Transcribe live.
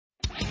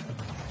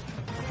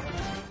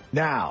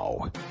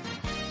Now,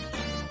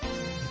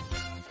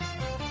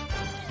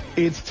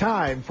 it's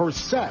time for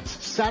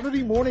Sep's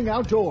Saturday Morning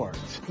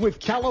Outdoors with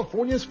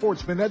California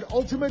sportsman at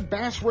Ultimate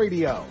Bass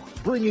Radio,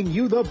 bringing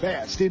you the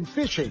best in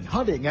fishing,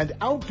 hunting, and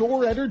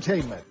outdoor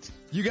entertainment.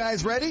 You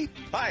guys ready?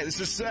 Hi, this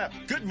is Sep.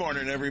 Good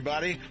morning,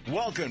 everybody.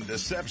 Welcome to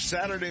Sep's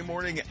Saturday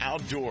Morning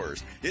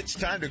Outdoors. It's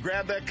time to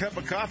grab that cup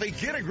of coffee,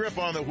 get a grip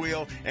on the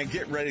wheel, and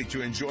get ready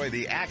to enjoy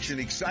the action,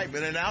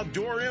 excitement, and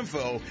outdoor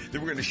info that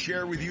we're going to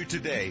share with you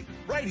today,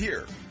 right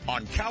here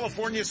on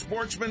California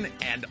Sportsman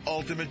and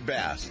Ultimate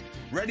Bass.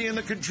 Ready in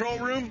the control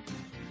room?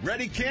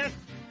 Ready, Kent?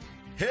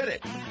 Hit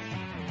it.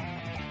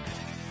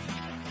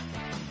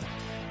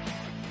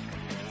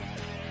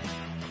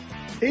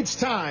 It's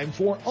time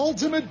for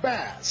Ultimate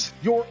Bass,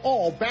 your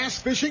all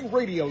bass fishing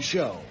radio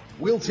show.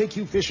 We'll take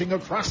you fishing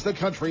across the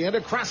country and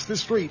across the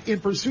street in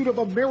pursuit of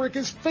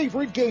America's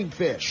favorite game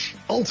fish.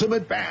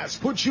 Ultimate Bass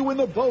puts you in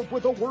the boat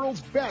with the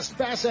world's best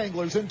bass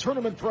anglers and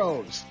tournament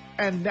pros.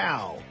 And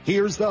now,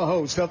 here's the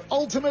host of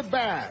Ultimate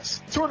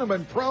Bass,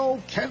 Tournament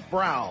Pro Kent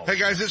Brown. Hey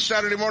guys, it's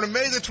Saturday morning,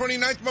 May the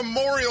 29th,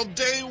 Memorial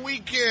Day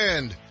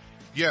weekend.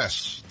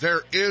 Yes,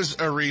 there is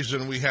a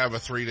reason we have a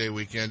 3-day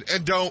weekend,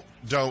 and don't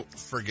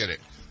forget it.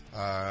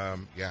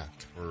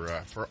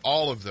 For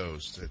all of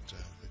those that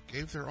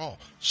gave their all.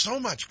 So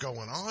much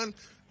going on,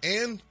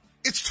 and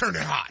it's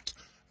turning hot.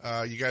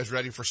 You guys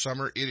ready for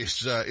summer? It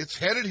is, it's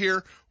headed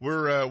here.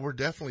 We're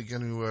definitely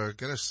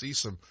gonna see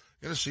some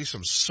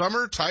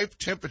summer type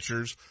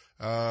temperatures,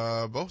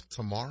 both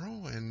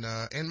tomorrow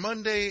and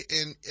Monday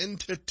and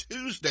into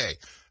Tuesday,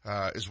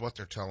 is what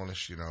they're telling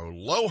us,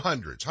 low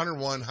hundreds,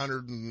 101,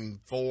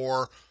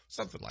 104,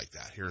 something like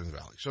that here in the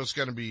valley. So it's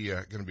gonna be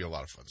a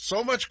lot of fun.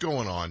 So much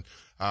going on.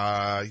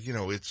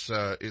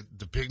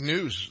 The big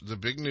news. The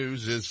big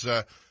news is,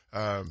 the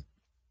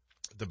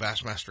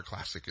Bassmaster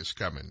Classic is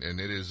coming, and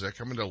it is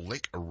coming to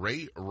Lake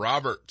Ray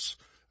Roberts,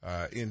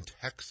 in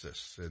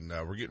Texas. And,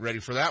 we're getting ready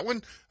for that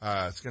one.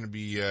 It's gonna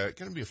be a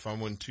fun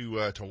one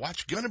to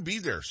watch. Gonna be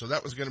there. So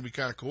that was gonna be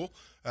kind of cool.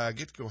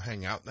 Get to go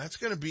hang out. That's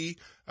gonna be,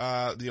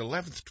 the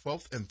 11th,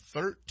 12th, and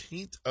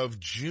 13th of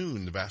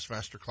June, the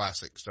Bassmaster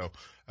Classic. So,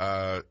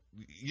 it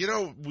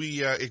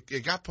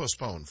got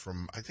postponed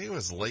from, I think it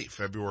was late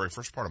February,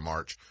 first part of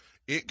March.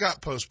 It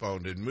got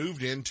postponed and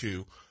moved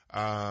into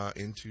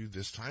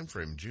this time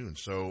frame, June.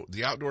 So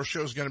the outdoor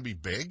show is going to be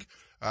big.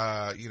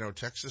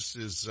 Texas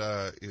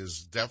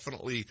is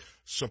definitely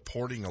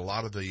supporting a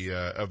lot of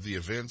the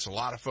events, a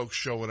lot of folks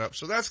showing up.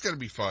 So that's going to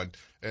be fun.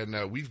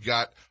 And, we've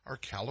got our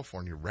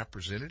California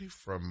representative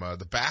from,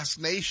 the Bass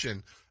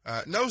Nation,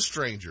 no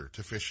stranger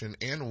to fishing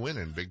and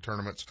winning big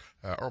tournaments.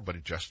 Our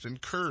buddy Justin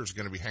Kerr is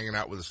going to be hanging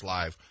out with us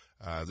live,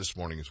 this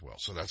morning as well.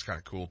 So that's kind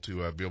of cool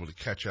to, be able to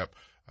catch up,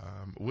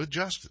 with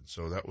Justin.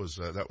 So that was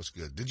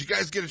good. Did you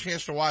guys get a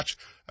chance to watch,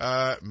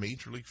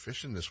 Major League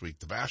Fishing this week?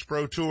 The Bass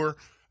Pro Tour,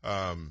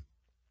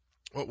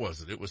 what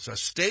was it? It was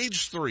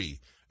stage 3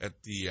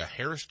 at the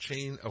Harris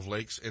Chain of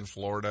Lakes in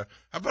Florida.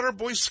 How about our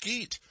boy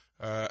Skeet?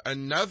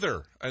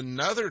 Another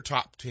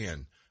top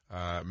 10,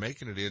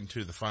 making it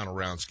into the final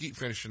round. Skeet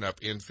finishing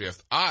up in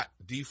 5th.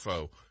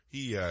 Defo,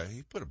 he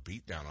put a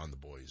beat down on the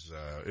boys.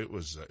 It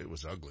was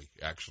ugly,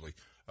 actually.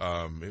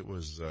 It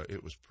was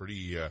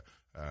pretty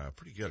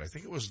good. I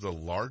think it was the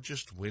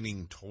largest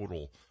winning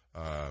total,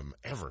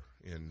 ever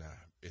in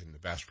the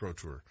Bass Pro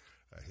Tour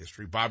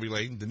history. Bobby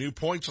Lane, the new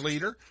points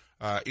leader,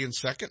 in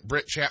 2nd.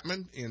 Britt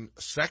Chapman in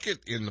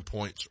 2nd in the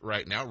points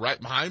right now,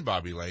 right behind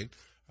Bobby Lane.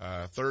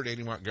 3rd,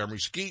 Andy Montgomery.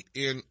 Skeet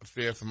in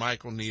 5th.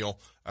 Michael Neal,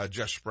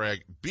 Jeff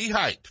Sprague,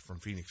 B-Height from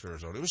Phoenix,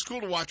 Arizona. It was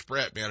cool to watch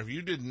Brett, man. If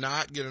you did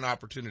not get an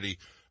opportunity,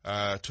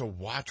 to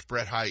watch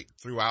Brett Height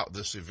throughout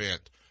this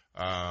event,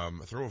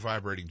 throw a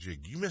vibrating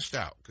jig, you missed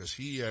out, because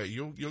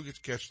you'll get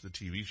to catch the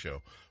TV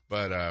show.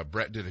 But,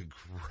 Brett did a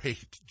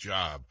great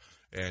job.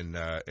 And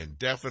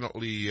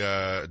definitely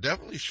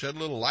shed a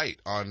little light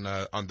on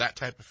that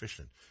type of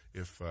fishing.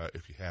 If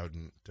you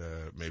hadn't,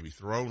 maybe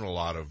thrown a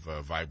lot of,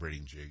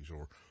 vibrating jigs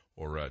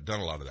or done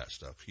a lot of that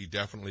stuff. He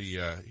definitely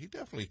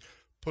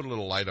put a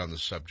little light on the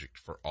subject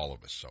for all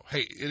of us. So,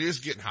 hey, it is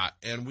getting hot,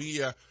 and we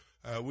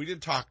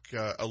did talk,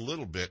 a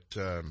little bit,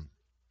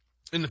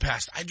 in the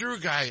past. I drew a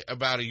guy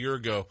about a year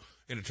ago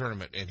in a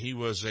tournament, and he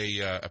was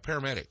a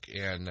paramedic,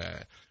 and,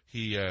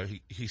 he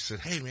said,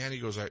 hey man, he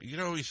goes,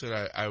 he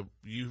said,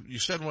 you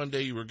said one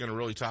day you were going to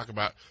really talk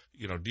about,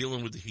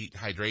 dealing with the heat,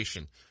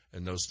 hydration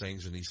and those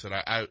things. And he said,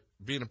 I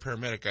being a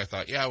paramedic, I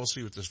thought, yeah, we'll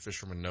see what this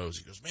fisherman knows.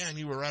 He goes, man,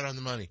 you were right on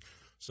the money.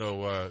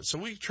 So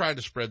we tried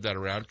to spread that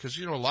around, because,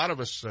 a lot of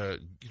us, we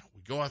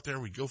go out there,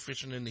 we go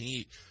fishing in the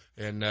heat,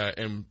 and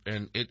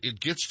it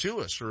gets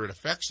to us, or it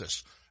affects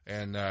us.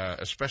 And,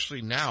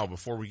 especially now,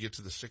 before we get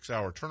to the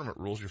 6-hour tournament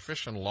rules, you're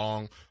fishing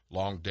long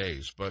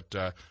days. But,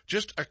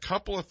 just a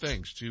couple of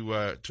things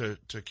to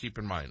keep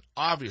in mind.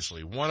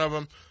 Obviously, one of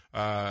them,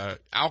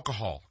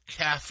 alcohol,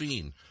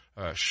 caffeine,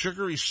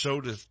 sugary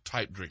soda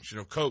type drinks,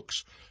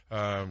 Cokes,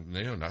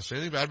 not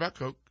saying anything bad about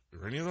Coke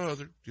or any of the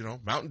other,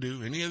 Mountain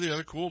Dew, any of the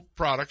other cool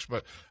products,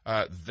 but,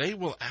 they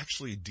will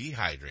actually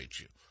dehydrate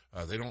you.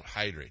 They don't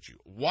hydrate you.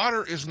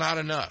 Water is not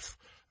enough.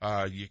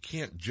 You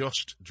can't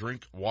just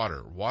drink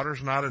water.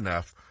 Water's not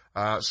enough.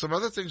 Some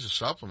other things to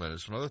supplement,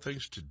 some other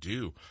things to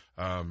do.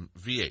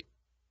 V8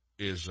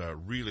 is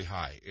really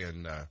high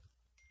in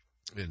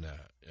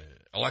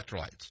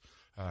electrolytes.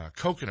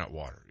 Coconut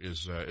water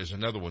is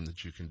another one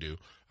that you can do.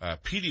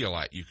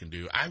 Pedialyte you can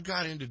do. I've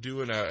got into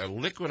doing a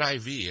liquid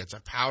IV. It's a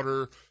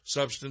powder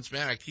substance,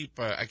 man. I keep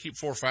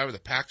 4 or 5 of the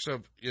packs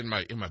up in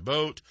my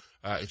boat.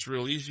 It's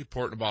real easy.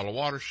 Pour it in a bottle of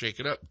water, shake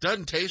it up.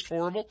 Doesn't taste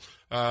horrible.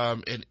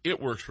 And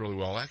it works really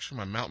well. Actually,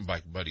 my mountain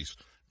bike buddies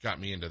got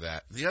me into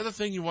that. The other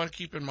thing you want to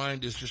keep in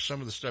mind is just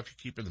some of the stuff you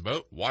keep in the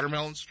boat.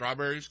 Watermelons,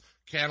 strawberries,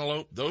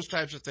 cantaloupe, those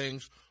types of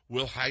things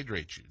will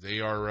hydrate you. They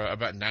are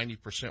about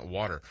 90%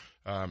 water.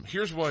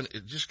 Here's one,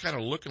 just kind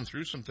of looking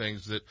through some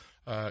things that,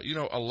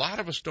 a lot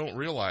of us don't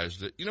realize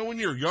that, when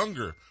you're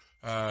younger,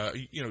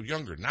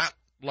 younger, not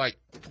like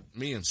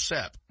me and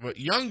Sep, but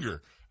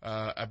younger,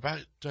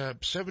 about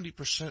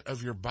 70%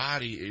 of your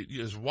body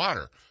is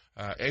water.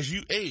 As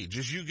you age,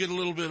 as you get a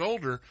little bit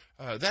older,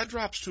 that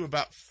drops to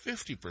about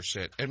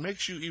 50% and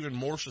makes you even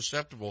more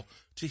susceptible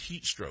to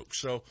heat stroke.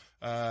 So,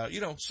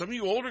 some of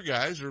you older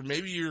guys, or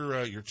maybe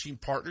your team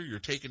partner, your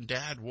taking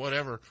dad,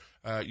 whatever,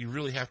 you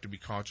really have to be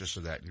conscious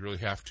of that. You really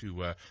have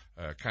to,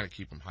 kind of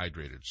keep them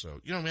hydrated.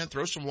 So, man,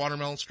 throw some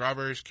watermelon,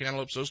 strawberries,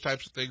 cantaloupes, those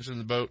types of things in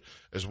the boat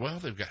as well.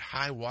 They've got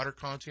high water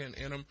content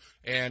in them,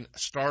 and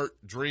start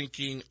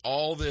drinking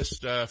all this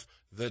stuff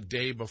the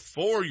day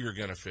before you're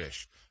going to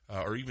fish.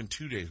 Or even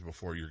 2 days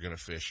before you're going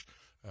to fish,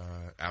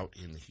 out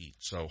in the heat.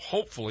 So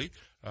hopefully,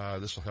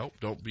 this will help.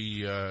 Don't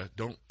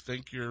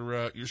think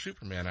you're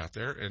Superman out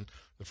there. And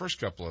the first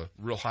couple of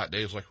real hot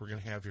days like we're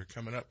going to have here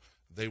coming up,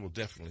 they will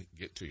definitely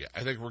get to you.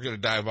 I think we're going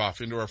to dive off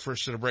into our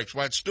first set of breaks.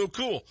 Why it's still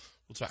cool.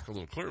 We'll talk a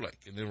little Clear Lake,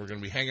 and then we're going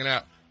to be hanging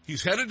out.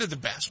 He's headed to the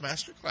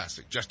Bassmaster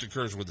Classic. Justin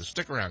Kerr's with us.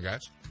 Stick around,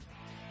 guys.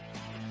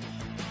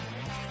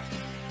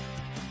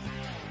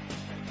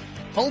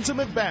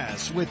 Ultimate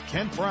Bass with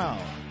Kent Brown.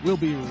 We'll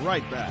be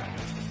right back.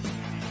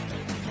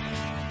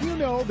 You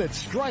know that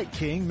Strike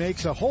King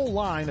makes a whole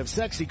line of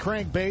sexy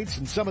crankbaits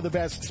and some of the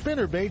best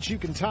spinner baits you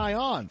can tie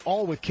on,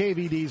 all with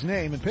KVD's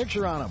name and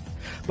picture on them.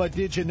 But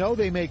did you know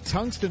they make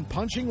tungsten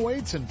punching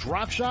weights and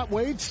drop shot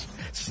weights?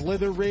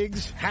 Slither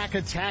rigs, hack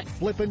attack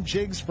flippin'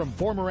 jigs from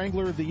former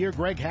Angler of the Year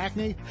Greg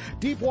Hackney,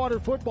 deep water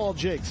football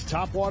jigs,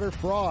 top water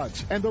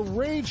frogs, and the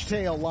Rage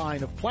Tail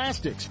line of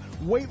plastics,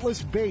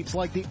 weightless baits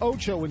like the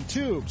Ocho and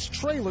tubes,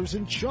 trailers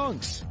and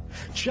chunks.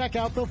 Check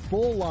out the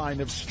full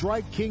line of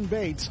Strike King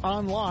baits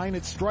online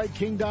at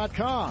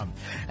StrikeKing.com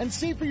and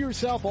see for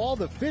yourself all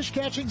the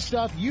fish-catching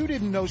stuff you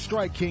didn't know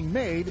Strike King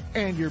made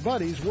and your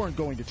buddies weren't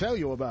going to tell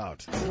you about.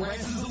 Lowrance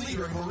is the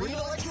leader in marine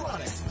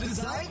electronics,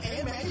 design,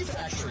 and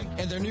manufacturing.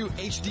 And their new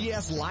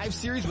HDS Live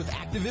series with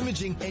active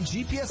imaging and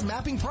GPS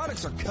mapping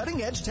products are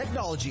cutting-edge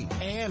technology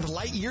and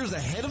light years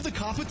ahead of the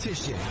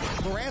competition.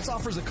 Lowrance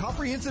offers a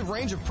comprehensive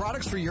range of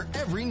products for your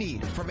every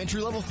need, from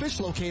entry-level fish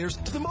locators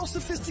to the most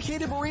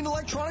sophisticated marine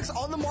electronics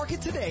on the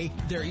market today.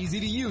 They're easy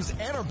to use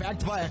and are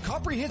backed by a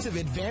comprehensive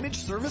Advantage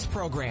service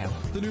program.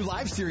 The new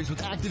Live series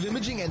with active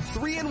imaging and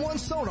 3-in-1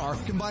 sonar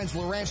combines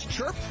Lowrance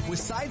Chirp with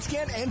side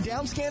scan and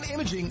down scan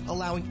imaging,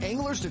 allowing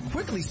anglers to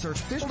quickly search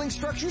fish holding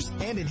structures,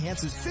 and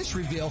enhances fish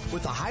reveal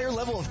with a higher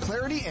level of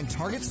clarity and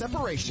target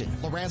separation.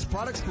 Lowrance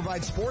products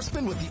provide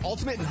sportsmen with the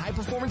ultimate and high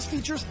performance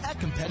features at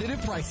competitive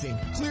pricing.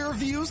 Clearer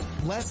views,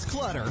 less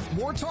clutter,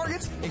 more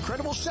targets,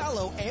 incredible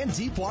shallow and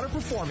deep water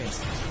performance.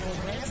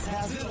 Lowrance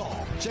has it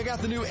all. Check out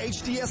the new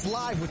HDS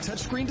Live with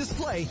touchscreen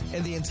display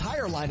and the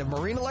entire line of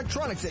marine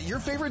electronics at your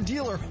favorite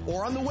dealer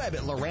or on the web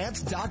at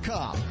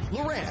Lowrance.com.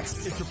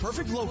 Lowrance is the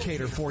perfect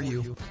locator for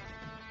you.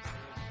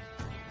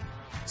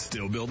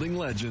 Still building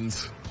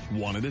legends,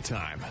 one at a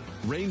time.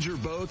 Ranger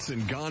Boats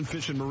and Gone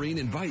Fishing Marine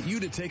invite you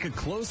to take a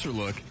closer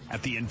look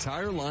at the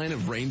entire line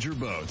of Ranger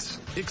boats.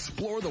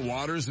 Explore the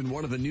waters in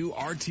one of the new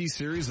RT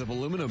series of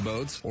aluminum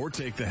boats, or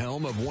take the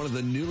helm of one of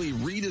the newly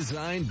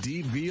redesigned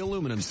Deep V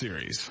aluminum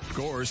series. Of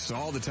course,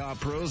 all the top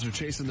pros are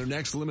chasing their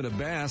next limit of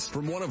bass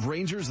from one of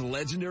Ranger's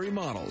legendary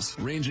models,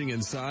 ranging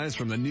in size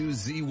from the new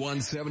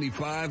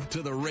Z175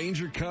 to the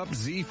Ranger Cup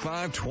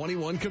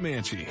Z521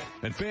 Comanche.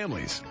 And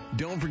families,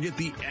 don't forget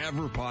the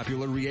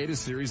ever-popular Rieta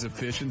series of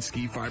fish and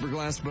ski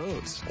fiberglass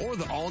boats, or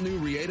the all-new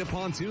Rieta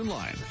pontoon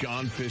line,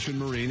 Gone Fishing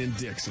Marine in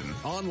Dixon,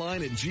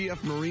 online at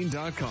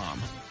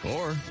gfmarine.com,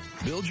 or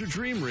build your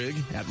dream rig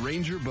at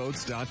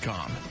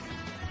rangerboats.com.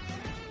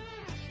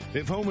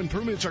 If home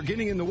improvements are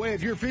getting in the way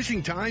of your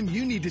fishing time,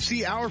 you need to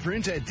see our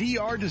friends at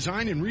DR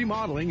Design and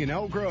Remodeling in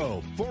Elk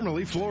Grove.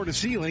 Formerly Floor to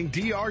Ceiling,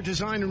 DR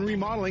Design and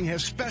Remodeling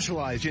has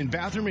specialized in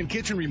bathroom and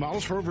kitchen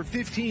remodels for over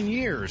 15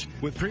 years,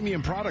 with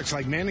premium products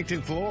like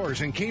Mannington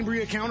floors and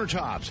Cambria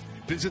countertops.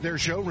 Visit their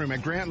showroom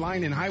at Grant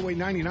Line and Highway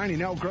 99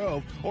 in Elk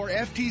Grove, or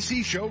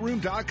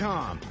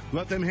ftcshowroom.com.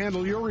 Let them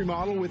handle your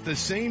remodel with the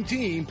same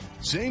team,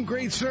 same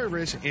great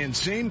service, and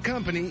same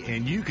company,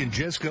 and you can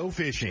just go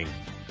fishing.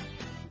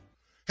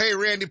 Hey,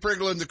 Randy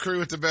Pringle and the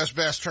crew at the Best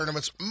Bass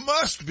Tournaments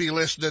must be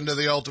listening to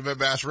the Ultimate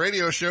Bass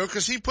Radio Show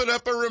because he put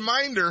up a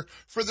reminder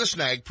for the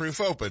Snag Proof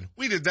Open.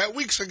 We did that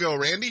weeks ago,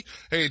 Randy.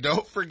 Hey,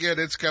 don't forget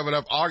it's coming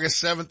up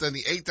August 7th and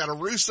the 8th out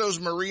of Russo's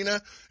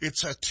Marina.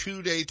 It's a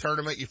 2-day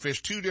tournament. You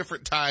fish 2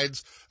 different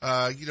tides.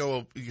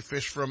 You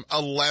fish from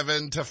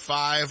 11 to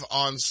 5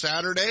 on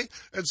Saturday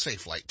and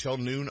safe flight till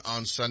noon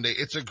on Sunday.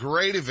 It's a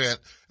great event,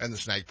 and the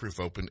Snag Proof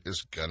Open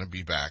is gonna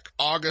be back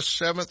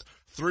August 7th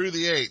through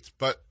the 8th.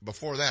 But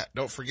before that,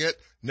 don't forget,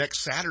 next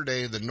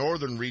Saturday, the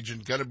northern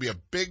region, going to be a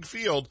big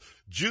field,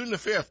 June the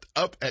 5th,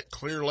 up at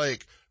Clear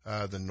Lake.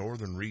 The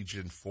northern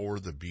region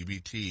for the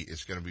BBT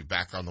is going to be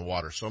back on the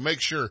water. So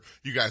make sure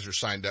you guys are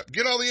signed up.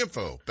 Get all the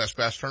info,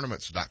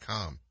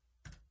 bestbasstournaments.com.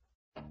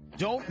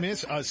 Don't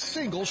miss a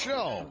single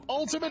show.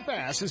 Ultimate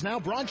Bass is now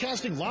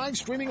broadcasting live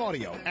streaming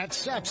audio at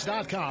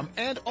seps.com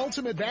and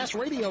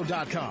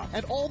ultimatebassradio.com.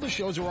 And all the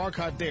shows are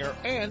archived there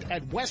and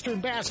at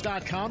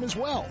westernbass.com as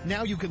well.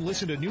 Now you can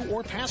listen to new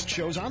or past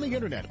shows on the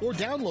internet or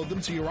download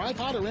them to your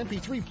iPod or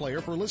MP3 player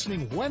for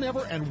listening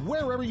whenever and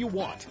wherever you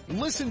want.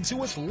 Listen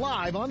to us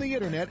live on the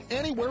internet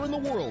anywhere in the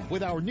world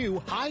with our new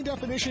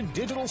high-definition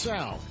digital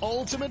sound.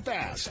 Ultimate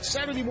Bass,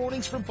 Saturday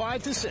mornings from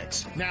 5 to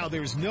 6. Now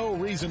there's no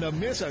reason to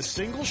miss a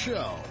single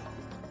show.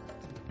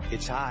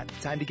 It's hot.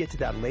 Time to get to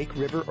that lake,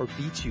 river, or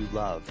beach you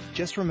love.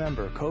 Just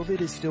remember, COVID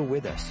is still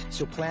with us,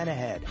 so plan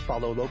ahead.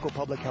 Follow local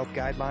public health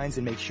guidelines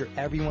and make sure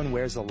everyone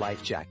wears a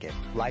life jacket.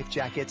 Life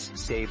jackets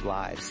save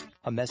lives.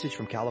 A message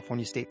from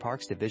California State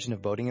Parks Division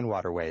of Boating and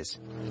Waterways.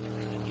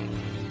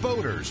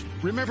 Boaters,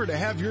 remember to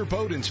have your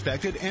boat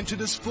inspected and to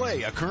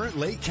display a current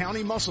Lake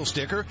County mussel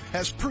sticker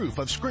as proof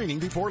of screening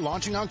before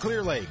launching on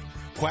Clear Lake.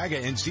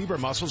 Quagga and zebra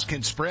mussels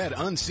can spread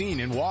unseen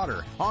in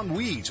water, on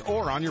weeds,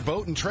 or on your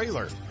boat and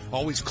trailer.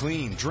 Always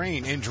clean,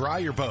 drain, and dry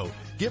your boat.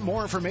 Get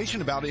more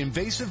information about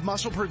invasive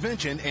mussel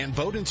prevention and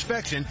boat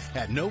inspection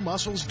at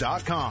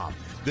nomussels.com.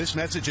 This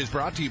message is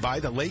brought to you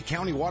by the Lake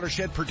County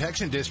Watershed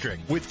Protection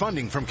District with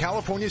funding from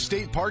California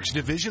State Parks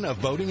Division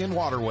of Boating and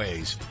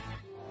Waterways.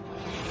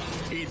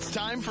 It's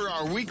time for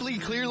our weekly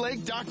Clear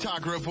Lake Dock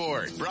Talk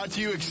Report, brought to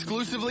you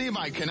exclusively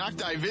by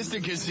Canocti Vista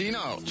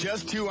Casino,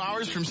 just 2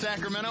 hours from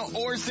Sacramento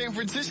or San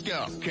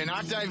Francisco.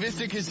 Canocti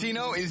Vista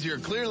Casino is your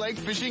Clear Lake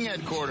fishing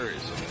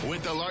headquarters.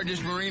 With the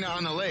largest marina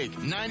on the lake,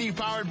 90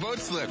 powered boat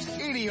slips,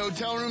 80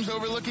 hotel rooms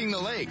overlooking the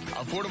lake,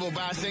 affordable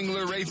bass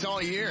angler rates all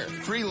year,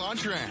 free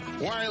launch ramp,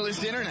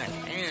 wireless internet,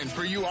 and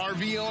for you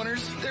RV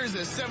owners, there's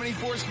a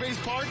 74 space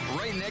park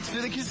right next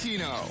to the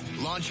casino.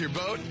 Launch your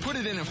boat, put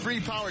it in a free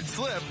powered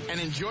slip, and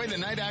enjoy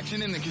the night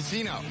action in the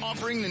casino,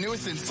 offering the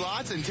newest in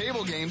slots and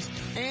table games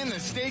and the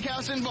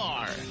steakhouse and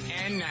bar.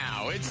 And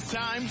now it's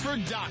time for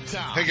Dock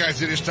Talk. Hey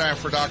guys, it is time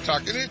for Dock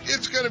Talk, and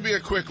it's going to be a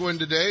quick one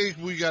today.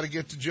 We got to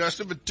get to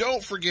Justin, but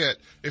don't forget,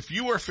 if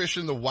you are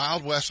fishing the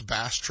Wild West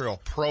Bass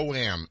Trail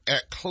Pro-Am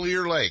at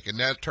Clear Lake,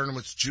 and that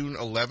tournament's June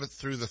 11th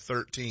through the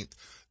 13th,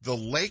 the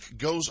lake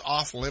goes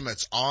off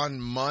limits on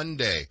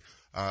Monday.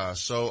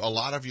 So a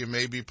lot of you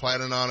may be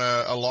planning on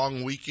a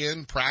long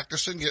weekend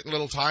practicing, getting a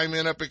little time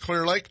in up at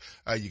Clear Lake.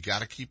 You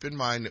got to keep in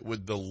mind that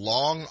with the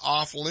long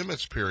off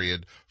limits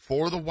period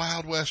for the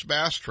Wild West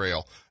Bass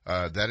Trail,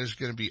 that is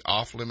going to be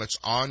off limits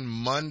on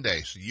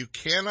Monday. So you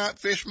cannot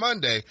fish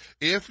Monday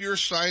if you're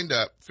signed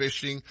up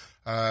fishing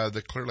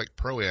the Clear Lake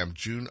Pro-Am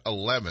June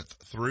 11th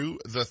through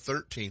the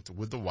 13th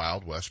with the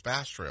Wild West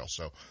Bass Trail.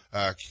 So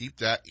keep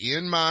that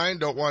in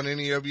mind. Don't want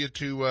any of you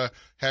to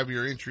have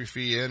your entry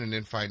fee in and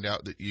then find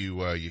out that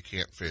you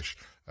can't fish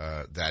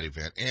that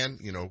event. And,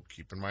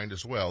 keep in mind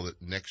as well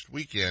that next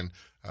weekend,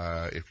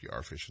 if you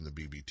are fishing the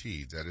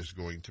BBT, that is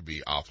going to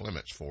be off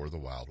limits for the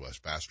Wild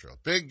West Bass Trail.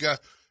 Big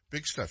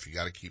stuff you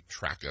got to keep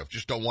track of.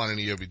 Just don't want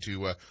any of you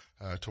to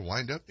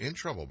wind up in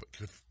trouble. But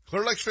if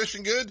Clear Lake's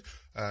fishing good,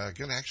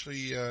 gonna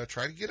actually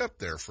try to get up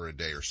there for a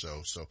day or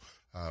so. So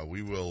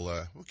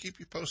we'll keep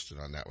you posted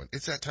on that one.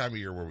 It's that time of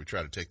year where we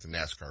try to take the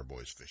NASCAR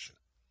boys fishing.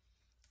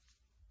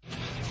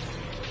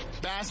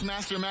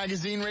 Bassmaster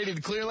Magazine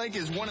rated Clear Lake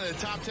as one of the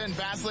top 10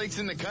 bass lakes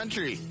in the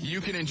country. You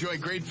can enjoy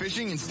great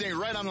fishing and stay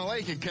right on the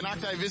lake at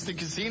Canocti Vista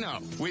Casino.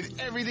 With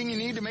everything you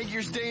need to make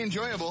your stay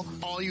enjoyable,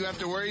 all you have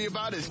to worry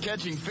about is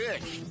catching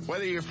fish.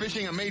 Whether you're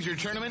fishing a major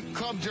tournament,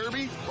 club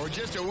derby, or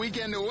just a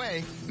weekend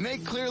away,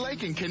 make Clear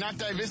Lake and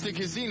Canocti Vista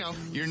Casino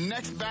your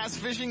next bass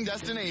fishing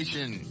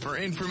destination. For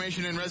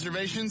information and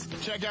reservations,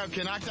 check out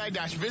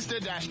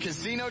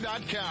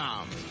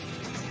canocti-vista-casino.com.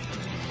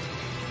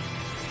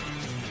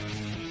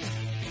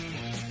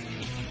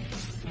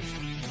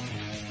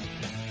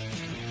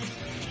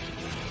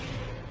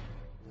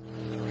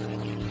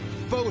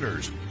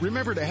 Boaters,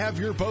 remember to have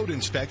your boat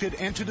inspected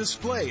and to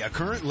display a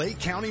current Lake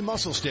County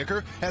mussel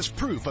sticker as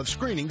proof of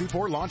screening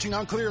before launching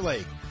on Clear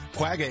Lake.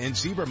 Quagga and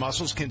zebra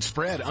mussels can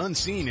spread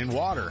unseen in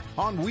water,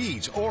 on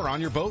weeds, or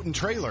on your boat and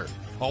trailer.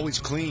 Always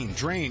clean,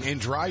 drain,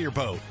 and dry your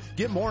boat.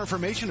 Get more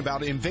information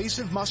about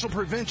invasive mussel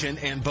prevention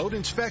and boat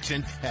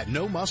inspection at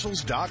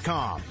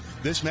nomussels.com.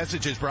 This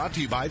message is brought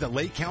to you by the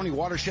Lake County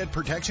Watershed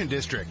Protection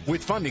District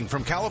with funding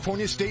from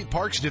California State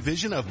Parks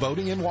Division of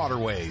Boating and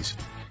Waterways.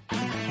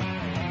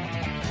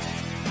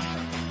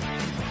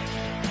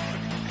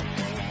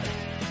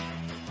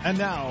 And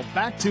now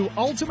back to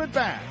Ultimate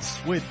Bass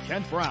with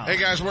Kent Brown. Hey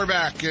guys, we're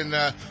back, and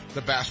the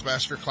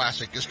Bassmaster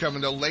Classic is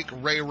coming to Lake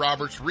Ray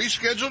Roberts,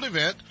 rescheduled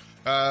event.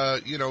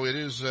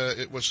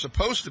 It was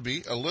supposed to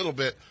be a little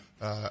bit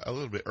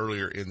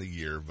earlier in the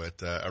year,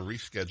 but a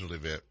rescheduled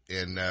event,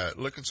 and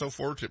looking so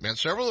forward to it, man.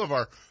 Several of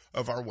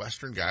our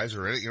Western guys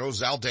are in it.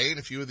 Zalday and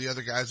a few of the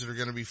other guys that are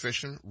going to be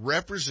fishing,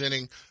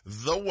 representing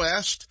the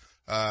West,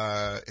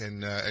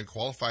 and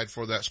qualified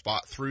for that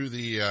spot through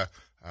the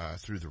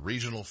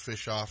regional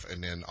fish off,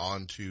 and then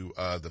on to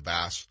the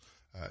Bass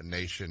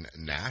Nation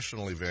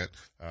national event,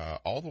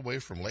 all the way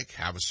from Lake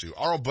Havasu.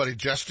 Our old buddy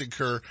Justin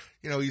Kerr,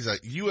 he's a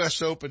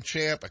U.S. Open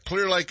champ, a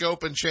Clear Lake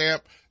Open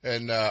champ,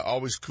 and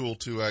always cool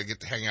to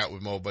get to hang out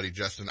with my old buddy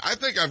Justin. I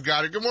think I've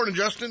got it. Good morning,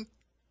 Justin.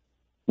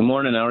 Good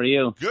morning. How are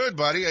you? Good,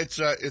 buddy. It's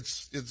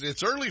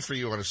early for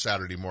you on a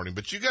Saturday morning,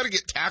 but you got to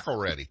get tackle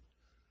ready.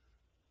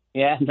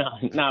 Yeah,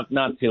 no,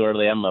 not too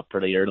early. I'm up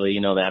pretty early.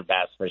 That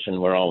bass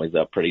fishing, we're always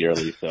up pretty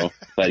early. So,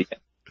 but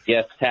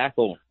yes,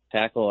 tackle.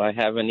 I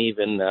haven't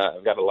even,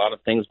 I've got a lot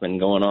of things been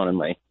going on in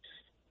my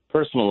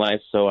personal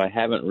life, so I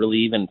haven't really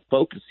even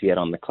focused yet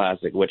on the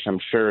Classic, which I'm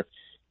sure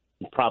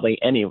probably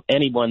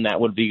anyone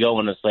that would be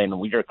going is saying,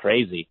 well, you're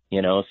crazy,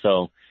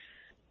 so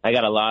I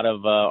got a lot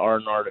of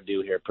R&R to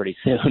do here pretty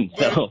soon.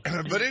 So.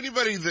 But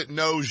anybody that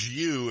knows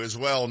you as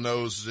well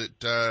knows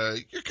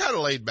that you're kind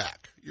of laid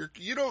back.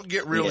 You don't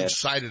get real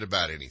excited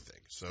about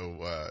anything.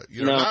 So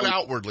not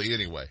outwardly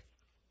anyway.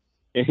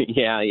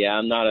 Yeah,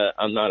 I'm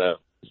not a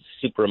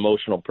super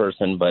emotional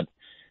person, but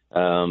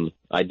if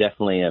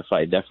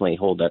I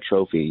hold that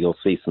trophy, you'll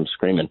see some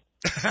screaming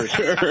for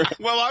sure.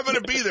 Well, I'm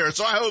going to be there,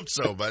 so I hope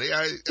so, buddy.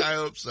 I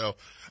hope so.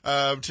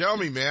 Tell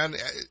me, man,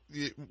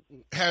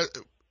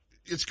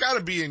 it's got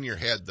to be in your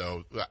head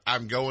though.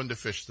 I'm going to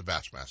fish the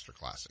Bassmaster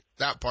Classic.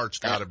 That part's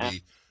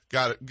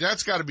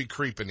that's got to be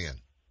creeping in.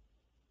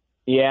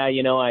 Yeah, I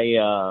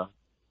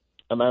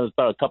was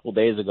about a couple of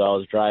days ago. I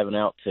was driving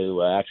out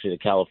to actually to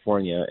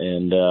California,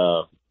 and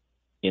I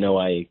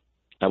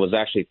was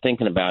actually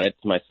thinking about it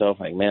to myself,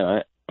 like,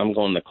 man, I'm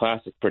going to the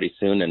Classic pretty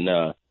soon, and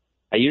I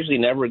usually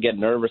never get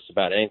nervous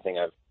about anything.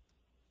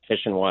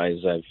 Fishing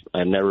wise,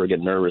 I never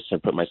get nervous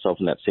and put myself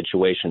in that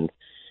situation,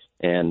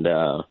 and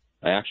I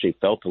actually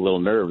felt a little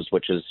nerves,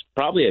 which is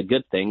probably a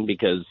good thing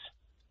because,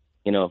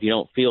 if you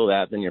don't feel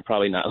that, then you're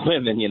probably not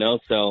living,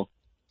 So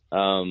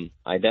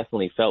I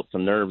definitely felt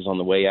some nerves on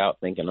the way out,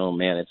 thinking, oh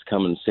man, it's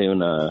coming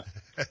soon, and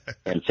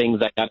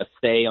things I got to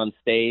say on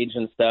stage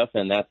and stuff.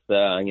 And that's,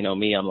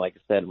 me, I'm like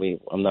I said,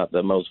 I'm not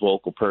the most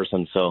vocal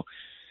person. So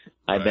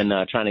I've been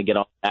trying to get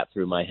all that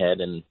through my head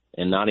and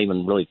not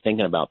even really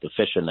thinking about the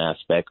fishing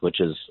aspect,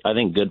 which is, I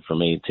think, good for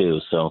me too.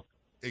 So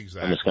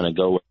exactly. I'm just going to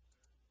go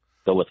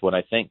with what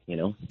I think,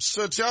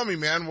 So tell me,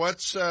 man, what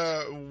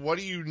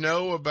do you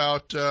know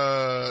about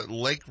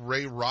Lake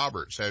Ray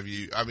Roberts?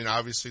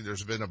 Obviously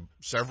there's been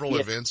several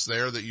events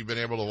there that you've been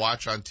able to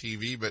watch on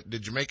TV, but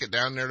did you make it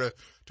down there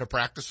to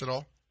practice at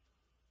all?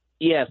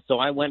 Yeah, so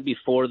I went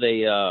before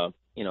they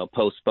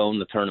postponed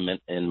the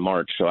tournament in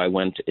March. So I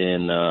went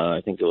in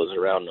I think it was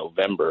around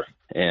November,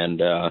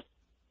 and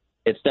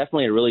it's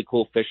definitely a really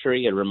cool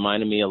fishery. It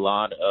reminded me a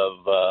lot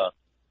of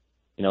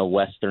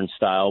Western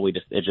style.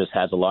 It just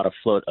has a lot of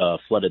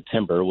flooded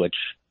timber, which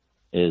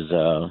is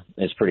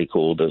pretty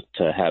cool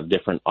to have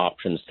different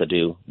options to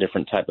do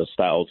different type of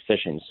style of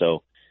fishing.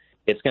 So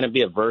it's going to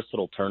be a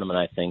versatile tournament.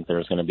 I think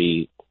there's going to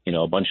be,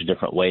 a bunch of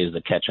different ways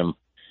to catch them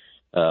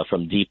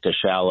from deep to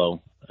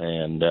shallow.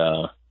 And,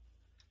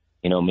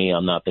 me,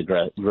 I'm not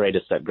the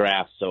greatest at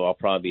grass, so I'll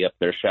probably be up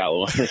there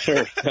shallow for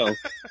sure. So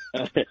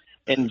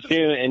in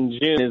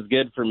June is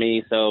good for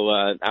me. So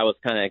I was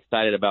kind of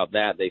excited about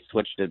that. They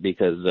switched it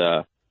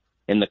because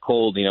in the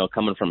cold,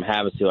 coming from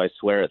Havasu, I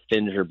swear it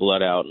thins your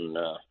blood out. And,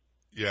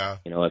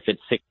 if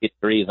it's 60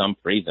 degrees, I'm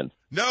freezing.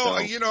 No, so.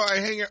 I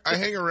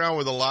hang around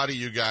with a lot of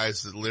you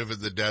guys that live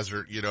in the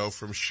desert,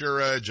 from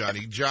Shura,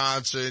 Johnny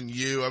Johnson,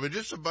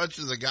 just a bunch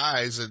of the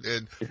guys.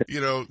 And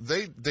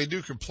they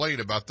do complain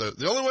about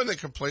the only one that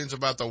complains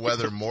about the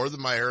weather more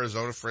than my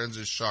Arizona friends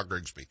is Shaw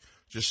Grigsby.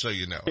 Just so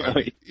you know.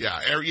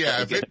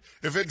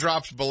 If it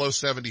drops below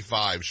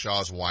 75,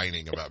 Shaw's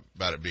whining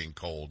about it being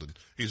cold, and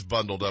he's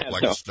bundled up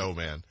like a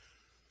snowman.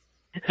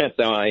 That's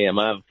how I am.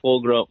 I have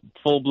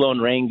full-blown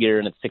rain gear,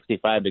 and it's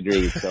 65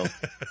 degrees. So,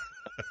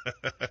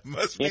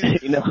 must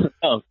be.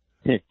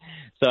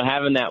 So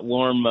having that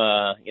warm,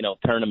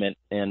 tournament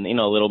and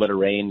a little bit of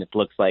rain, it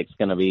looks like it's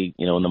going to be,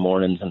 in the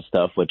mornings and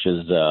stuff, which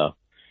is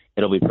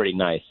it'll be pretty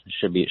nice. It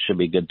should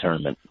be a good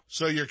tournament.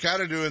 So you're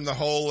kind of doing the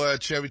whole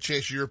Chevy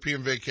Chase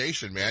European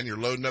vacation, man. You're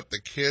loading up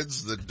the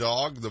kids, the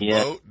dog, the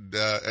boat,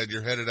 and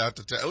you're headed out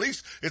to at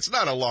least it's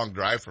not a long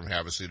drive from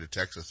Havasu to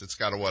Texas. It's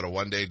got a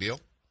 1-day deal?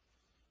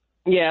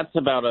 Yeah, it's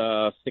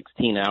about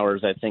 16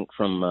 hours, I think,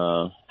 from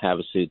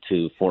Havasu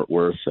to Fort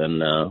Worth, and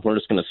we're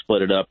just going to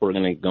split it up. We're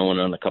going to go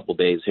on a couple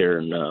days here,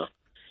 and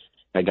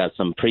I got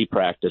some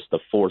pre-practice the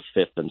 4th,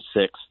 5th, and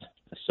 6th.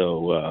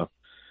 So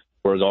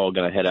we're all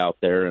going to head out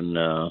there and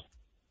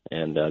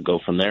go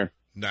from there.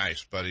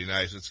 Nice, buddy.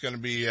 Nice. It's going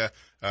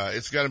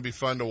to be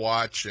fun to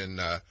watch. And,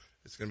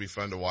 it's going to be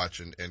fun to watch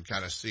and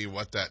kind of see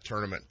what that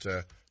tournament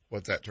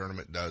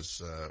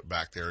does,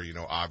 back there. You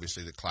know,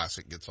 obviously the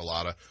Classic gets a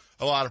lot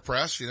of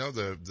press. You know,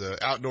 the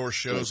outdoor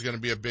show is going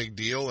to be a big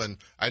deal. And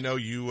I know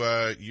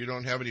you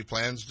don't have any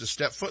plans to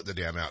step foot in the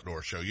damn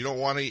outdoor show. You don't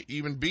want to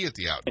even be at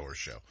the outdoor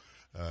show.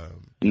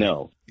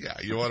 No. Yeah,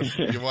 you want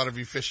to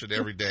be fishing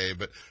every day,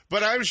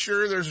 but I'm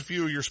sure there's a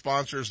few of your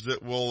sponsors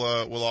that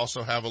will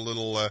also have a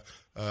little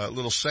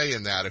say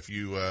in that if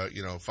you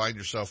find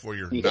yourself where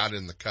you're not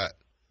in the cut.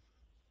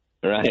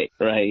 Right.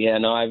 Yeah,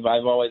 no, I've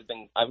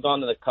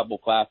gone to a couple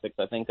Classics.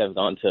 I think I've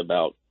gone to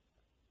about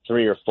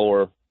 3 or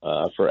 4,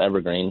 for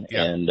Evergreen.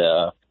 Yeah. And,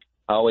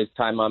 always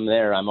time I'm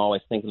there, I'm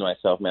always thinking to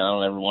myself, man, I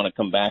don't ever want to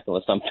come back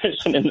unless I'm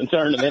fishing in the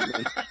tournament.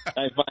 And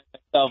I find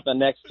myself the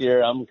next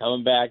year I'm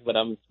coming back, but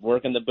I'm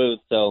working the booth.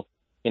 So,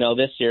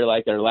 this year,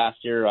 last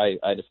year,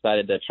 I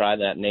decided to try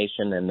that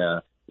Nation,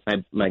 and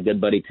my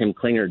good buddy Tim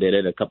Klinger did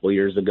it a couple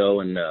years ago,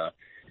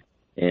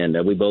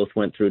 and we both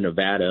went through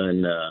Nevada,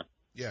 and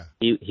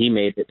he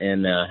made it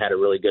and had a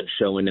really good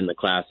showing in the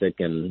Classic,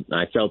 and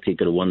I felt he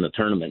could have won the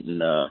tournament,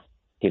 and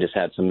he just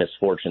had some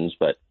misfortunes,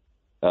 but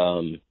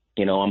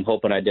I'm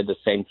hoping I did the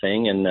same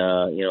thing. And,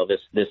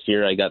 this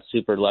year I got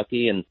super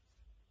lucky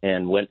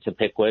and went to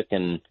Pickwick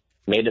and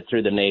made it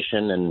through the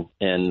Nation.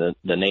 And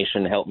the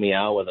Nation helped me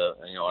out with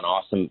an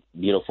awesome,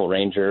 beautiful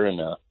Ranger and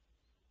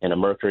a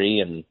Mercury.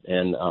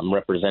 And I'm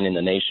representing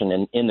the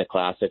Nation in the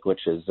Classic,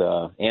 which is,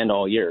 and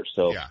all year.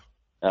 So,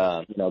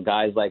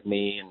 guys like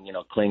me and,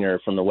 Klinger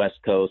from the West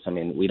Coast, I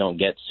mean, we don't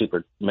get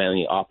super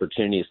many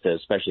opportunities to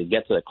especially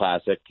get to the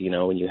Classic,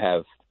 when you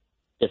have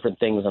different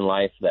things in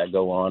life that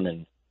go on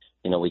and,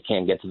 we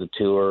can't get to the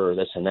tour or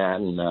this and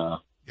that. And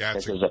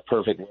this is a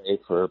perfect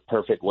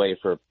way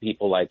for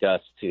people like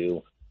us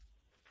to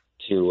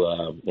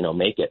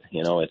make it.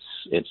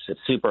 It's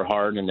super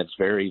hard, and it's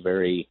very,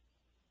 very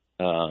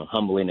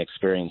humbling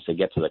experience to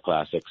get to the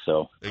Classic.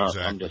 So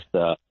exactly. I'm just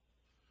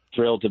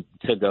thrilled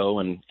to go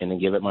and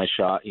give it my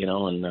shot,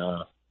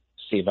 and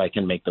see if I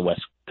can make the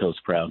West Coast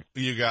proud.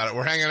 You got it.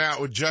 We're hanging out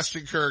with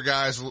Justin Kerr,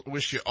 guys.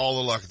 Wish you all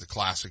the luck at the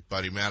Classic,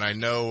 buddy, man. I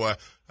know,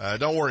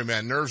 don't worry,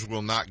 man. Nerves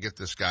will not get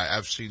this guy.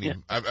 I've seen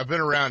him. I've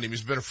been around him.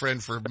 He's been a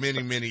friend for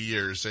many, many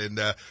years. And,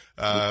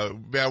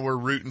 man, we're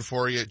rooting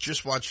for you.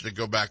 Just want you to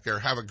go back there,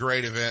 have a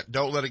great event.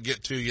 Don't let it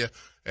get to you.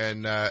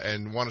 And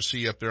want to see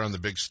you up there on the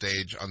big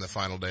stage on the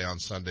final day on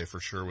Sunday for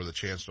sure with a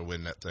chance to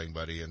win that thing,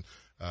 buddy. And,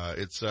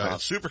 it's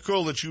super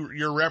cool that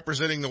you're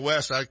representing the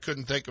West. I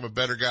couldn't think of a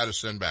better guy to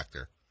send back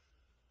there.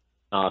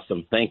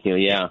 Awesome. Thank you.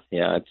 Yeah.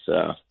 It's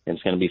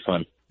going to be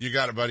fun. You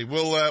got it, buddy.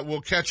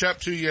 We'll catch up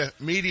to you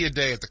media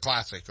day at the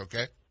Classic.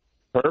 Okay.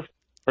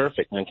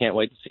 Perfect. I can't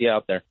wait to see you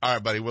out there. All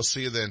right, buddy. We'll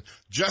see you then.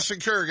 Justin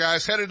Kerr,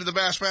 guys, headed to the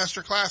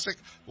Bassmaster Classic,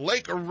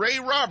 Lake Ray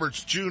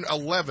Roberts, June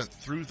 11th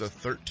through the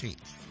 13th.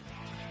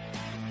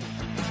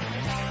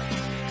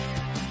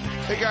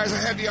 Hey guys, I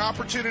had the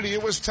opportunity.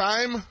 It was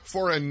time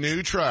for a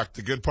new truck.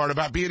 The good part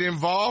about being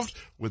involved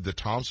with the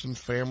Thompson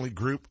family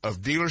group of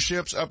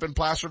dealerships up in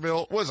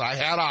Placerville was I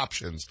had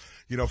options,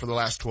 for the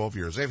last 12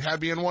 years. They've had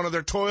me in one of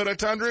their Toyota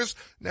Tundras.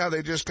 Now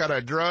they just kind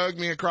of drug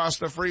me across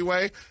the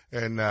freeway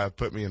and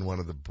put me in one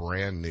of the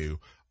brand new,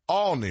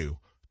 all new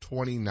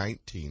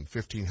 2019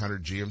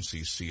 1500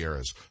 GMC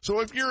Sierras. So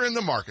if you're in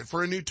the market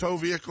for a new tow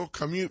vehicle,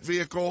 commute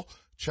vehicle,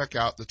 check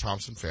out the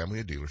Thompson family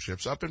of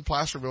dealerships up in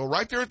Placerville,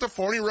 right there at the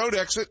Forney Road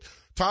exit.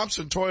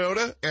 Thompson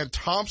Toyota and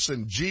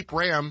Thompson Jeep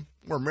Ram,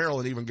 where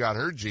Marilyn even got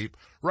her Jeep,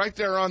 right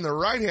there on the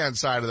right-hand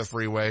side of the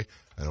freeway.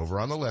 And over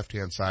on the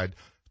left-hand side,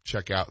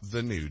 check out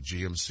the new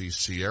GMC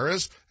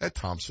Sierras at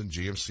Thompson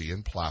GMC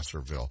in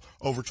Placerville.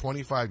 Over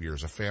 25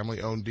 years, a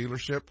family-owned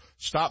dealership.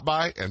 Stop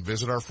by and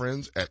visit our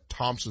friends at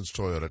Thompson's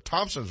Toyota,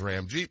 Thompson's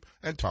Ram Jeep,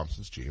 and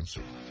Thompson's GMC.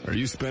 Are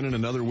you spending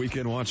another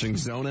weekend watching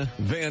Zona,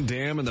 Van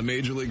Dam, and the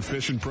Major League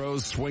Fishing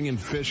pros swinging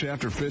fish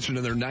after fishing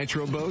in their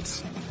nitro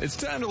boats? It's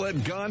time to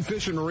let Gone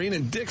Fishing Marine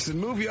and Dixon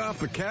move you off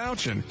the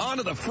couch and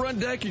onto the front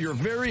deck of your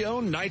very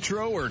own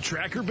nitro or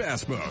tracker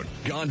bass boat.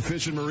 Gone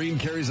Fishing Marine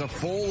carries a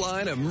full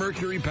line of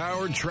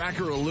Mercury-powered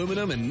tracker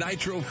aluminum and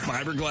nitro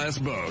fiberglass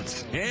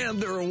boats. And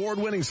their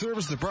award-winning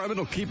service department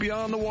will keep you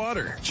on the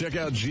water. Check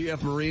out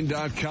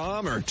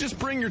gfmarine.com or just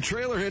bring your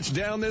trailer hitch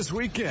down this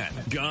weekend.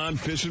 Gone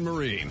Fishing Marine.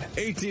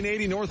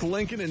 1880 North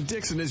Lincoln and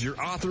Dixon is your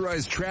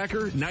authorized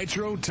tracker,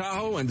 nitro,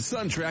 Tahoe, and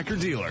Sun Tracker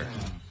dealer.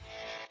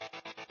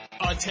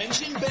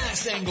 Attention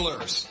bass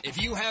anglers.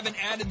 If you haven't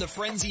added the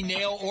Frenzy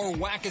Nail or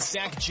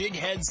Whack-A-Sack jig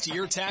heads to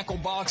your tackle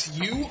box,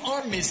 you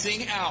are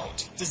missing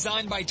out.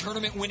 Designed by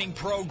tournament-winning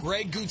pro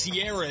Greg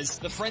Gutierrez,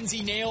 the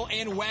Frenzy Nail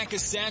and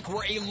Whack-A-Sack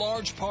were a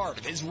large part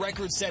of his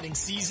record-setting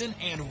season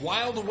and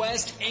Wild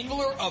West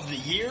Angler of the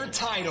Year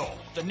title.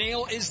 The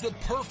nail is the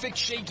perfect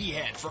shaky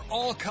head for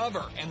all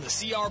cover, and the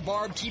CR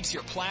barb keeps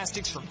your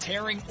plastics from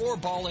tearing or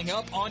balling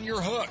up on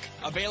your hook.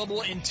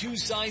 Available in 2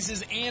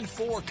 sizes and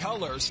 4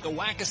 colors, the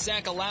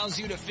Whack-A-Sack allows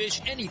you to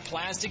fish any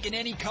plastic in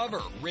any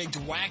cover, rigged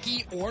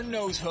wacky or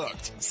nose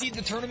hooked. See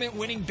the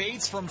tournament-winning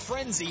baits from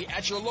Frenzy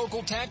at your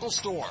local tackle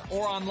store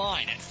or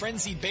online at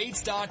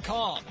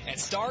frenzybaits.com and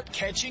start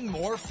catching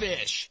more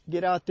fish.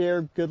 Get out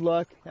there, good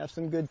luck, have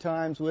some good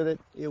times with it.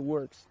 It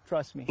works.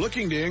 Trust me.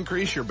 Looking to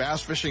increase your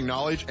bass fishing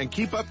knowledge and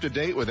keep up to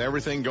date with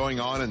everything going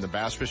on in the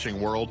bass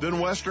fishing world? Then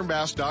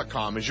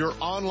westernbass.com is your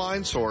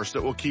online source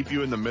that will keep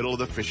you in the middle of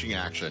the fishing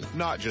action,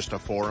 not just a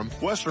forum.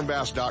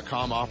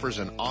 westernbass.com offers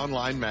an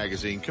online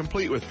magazine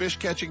complete with fish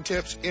catching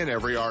tips in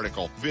every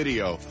article,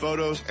 video,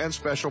 photos, and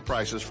special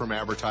prices from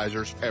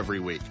advertisers every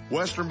week.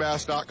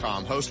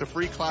 westernbass.com hosts a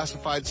free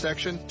classified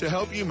section to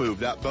help you move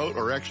that boat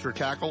or extra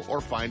tackle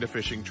or find a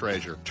fishing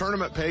treasure.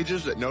 Tournament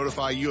pages that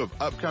notify you of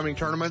upcoming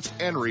tournaments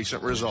and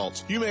recent results.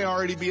 You may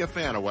already be a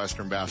fan of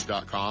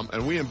westernbass.com,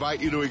 and we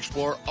invite you to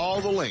explore all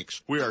the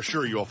links. We are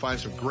sure you'll find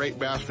some great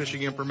bass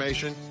fishing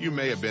information you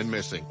may have been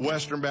missing.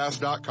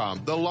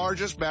 westernbass.com, the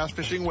largest bass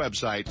fishing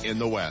website in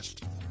the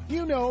West.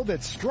 You know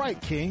that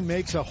Strike King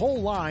makes a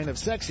whole line of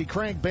sexy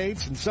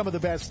crankbaits and some of the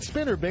best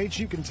spinner baits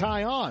you can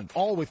tie on,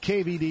 all with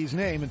KVD's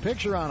name and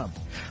picture on them.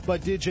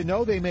 But did you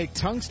know they make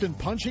tungsten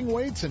punching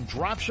weights and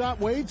drop shot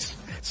weights?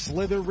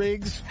 Slither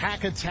rigs,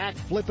 hack attack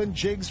flippin'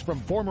 jigs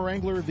from former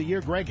Angler of the Year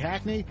Greg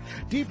Hackney,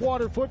 deep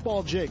water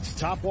football jigs,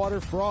 top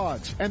water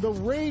frogs, and the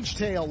Rage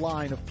Tail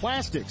line of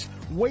plastics,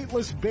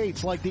 weightless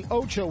baits like the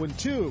Ocho and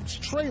tubes,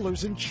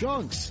 trailers and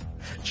chunks.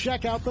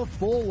 Check out the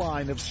full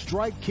line of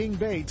Strike King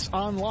baits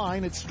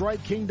online at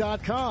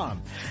StrikeKing.com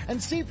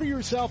and see for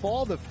yourself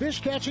all the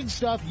fish catching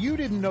stuff you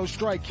didn't know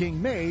Strike King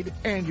made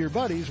and your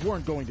buddies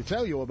weren't going to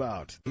tell you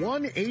about.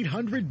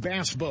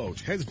 1-800-BASS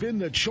BOAT has been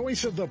the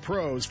choice of the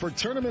pros for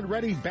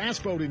tournament-ready bass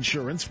boat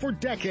insurance for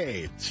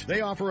decades. They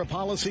offer a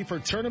policy for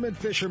tournament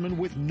fishermen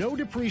with no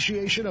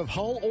depreciation of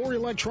hull or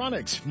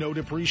electronics, no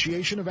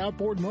depreciation of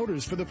outboard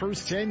motors for the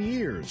first 10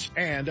 years,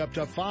 and up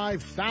to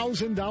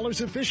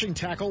 $5,000 of fishing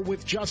tackle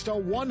with just a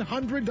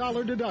 $100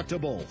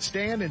 deductible.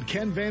 Stan and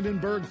Ken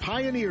Vandenberg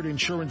pioneered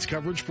insurance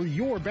coverage for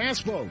your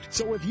bass boat.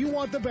 So if you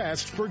want the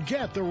best,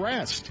 forget the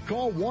rest.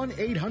 Call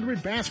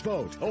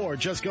 1-800-BASS-BOAT or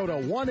just go to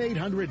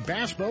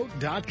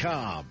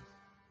 1-800-BASSBOAT.com.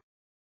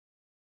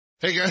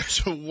 Hey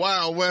guys,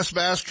 Wild West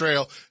Bass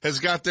Trail has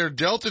got their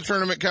Delta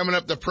tournament coming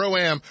up. The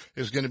Pro-Am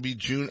is going to be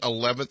June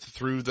 11th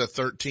through the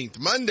 13th.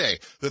 Monday,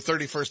 the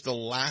 31st, the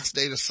last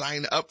day to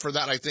sign up for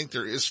that. I think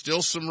there is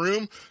still some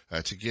room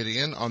to get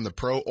in on the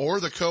pro or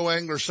the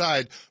co-angler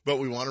side, but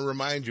we want to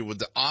remind you with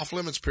the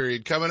off-limits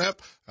period coming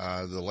up,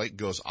 the lake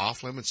goes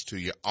off-limits to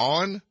you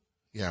on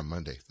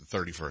Monday, the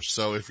 31st.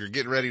 So if you're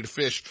getting ready to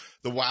fish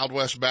the Wild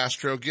West Bass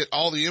Trail, get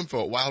all the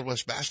info at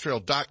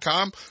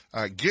wildwestbasstrail.com.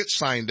 Get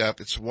signed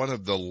up. It's one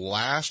of the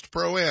last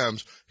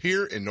Pro-Ams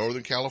here in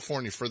Northern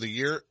California for the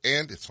year,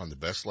 and it's on the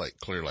best lake,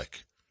 Clear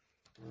Lake.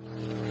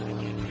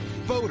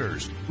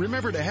 Boaters,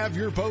 remember to have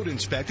your boat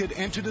inspected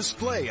and to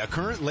display a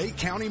current Lake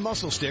County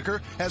mussel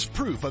sticker as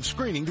proof of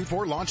screening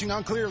before launching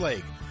on Clear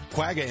Lake.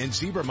 Quagga and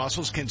zebra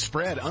mussels can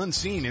spread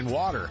unseen in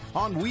water,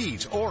 on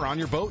weeds, or on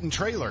your boat and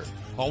trailer.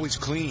 Always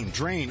clean,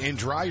 drain, and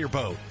dry your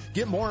boat.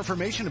 Get more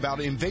information about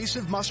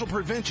invasive mussel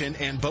prevention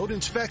and boat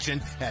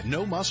inspection at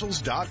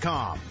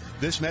nomussels.com.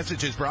 This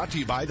message is brought to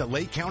you by the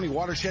Lake County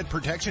Watershed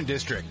Protection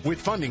District with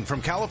funding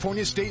from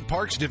California State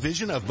Parks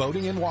Division of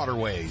Boating and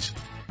Waterways.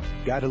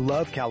 Gotta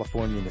love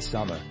California in the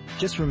summer.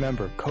 Just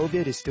remember,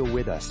 COVID is still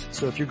with us.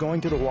 So if you're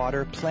going to the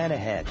water, plan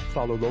ahead,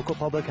 follow local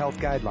public health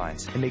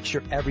guidelines, and make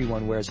sure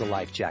everyone wears a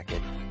life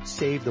jacket.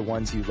 Save the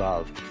ones you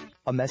love.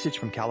 A message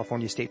from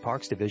California State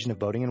Parks Division of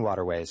Boating and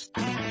Waterways.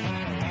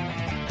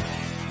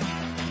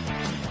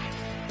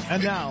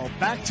 And now,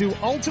 back to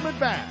Ultimate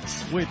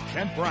Bass with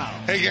Kent Brown.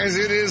 Hey guys,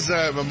 it is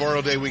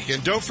Memorial Day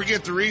weekend. Don't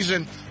forget the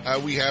reason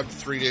we have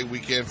the 3-day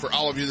weekend. For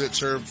all of you that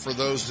served, for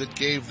those that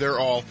gave their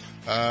all,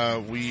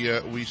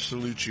 we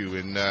salute you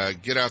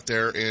and get out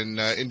there and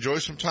enjoy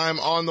some time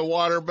on the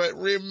water. But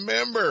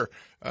remember,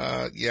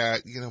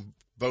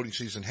 boating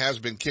season has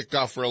been kicked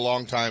off for a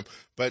long time,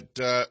 but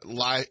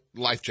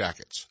life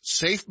jackets,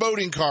 safe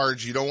boating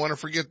cards, you don't want to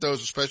forget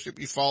those, especially if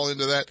you fall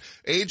into that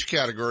age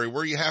category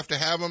where you have to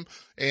have them.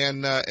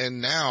 And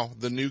now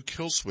the new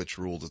kill switch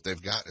rule that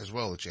they've got as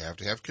well, that you have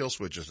to have kill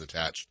switches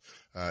attached.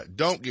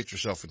 Don't get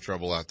yourself in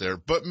trouble out there,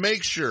 but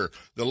make sure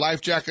the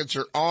life jackets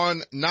are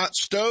on, not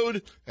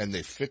stowed, and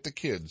they fit the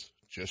kids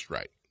just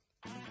right.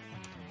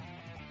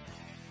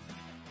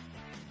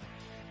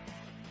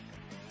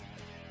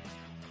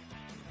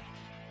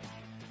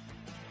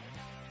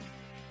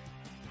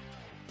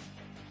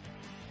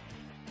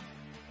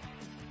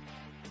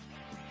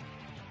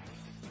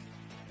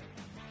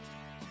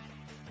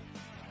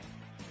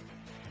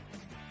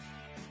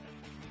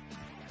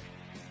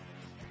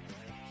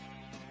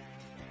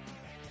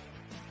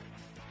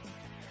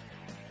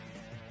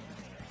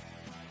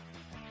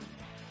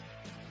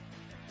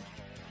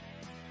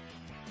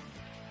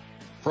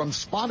 From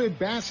spotted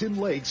bass in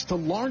lakes to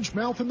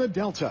largemouth in the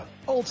Delta,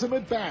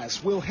 Ultimate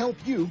Bass will help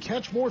you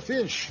catch more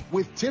fish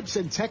with tips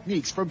and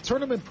techniques from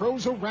tournament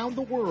pros around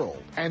the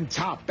world and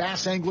top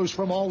bass anglers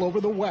from all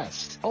over the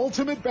West.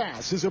 Ultimate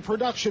Bass is a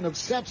production of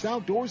Seps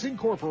Outdoors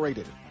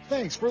Incorporated.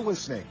 Thanks for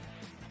listening.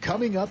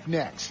 Coming up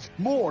next,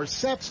 more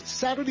Seps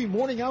Saturday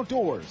Morning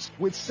Outdoors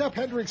with Sep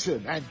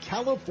Hendrickson and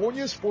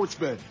California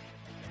Sportsman.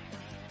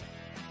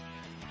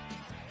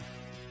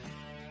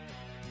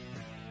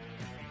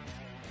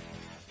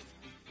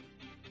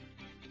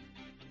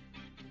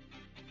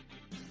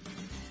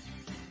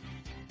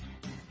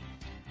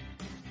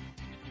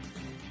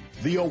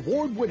 The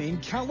award-winning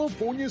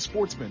California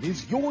Sportsman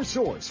is your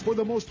source for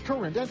the most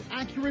current and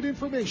accurate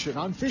information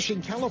on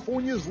fishing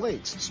California's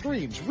lakes,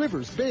 streams,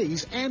 rivers,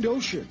 bays, and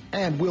ocean.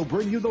 And we'll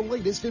bring you the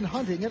latest in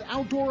hunting and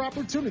outdoor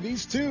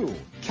opportunities, too.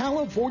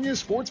 California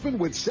Sportsman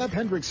with Sep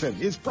Hendrickson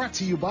is brought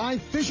to you by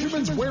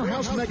Fisherman's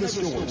Warehouse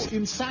Megastores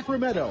in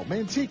Sacramento,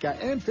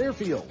 Manteca, and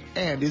Fairfield.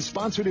 And is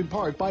sponsored in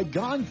part by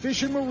Gone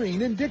Fishing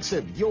Marine in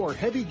Dixon, your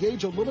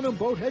heavy-gauge aluminum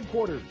boat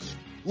headquarters.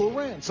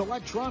 Lowrance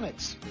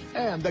Electronics,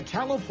 and the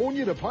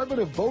California Department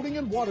of Boating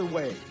and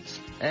Waterways.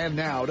 And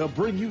now, to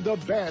bring you the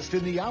best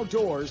in the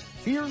outdoors,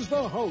 here's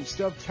the host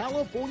of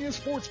California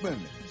Sportsman,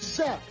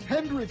 Sep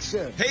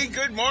Hendrickson. Hey,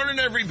 good morning,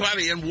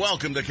 everybody, and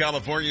welcome to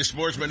California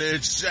Sportsman.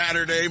 It's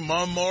Saturday,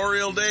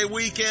 Memorial Day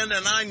weekend,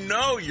 and I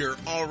know you're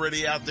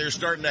already out there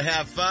starting to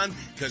have fun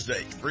because the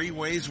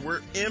freeways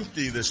were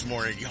empty this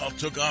morning. Y'all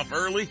took off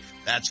early.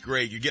 That's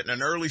great. You're getting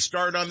an early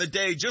start on the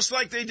day, just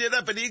like they did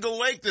up at Eagle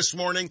Lake this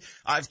morning.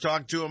 I've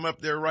talked to them up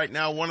there right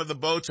now. One of the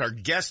boats, our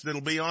guest that'll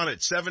be on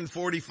at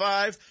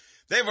 7:45.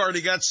 They've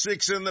already got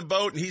 6 in the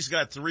boat, and he's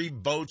got 3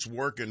 boats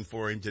working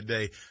for him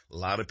today. A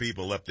lot of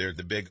people up there at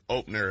the big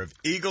opener of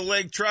Eagle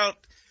Lake trout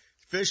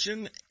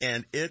fishing,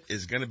 and it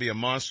is going to be a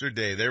monster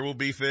day. There will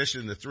be fish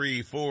in the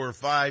 3, 4,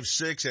 5,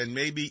 6, and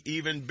maybe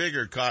even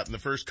bigger caught in the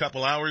first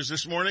couple hours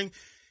this morning.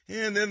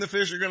 And then the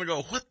fish are going to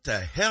go, what the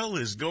hell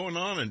is going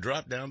on, and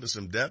drop down to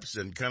some depths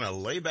and kind of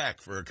lay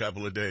back for a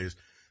couple of days.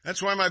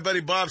 That's why my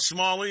buddy Bob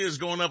Smalley is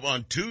going up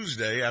on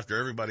Tuesday after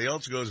everybody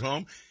else goes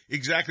home.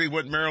 Exactly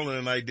what Marilyn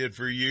and I did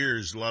for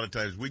years. A lot of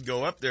times we'd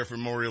go up there for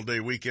Memorial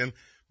Day weekend,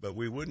 but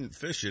we wouldn't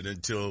fish it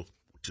until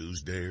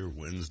Tuesday or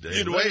Wednesday.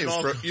 You'd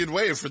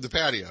wave for the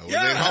patio.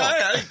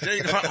 Yeah,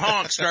 they'd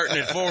honk starting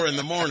at 4 in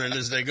the morning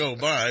as they go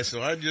by,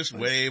 so I'd just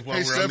wave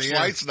while we're on the air.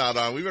 Light's not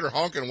on. We better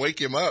honk and wake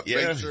him up.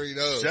 Yeah, make sure he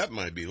knows. Sep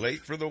might be late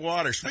for the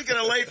water. Speaking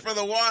of late for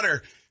the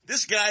water,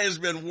 this guy has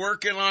been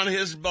working on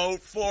his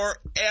boat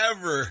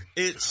forever.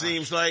 It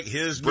seems like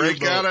his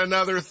break new boat. Out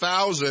another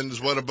 1,000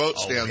 is what a boat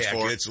stands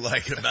for. It's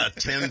like about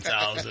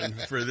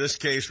 10,000 for this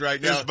case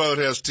right now. This boat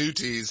has 2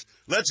 T's.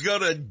 Let's go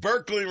to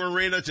Berkeley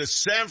Marina to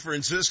San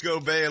Francisco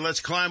Bay, and let's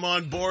climb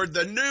on board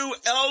the new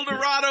El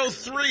Dorado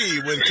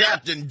 3 with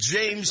Captain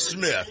James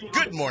Smith.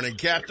 Good morning,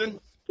 Captain.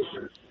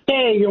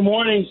 Hey, good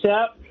morning,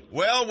 Sep.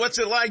 Well, what's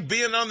it like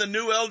being on the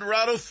new El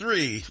Dorado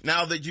 3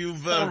 now that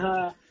you've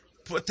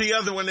put the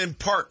other one in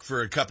park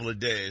for a couple of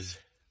days?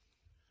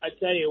 I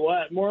tell you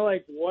what, more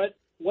like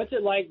what's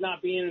it like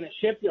not being in a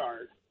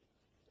shipyard?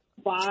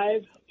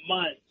 5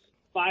 months.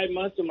 5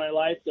 months of my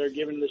life they're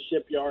given to the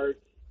shipyard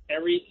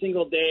every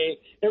single day.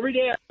 Every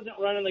day I wasn't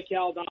running the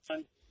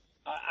Caldon.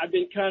 I've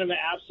been kind of an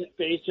absent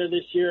facer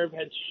this year. I've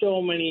had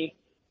so many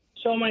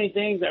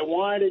things I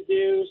wanted to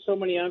do, so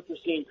many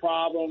unforeseen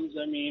problems.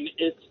 I mean,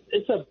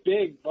 it's a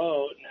big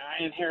boat, and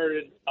I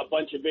inherited a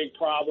bunch of big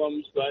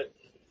problems, but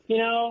you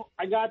know,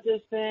 I got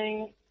this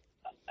thing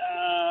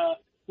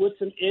with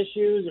some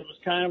issues. It was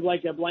kind of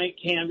like a blank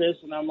canvas,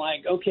 and I'm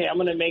like, okay, I'm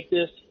going to make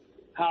this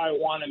how I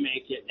want to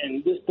make it.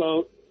 And this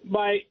boat,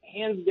 by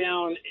hands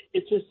down,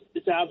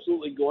 it's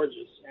absolutely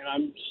gorgeous. And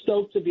I'm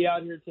stoked to be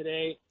out here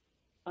today.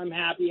 I'm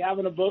happy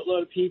having a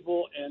boatload of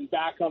people and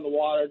back on the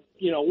water.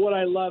 You know, what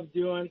I love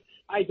doing.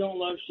 I don't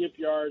love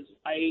shipyards.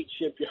 I hate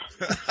shipyards.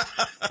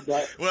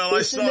 But well,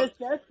 it's a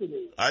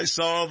necessity. I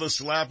saw the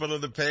slapping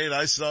of the paint.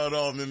 I saw it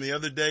all. And then the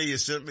other day you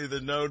sent me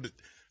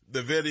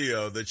the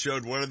video that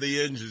showed one of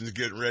the engines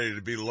getting ready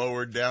to be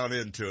lowered down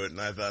into it.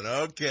 And I thought,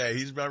 okay,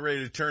 he's about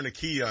ready to turn a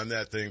key on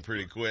that thing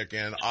pretty quick.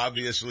 And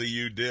obviously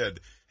you did.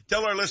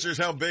 Tell our listeners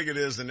how big it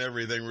is and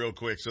everything real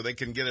quick so they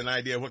can get an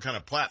idea of what kind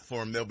of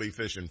platform they'll be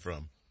fishing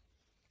from.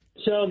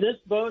 So this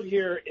boat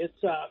here,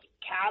 it's a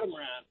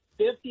catamaran,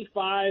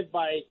 55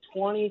 by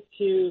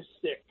 22.6,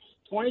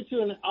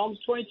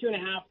 almost 22 and a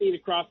half feet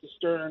across the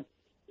stern.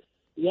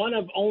 One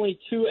of only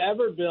 2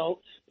 ever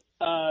built.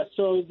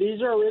 So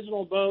these are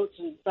original boats.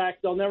 In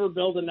fact, they'll never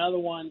build another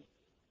one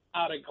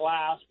out of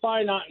glass.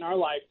 Probably not in our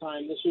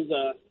lifetime. This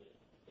was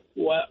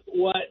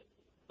what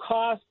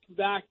cost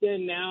back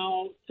then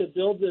now to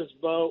build this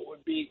boat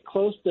would be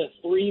close to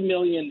 $3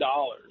 million.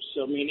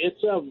 So, I mean,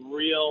 it's a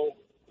real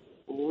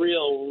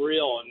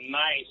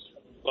nice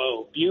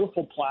boat.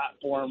 Beautiful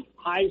platform,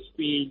 high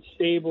speed,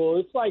 stable.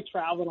 It's like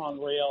traveling on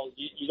rails.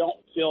 You don't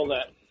feel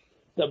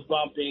the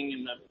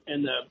bumping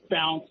and the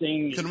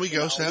bouncing. Can we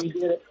go, Sep?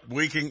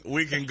 We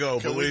can go,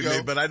 believe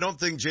me, but I don't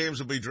think James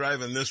will be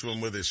driving this one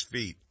with his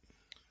feet.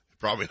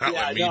 Probably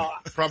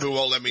not. Probably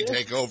won't let me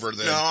take over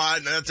then. No,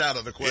 that's out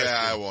of the question.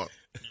 Yeah, I won't.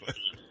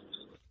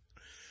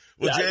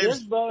 Well, yeah, James,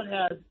 this boat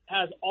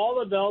has all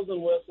the bells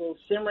and whistles.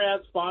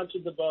 Simrad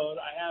sponsored the boat.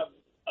 I have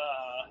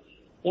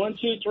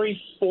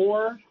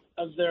 4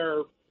 of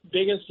their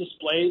biggest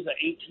displays, the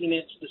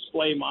 18-inch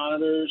display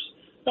monitors.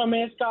 I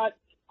mean, it's got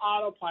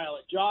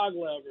autopilot, jog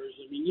levers.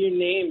 I mean, you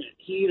name it,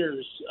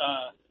 heaters,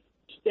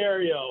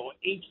 stereo,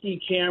 HD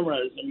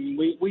cameras. I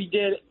mean, we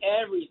did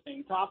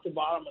everything, top to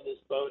bottom of this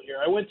boat here.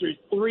 I went through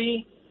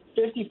 3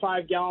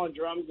 55-gallon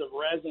drums of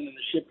resin in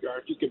the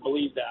shipyard, if you could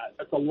believe that.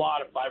 That's a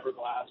lot of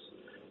fiberglass.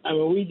 I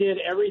mean, we did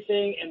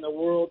everything in the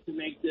world to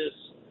make this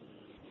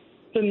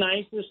the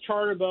nicest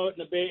charter boat in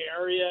the Bay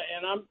Area.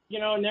 And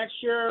next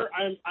year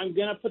I'm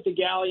going to put the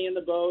galley in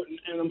the boat,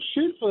 and I'm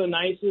shooting for the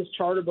nicest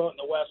charter boat in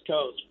the West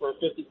Coast for a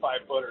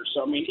 55-footer.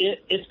 So, I mean,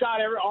 it's got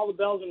all the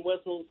bells and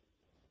whistles.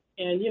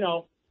 And,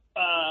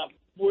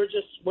 we're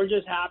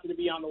just happy to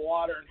be on the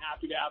water and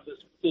happy to have this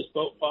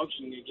boat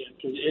functioning again,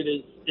 because it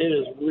is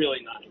really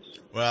nice.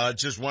 Well,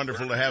 it's just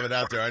wonderful to have it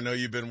out there. I know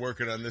you've been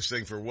working on this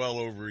thing for well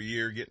over a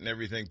year, getting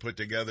everything put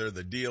together,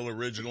 the deal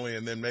originally,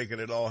 and then making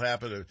it all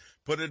happen and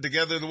put it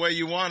together the way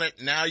you want it.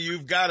 Now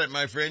you've got it,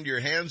 my friend. Your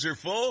hands are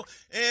full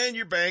and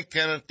your bank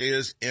account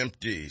is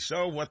empty.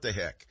 So what the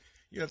heck?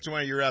 That's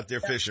why you're out there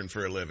fishing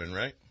for a living,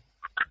 right?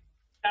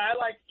 I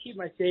like to keep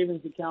my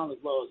savings account as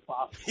low as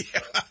possible. Yeah.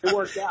 It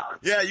works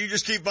out. Yeah, you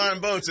just keep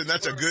buying boats, and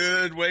that's a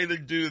good way to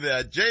do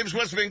that. James,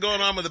 what's been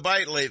going on with the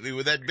bite lately?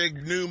 With that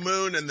big new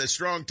moon and the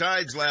strong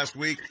tides last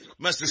week,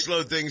 must have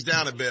slowed things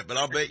down a bit, but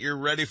I'll bet you're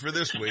ready for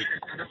this week.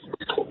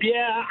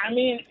 Yeah, I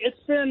mean,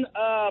 it's been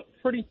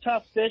pretty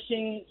tough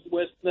fishing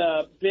with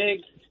the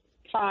big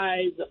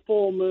tides, the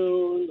full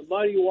moon, the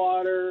muddy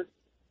water.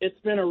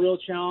 It's been a real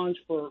challenge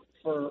for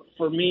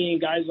me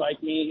and guys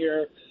like me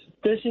here.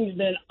 Fishing's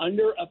been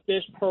under a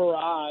fish per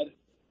rod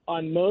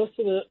on most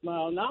of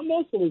not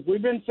most of the week. We've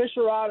been fish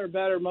a rod or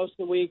better most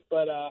of the week,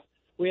 but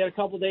we had a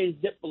couple of days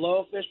dip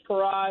below fish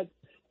per rod.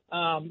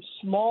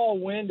 Small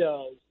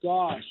windows,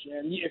 gosh.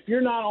 And if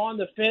you're not on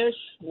the fish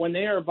when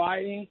they are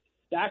biting,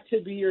 that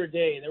could be your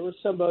day. There were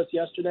some boats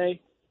yesterday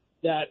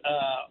that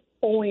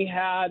only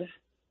had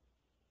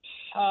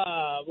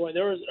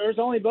there was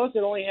only boats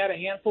that only had a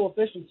handful of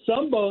fish, and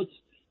some boats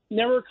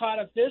never caught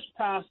a fish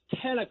past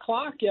 10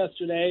 o'clock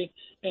yesterday,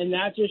 and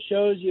that just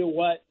shows you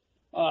what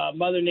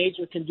Mother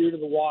Nature can do to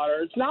the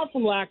water. It's not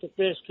from lack of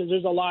fish, because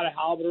there's a lot of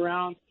halibut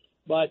around,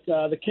 but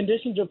the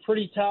conditions are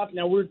pretty tough.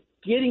 Now, we're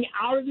getting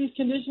out of these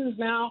conditions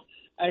now.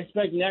 I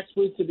expect next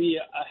week to be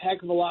a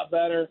heck of a lot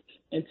better,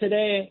 and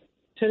today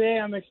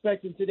I'm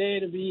expecting today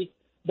to be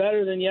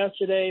better than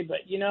yesterday,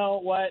 but you know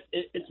what?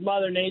 It's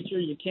Mother Nature.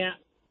 You can't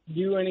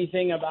do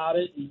anything about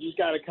it. You just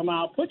got to come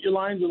out, put your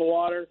lines in the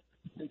water,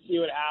 and see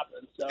what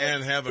happens. So,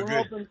 and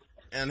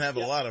have a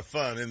lot of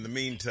fun in the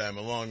meantime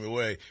along the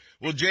way.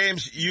 Well,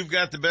 James, you've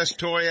got the best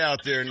toy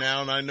out there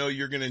now, and I know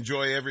you're going to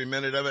enjoy every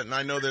minute of it, and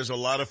I know there's a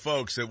lot of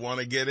folks that want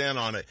to get in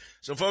on it.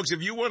 So, folks,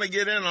 if you want to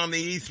get in on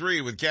the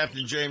E3 with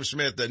Captain James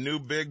Smith, the new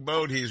big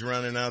boat he's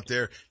running out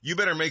there, you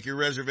better make your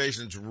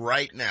reservations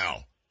right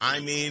now. I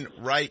mean,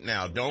 right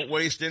now. Don't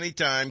waste any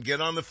time.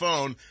 Get on the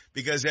phone,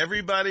 because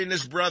everybody and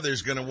his brother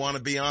is going to want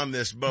to be on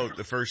this boat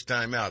the first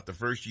time out, the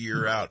first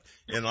year out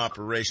in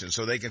operation.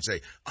 So they can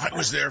say, I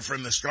was there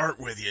from the start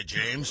with you,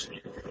 James.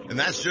 And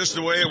that's just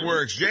the way it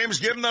works. James,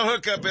 give them the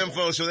hookup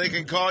info so they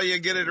can call you,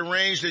 get it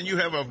arranged, and you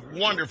have a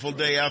wonderful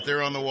day out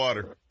there on the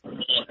water.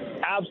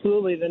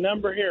 Absolutely. The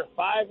number here,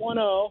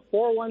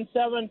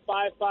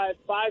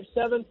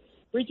 510-417-5557.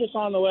 Reach us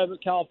on the web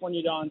at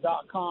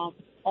CaliforniaDawn.com.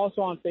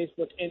 Also on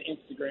Facebook and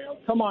Instagram.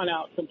 Come on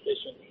out, come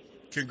fishing.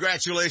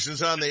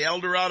 Congratulations on the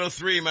Eldorado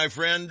 3, my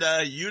friend.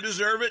 You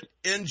deserve it.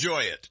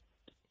 Enjoy it.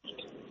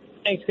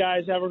 Thanks,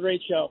 guys. Have a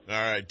great show. All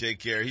right, take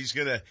care. He's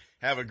going to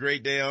have a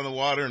great day on the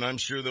water, and I'm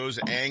sure those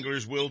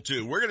anglers will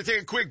too. We're going to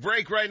take a quick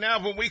break right now.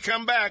 When we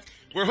come back,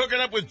 we're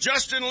hooking up with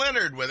Justin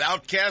Leonard with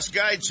Outcast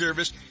Guide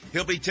Service.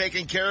 He'll be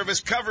taking care of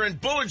us covering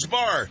Bullard's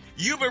Bar,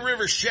 Yuba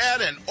River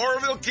Shad, and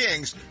Oroville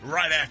Kings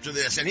right after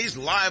this. And he's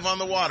live on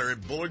the water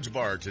at Bullard's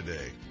Bar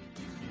today.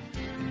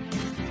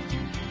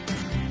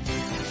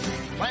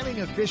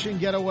 Planning a fishing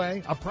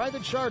getaway, a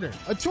private charter,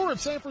 a tour of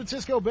San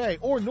Francisco Bay,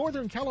 or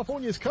Northern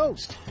California's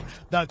coast?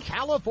 The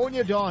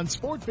California Dawn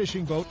Sport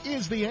Fishing Boat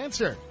is the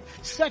answer.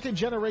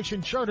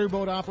 Second-generation charter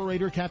boat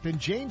operator Captain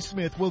James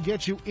Smith will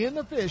get you in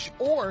the fish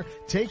or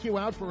take you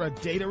out for a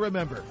day to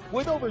remember.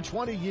 With over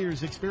 20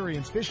 years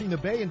experience fishing the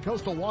bay and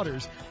coastal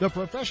waters, the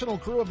professional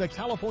crew of the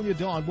California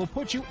Dawn will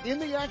put you in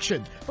the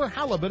action for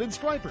halibut and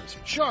stripers,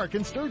 shark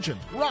and sturgeon,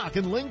 rock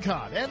and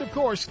lingcod, and of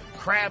course,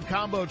 crab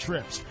combo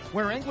trips,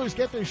 where anglers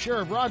get their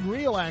share of rod and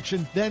reel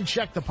action, then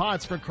check the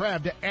pots for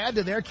crab to add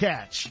to their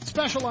catch.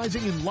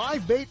 Specializing in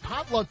live bait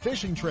potluck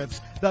fishing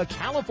trips, the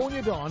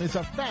California Dawn is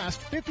a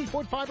fast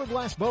 50-foot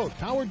fiberglass boat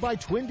powered by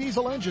twin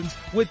diesel engines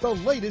with the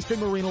latest in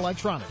marine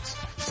electronics.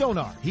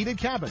 sonar, heated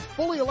cabin,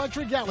 fully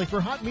electric galley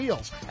for hot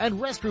meals, and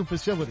restroom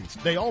facilities.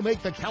 They all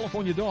make the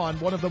California Dawn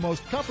one of the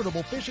most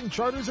comfortable fishing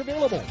charters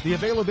available. The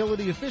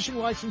availability of fishing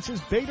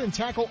licenses, bait, and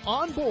tackle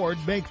on board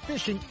make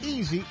fishing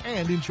easy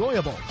and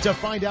enjoyable. To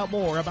find out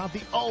more about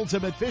the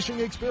ultimate fishing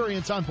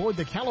experience on board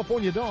the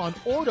California Dawn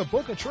or to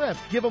book a trip,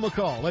 give them a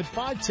call at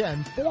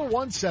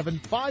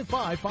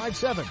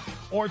 510-417-5557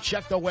 or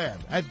check the web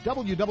at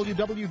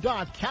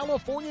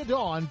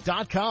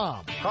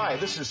www.californiadawn.com. Hi,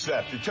 this is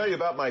Seth to tell you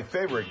about my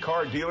favorite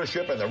car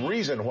dealership and the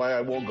reason why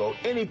I won't go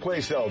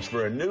anyplace else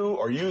for a new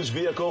or used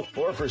vehicle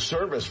or for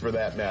service for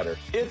that matter.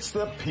 It's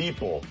the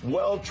people.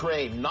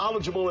 Well-trained,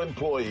 knowledgeable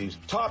employees,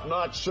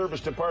 top-notch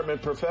service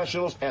department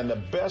professionals, and the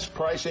best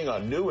pricing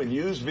on new and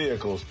used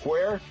vehicles.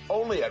 Where?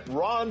 Only at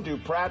Ron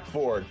Duprat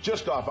Ford,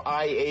 just off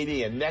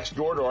I-80 and next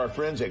door to our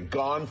friends at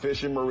Gone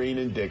Fishing Marine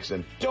in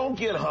Dixon. Don't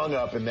get hung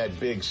up in that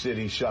big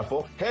city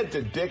shuffle. Head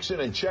to Dixon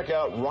and check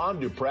out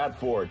Ron Duprat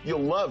Ford.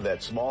 You'll love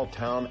that small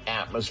town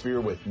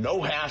atmosphere with no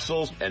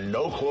hassles and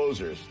no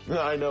closers.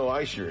 I know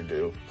I sure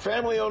do.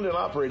 Family owned and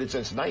operated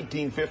since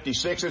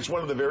 1956, it's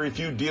one of the very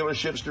few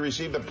dealerships to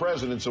receive the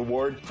President's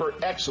Award for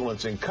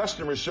excellence in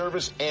customer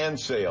service and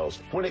sales.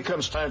 When it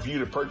comes time for you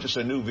to purchase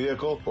a new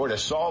vehicle or to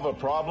solve a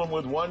problem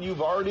with one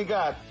you've already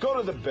got, go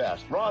to the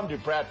best. Ron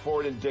Duprat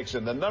Ford in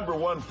Dixon, the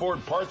 #1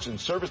 Ford parts and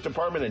service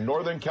department in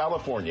Northern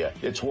California.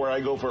 It's where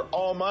I go for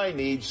all my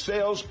needs,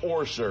 sales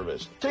or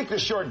service. Take the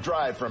short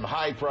drive from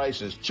high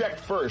prices. Check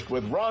first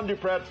with Ron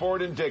Duprat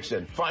Ford in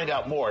Dixon. Find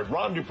out more at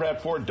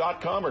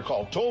rondupratford.com or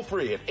call toll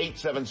free at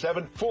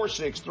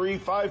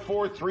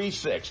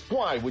 877-463-5436.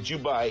 Why would you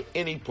buy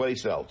any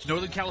place else?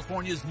 Northern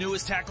California's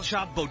newest tackle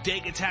shop,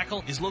 Bodega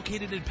Tackle, is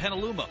located in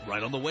Petaluma,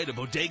 right on the way to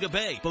Bodega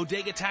Bay.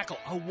 Bodega Tackle,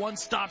 a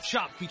one-stop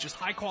shop, features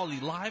high-quality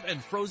live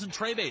and frozen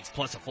tray baits,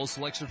 plus a full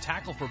selection of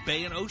tackle for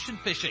bay and ocean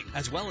fishing,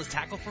 as well as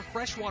tackle for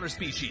freshwater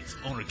species.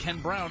 Owner Ken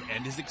Brown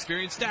and his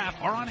experienced staff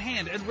are on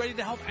hand and ready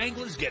to help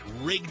anglers get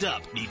rigged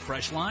up. Need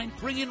fresh line?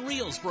 Bring in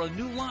reels for a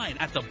new line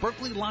at the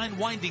Berkeley Line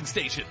Winding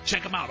Station.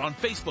 Check them out on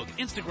Facebook,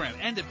 Instagram,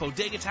 and at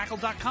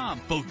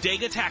bodegatackle.com.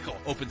 Bodega Tackle,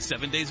 open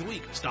 7 days a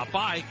week. Stop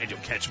by and you'll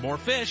catch more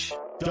fish.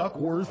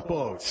 Duckworth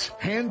Boats,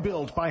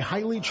 hand-built by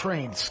highly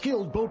trained,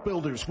 skilled boat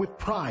builders with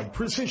pride,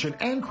 precision,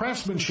 and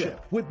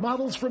craftsmanship, with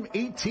models from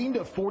 18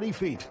 to 40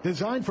 feet,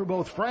 designed for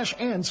both fresh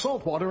and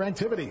saltwater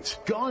activities.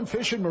 Gone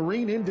Fishing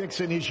Marine in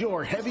Dixon is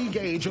your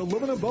heavy-gauge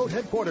aluminum boat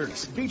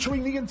headquarters,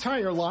 featuring the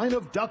entire line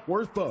of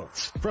Duckworth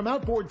boats. From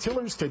outboard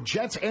tillers to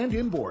jets and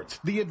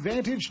inboards, the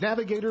Advantage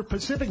Navigator,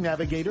 Pacific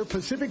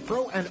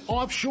Pro, and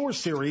Offshore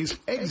series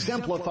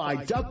exemplify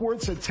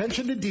Duckworth's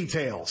attention to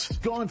details.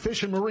 Gone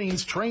Fishing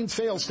Marine's trained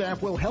sales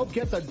staff will help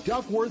get the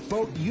Duckworth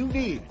boat you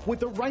need with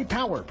the right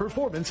power,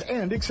 performance,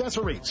 and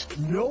accessories.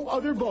 No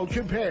other boat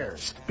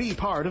compares. Be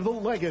part of the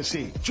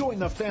legacy. Join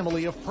the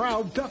family of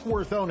proud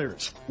Duckworth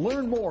owners.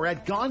 Learn more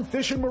at Gone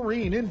Fishing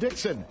Marine in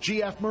Dixon,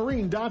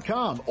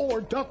 gfmarine.com or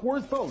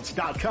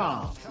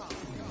duckworthboats.com.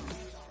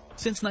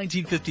 Since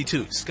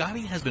 1952,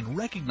 Scotty has been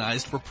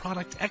recognized for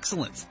product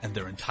excellence, and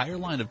their entire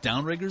line of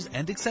downriggers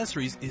and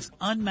accessories is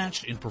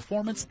unmatched in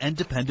performance and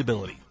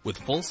dependability. With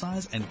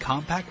full-size and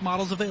compact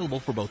models available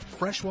for both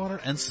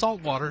freshwater and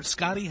saltwater,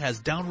 Scotty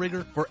has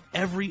downrigger for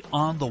every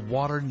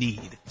on-the-water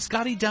need.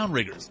 Scotty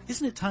Downriggers,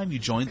 isn't it time you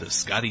joined the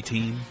Scotty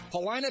team?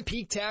 Paulina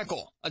Peak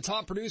Tackle, a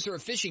top producer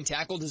of fishing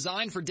tackle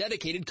designed for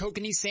dedicated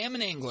kokanee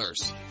salmon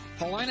anglers.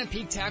 Paulina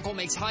Peak Tackle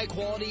makes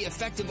high-quality,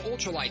 effective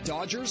ultralight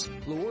dodgers,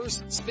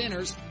 lures,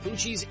 spinners,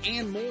 Bucci's,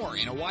 and more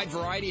in a wide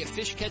variety of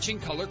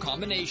fish-catching color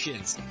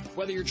combinations.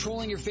 Whether you're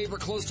trolling your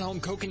favorite close-to-home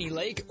kokanee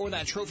lake or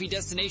that trophy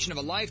destination of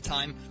a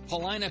lifetime,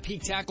 Paulina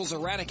Peak Tackle's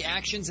erratic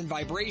actions and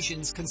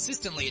vibrations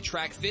consistently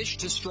attract fish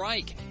to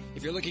strike.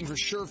 If you're looking for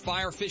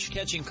surefire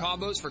fish-catching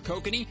combos for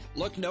kokanee,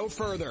 look no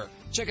further.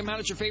 Check them out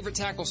at your favorite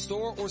tackle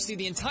store or see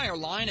the entire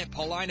line at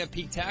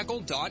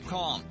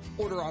paulinapeaktackle.com.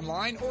 Order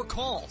online or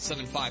call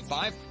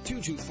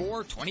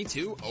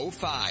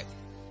 755-224-2205.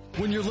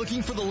 When you're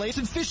looking for the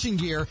latest fishing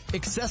gear,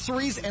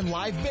 accessories, and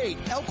live bait,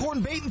 Elkhorn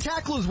Bait and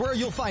Tackle is where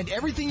you'll find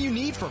everything you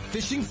need for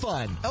fishing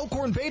fun.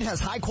 Elkhorn Bait has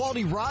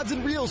high-quality rods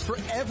and reels for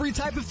every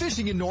type of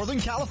fishing in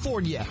Northern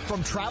California,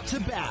 from trout to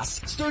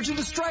bass, sturgeon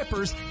to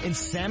stripers, and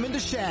salmon to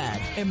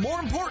shad. And more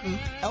important,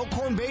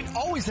 Elkhorn Bait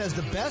always has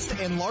the best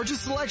and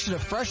largest selection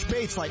of fresh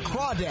baits like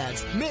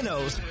crawdads,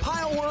 minnows,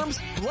 pileworms,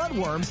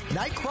 bloodworms,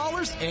 night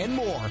crawlers, and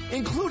more,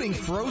 including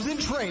frozen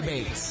tray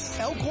baits.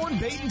 Elkhorn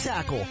Bait and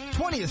Tackle,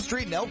 20th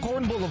Street and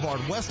Elkhorn Boulevard,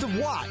 west of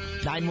Watt,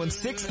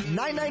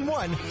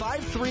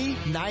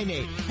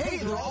 916-991-5398. Hey,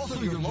 they're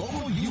also your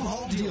local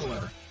U-Haul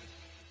dealer.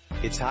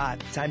 It's hot.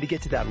 Time to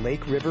get to that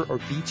lake, river, or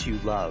beach you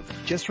love.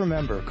 Just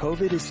remember,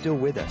 COVID is still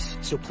with us,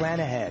 so plan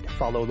ahead.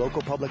 Follow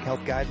local public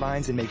health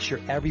guidelines and make sure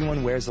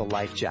everyone wears a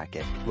life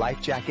jacket.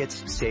 Life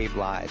jackets save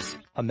lives.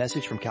 A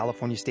message from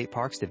California State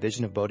Parks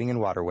Division of Boating and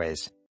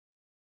Waterways.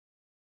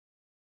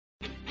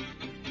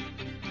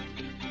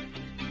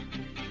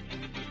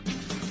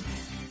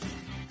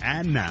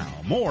 And now,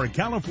 more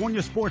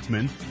California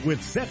Sportsmen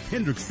with Seth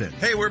Hendrickson.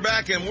 Hey, we're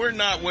back, and we're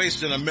not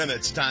wasting a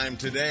minute's time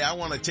today. I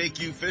want to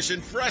take you fishing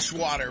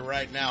freshwater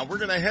right now. We're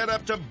going to head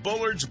up to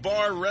Bullard's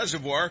Bar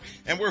Reservoir,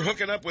 and we're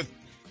hooking up with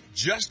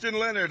Justin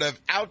Leonard of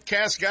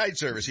Outcast Guide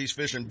Service. He's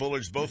fishing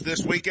Bullard's both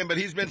this weekend, but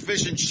he's been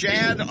fishing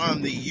shad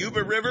on the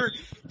Yuba River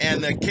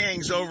and the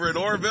Kings over at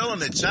Orville,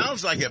 and it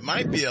sounds like it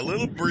might be a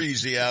little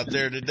breezy out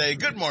there today.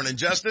 Good morning,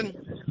 Justin.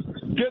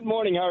 Good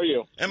morning. How are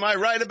you? Am I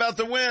right about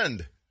the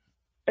wind?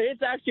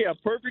 It's actually a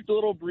perfect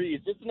little breeze,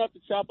 just enough to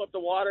chop up the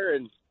water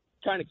and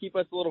kind of keep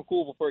us a little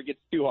cool before it gets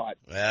too hot.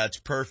 That's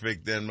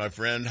perfect then, my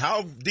friend.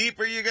 How deep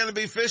are you going to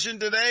be fishing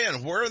today,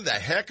 and where the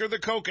heck are the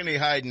kokanee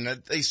hiding?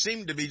 They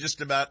seem to be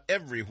just about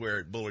everywhere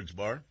at Bullard's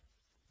Bar.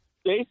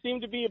 They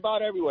seem to be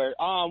about everywhere.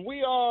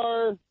 We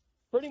are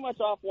pretty much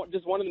off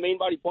just one of the main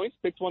body points.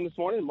 Picked one this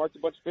morning and marked a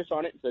bunch of fish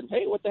on it and said,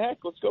 hey, what the heck?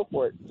 Let's go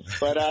for it.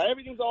 But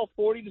everything's all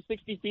 40 to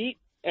 60 feet,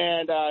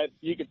 and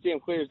you can see them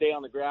clear as day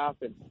on the graph,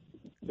 and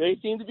they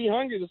seem to be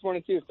hungry this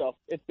morning, too, so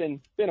it's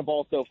been a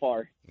ball so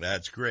far.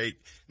 That's great.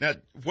 Now,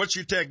 what's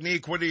your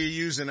technique? What are you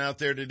using out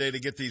there today to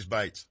get these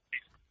bites?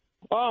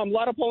 A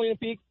lot of Paulina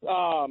Peaks,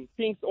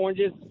 pinks,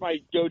 oranges, my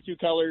go-to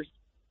colors,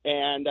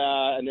 and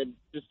then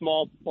just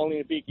small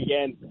Paulina Peak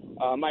again,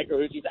 micro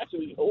hoochies.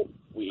 Actually,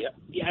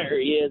 there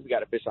he is. We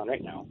got a fish on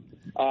right now.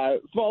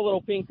 Small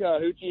little pink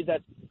hoochies,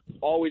 that's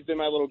always been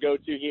my little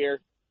go-to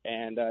here,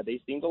 and they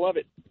seem to love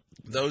it.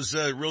 Those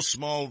real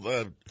small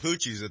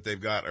hoochies that they've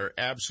got are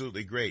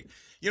absolutely great.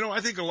 You know, I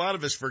think a lot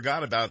of us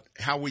forgot about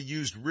how we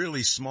used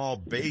really small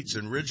baits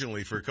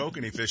originally for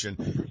kokanee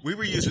fishing. We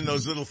were using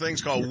those little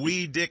things called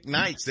wee dick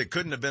nights that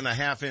couldn't have been a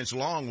half-inch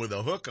long with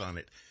a hook on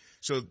it.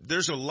 So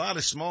there's a lot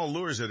of small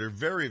lures that are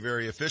very,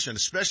 very efficient,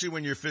 especially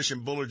when you're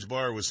fishing Bullard's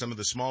Bar with some of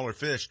the smaller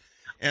fish.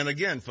 And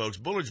again, folks,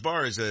 Bullard's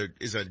Bar is a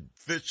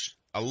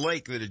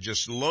lake that is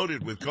just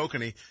loaded with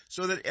kokanee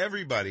so that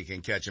everybody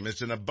can catch them.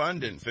 It's an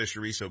abundant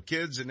fishery, so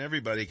kids and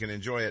everybody can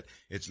enjoy it.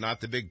 It's not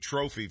the big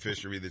trophy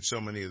fishery that so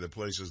many of the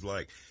places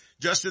like.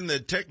 Justin, the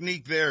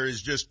technique there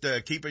is just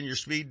keeping your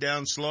speed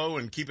down slow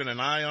and keeping an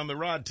eye on the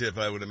rod tip,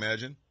 I would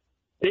imagine.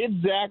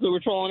 Exactly. We're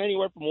trolling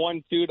anywhere from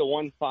 1.2 to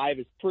 1.5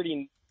 is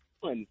pretty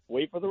and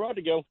wait for the rod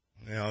to go.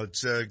 Well,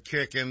 it's a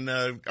kick. And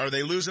are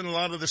they losing a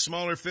lot of the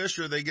smaller fish,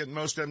 or are they getting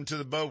most of them to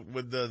the boat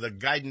with the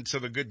guidance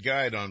of a good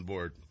guide on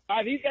board?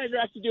 These guys are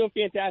actually doing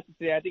fantastic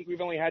today. I think we've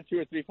only had 2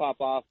 or 3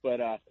 pop off, but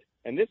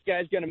and this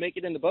guy's going to make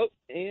it in the boat.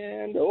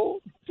 And,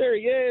 there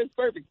he is.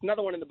 Perfect.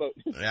 Another one in the boat.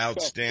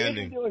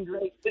 Outstanding. So, they're doing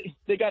great.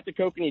 They got the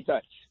kokanee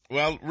touch.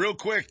 Well, real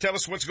quick, tell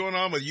us what's going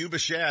on with Yuba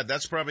shad.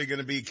 That's probably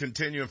going to be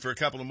continuing for a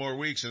couple of more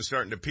weeks and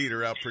starting to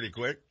peter out pretty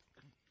quick.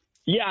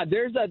 Yeah,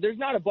 there's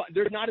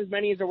not as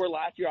many as there were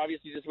last year,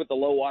 obviously, just with the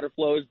low water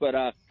flows, but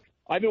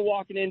I've been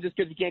walking in just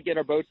because we can't get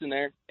our boats in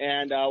there,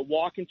 and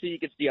walk until you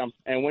can see them.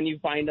 And when you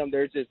find them,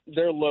 they're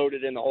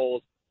loaded in the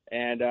holes,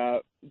 and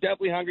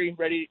definitely hungry,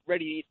 ready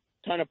to eat,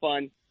 ton of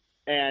fun.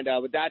 And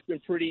but that's been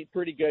pretty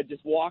good.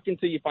 Just walk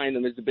until you find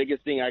them is the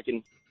biggest thing I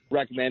can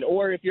recommend.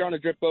 Or if you're on a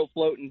drift boat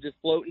floating, just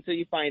float until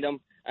you find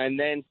them, and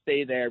then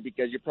stay there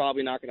because you're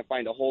probably not going to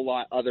find a whole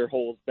lot other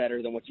holes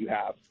better than what you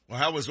have. Well,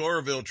 how was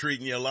Oroville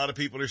treating you? A lot of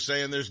people are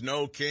saying there's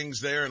no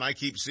kings there, and I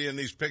keep seeing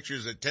these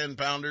pictures of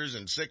 10-pounders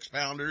and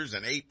 6-pounders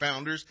and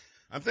 8-pounders.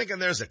 I'm thinking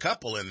there's a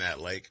couple in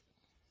that lake.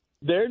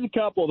 There's a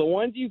couple. The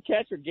ones you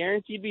catch are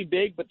guaranteed to be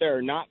big, but there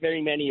are not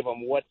very many of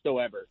them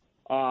whatsoever.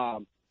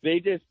 The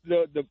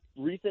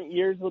recent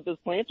years with those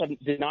plants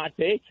did not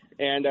take,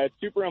 and it's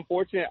super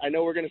unfortunate. I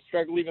know we're going to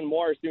struggle even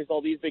more as soon as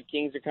all these big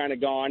kings are kind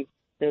of gone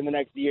here in the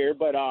next year,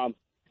 but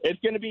it's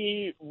going to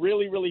be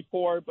really, really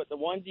poor. But the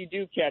ones you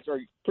do catch are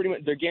pretty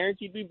much, they're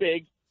guaranteed to be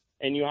big,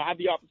 and you have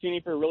the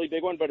opportunity for a really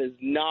big one, but it's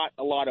not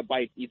a lot of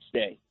bites each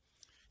day.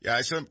 Yeah,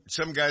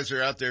 some guys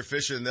are out there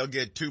fishing, they'll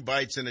get 2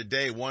 bites in a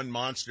day, one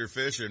monster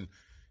fish and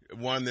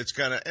one that's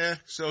kind of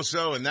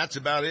so-so, and that's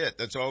about it.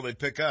 That's all they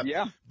pick up.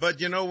 Yeah.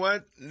 But you know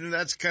what?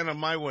 That's kind of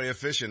my way of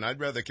fishing. I'd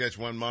rather catch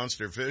one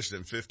monster fish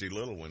than 50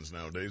 little ones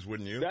nowadays,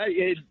 wouldn't you?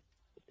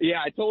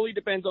 Yeah, it totally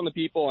depends on the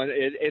people, and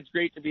it's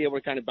great to be able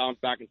to kind of bounce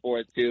back and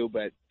forth too,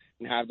 and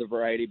have the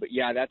variety. But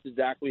yeah, that's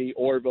exactly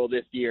Orville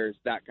this year, is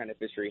that kind of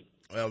fishery.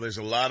 Well, there's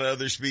a lot of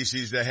other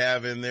species to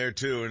have in there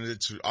too, and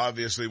it's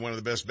obviously one of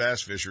the best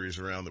bass fisheries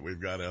around that we've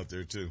got out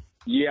there too.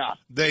 Yeah.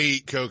 They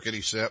eat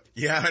kokanee, Sep.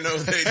 Yeah, I know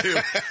they do.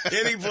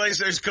 Any place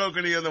there's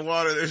kokanee in the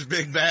water, there's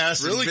big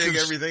bass and big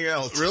everything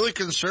else. Really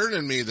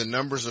concerning me, the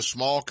numbers of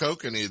small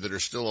kokanee that are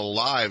still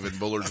alive in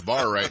Bullard's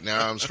Bar right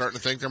now. I'm starting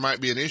to think there might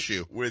be an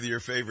issue. With your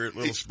favorite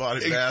little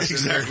spotted bass.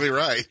 Exactly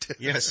right.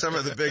 Yeah, some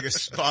of the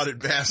biggest spotted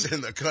bass in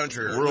the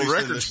country. World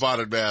record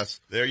spotted bass.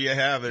 There you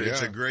have it. Yeah.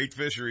 It's a great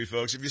fishery,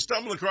 folks. If you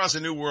stumble across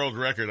a new world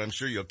record, I'm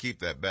sure you'll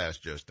keep that bass,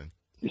 Justin.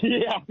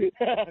 Yeah,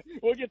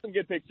 we'll get some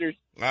good pictures.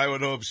 I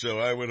would hope so.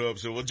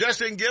 Well,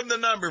 Justin, give them the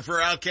number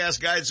for Outcast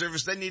Guide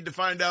Service. They need to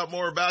find out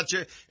more about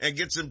you and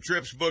get some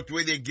trips booked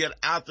with you. Get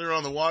out there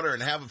on the water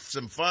and have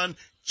some fun,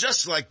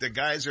 just like the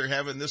guys are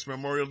having this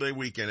Memorial Day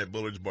weekend at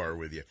Bullard's Bar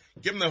with you.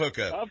 Give them the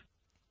hookup.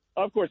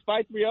 Of course,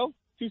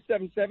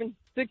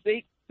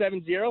 530-277-6877.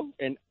 670,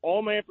 and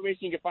all my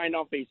information you can find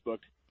on Facebook.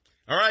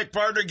 All right,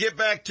 partner, get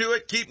back to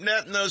it. Keep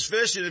netting those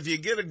fish, and if you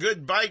get a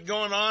good bite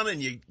going on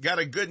and you got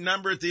a good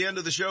number at the end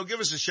of the show, give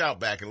us a shout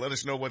back and let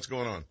us know what's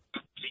going on.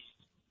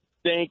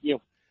 Thank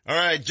you. All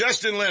right,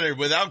 Justin Leonard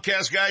with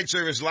Outcast Guide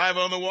Service live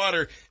on the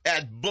water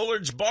at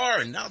Bullard's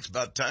Bar. And now it's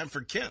about time for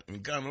Kent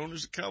and Gun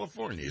Owners of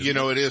California. You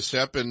know, it is,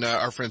 Sepp, and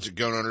our friends at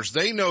Gun Owners,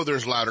 they know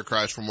there's louder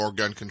cries for more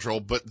gun control,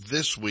 but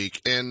this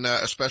week, and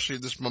especially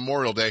this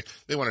Memorial Day,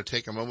 they want to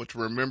take a moment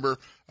to remember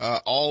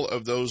all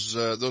of those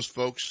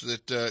folks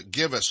that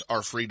give us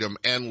our freedom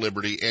and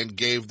liberty and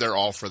gave their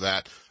all for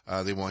that.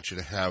 They want you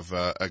to have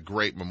a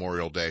great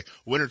Memorial Day.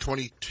 Winner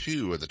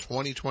 22 of the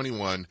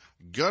 2021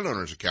 Gun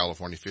Owners of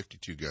California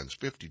 52 Guns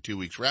 52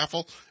 Weeks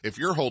raffle. If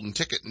you're holding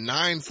ticket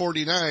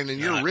 949 and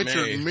you're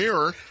Richard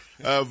Mirror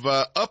of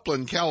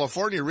Upland,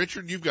 California,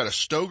 Richard, you've got a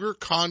Stoger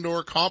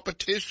Condor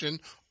competition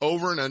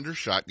over and under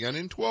shotgun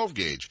in 12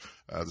 gauge.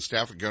 The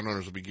staff at Gun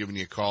Owners will be giving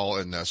you a call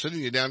and sending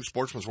you down to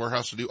Sportsman's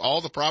Warehouse to do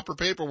all the proper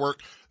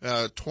paperwork.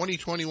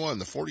 2021,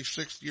 the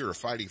 46th year of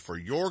fighting for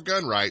your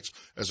gun rights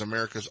as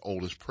America's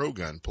oldest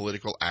pro-gun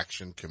political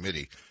action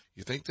committee.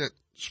 You think that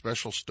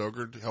special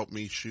Stoger helped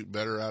me shoot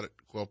better out at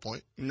Quail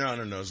Point? No.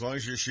 As long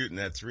as you're shooting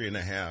that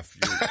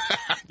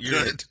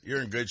 3.5,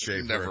 you're in good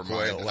shape. Never for a mind.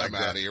 quail like I'm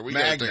that. out of here. We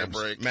gotta take a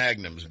break.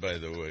 Magnums, by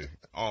the way.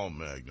 All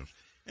Magnums.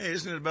 Hey,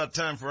 isn't it about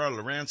time for our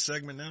Lowrance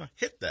segment now?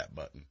 Hit that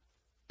button.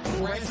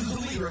 Lowrance is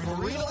the leader in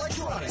marine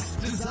electronics,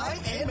 design,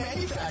 and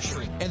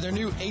manufacturing. And their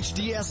new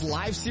HDS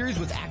Live series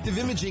with active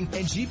imaging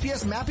and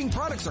GPS mapping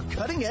products are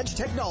cutting-edge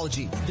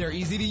technology. They're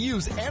easy to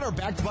use and are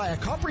backed by a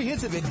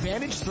comprehensive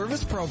advantage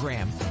service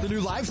program. The new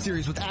Live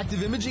series with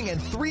active imaging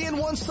and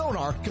 3-in-1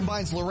 sonar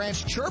combines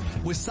Lowrance Chirp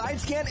with side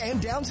scan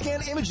and down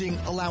scan imaging,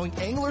 allowing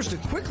anglers to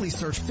quickly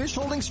search fish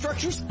holding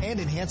structures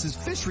and enhances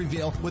fish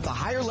reveal with a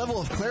higher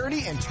level of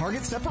clarity and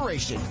target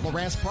separation.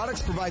 Lowrance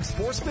products provide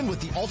sportsmen with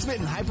the ultimate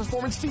and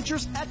high-performance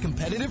features at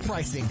competitive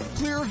pricing.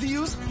 Clearer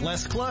views,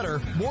 less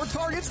clutter, more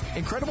targets,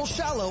 incredible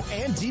shallow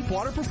and deep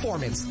water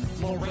performance.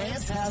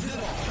 Lowrance has it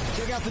all.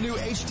 Check out the new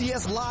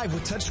HDS Live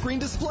with touchscreen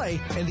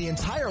display and the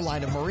entire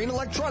line of marine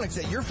electronics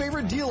at your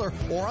favorite dealer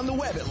or on the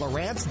web at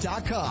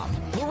Lowrance.com.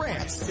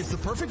 Lowrance, it's the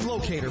perfect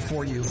locator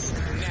for you.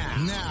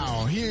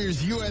 Now,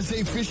 here's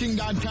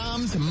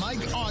USAFishing.com's Mike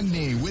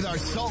Ogney with our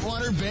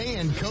Saltwater Bay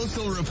and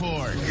Coastal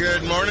Report.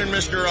 Good morning,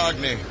 Mr.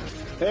 Ogney.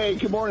 Hey,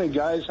 good morning,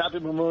 guys. Happy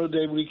Memorial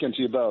Day weekend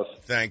to you both.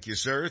 Thank you,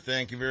 sir.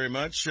 Thank you very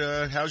much.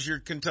 How's your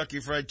Kentucky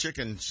Fried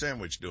Chicken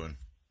sandwich doing?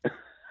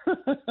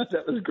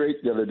 That was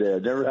great the other day.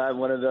 I've never had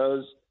one of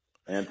those,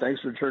 and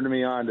thanks for turning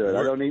me on to it.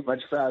 I don't eat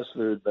much fast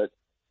food, but,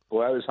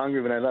 boy, I was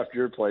hungry when I left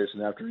your place,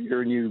 and after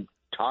hearing you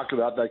talk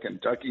about that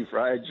Kentucky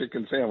Fried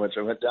Chicken sandwich,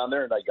 I went down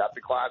there and I got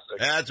the classic.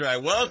 That's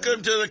right.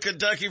 Welcome to the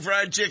Kentucky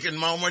Fried Chicken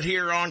moment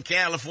here on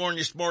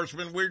California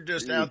Sportsman. We're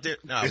just out there.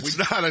 No, it's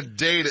not a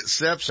date at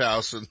Sepp's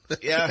house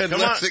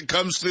unless it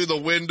comes through the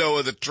window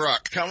of the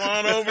truck. Come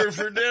on over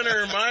for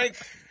dinner, Mike.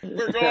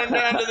 We're going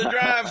down to the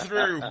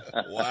drive-through.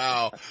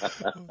 Wow.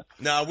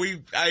 No,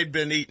 I'd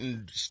been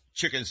eating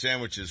chicken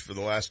sandwiches for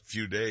the last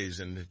few days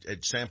and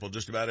I'd sampled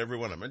just about every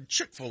one of them. And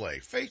Chick-fil-A,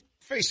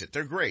 face it,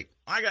 they're great.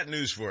 I got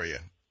news for you.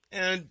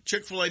 And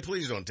Chick-fil-A,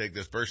 please don't take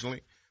this personally,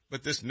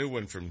 but this new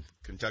one from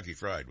Kentucky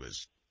Fried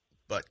was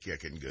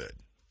butt-kicking good.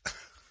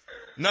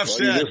 Enough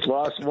said. You just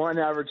lost one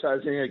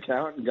advertising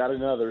account and got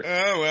another.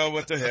 Oh, well,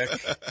 what the heck.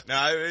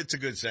 No, it's a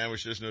good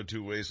sandwich. There's no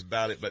two ways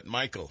about it. But,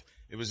 Michael,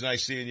 it was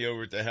nice seeing you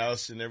over at the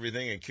house and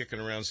everything and kicking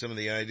around some of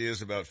the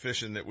ideas about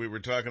fishing that we were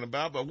talking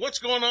about. But what's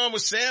going on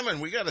with salmon?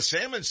 We got a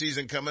salmon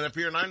season coming up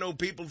here, and I know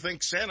people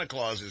think Santa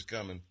Claus is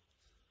coming.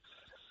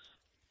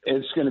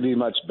 It's going to be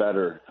much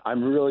better.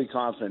 I'm really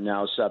confident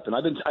now, Sepp. And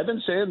I've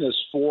been saying this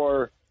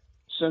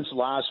since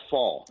last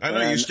fall. I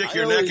know you stick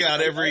your neck out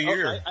every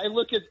year. I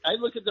look at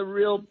the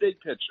real big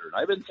picture.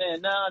 I've been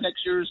saying,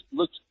 next year's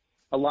looks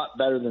a lot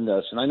better than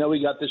this. And I know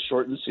we got this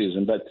shortened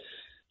season, but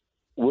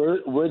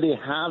where they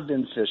have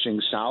been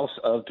fishing south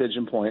of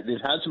Pigeon Point, they've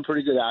had some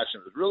pretty good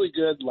action. It was really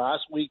good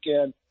last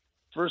weekend.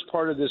 First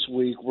part of this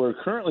week, we're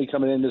currently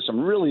coming into some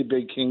really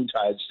big king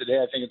tides. Today,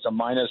 I think it's a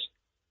minus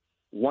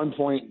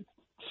 1.4.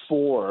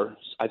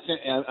 I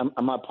think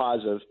I'm not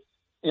positive.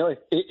 You know,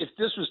 if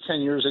this was 10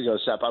 years ago,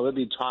 Sepp, I would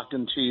be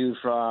talking to you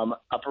from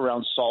up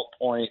around Salt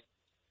Point,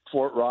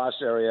 Fort Ross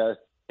area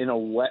in a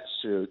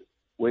wetsuit,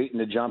 waiting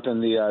to jump in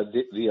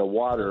the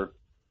water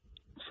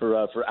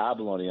for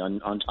abalone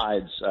on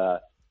tides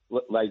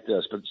like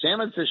this. But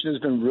salmon fishing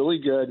has been really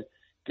good.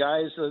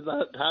 Guys,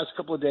 the past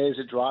couple of days,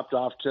 it dropped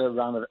off to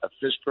around a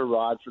fish per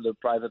rod for the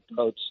private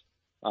boats.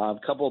 A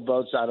couple of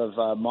boats out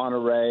of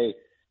Monterey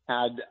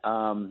had,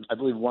 I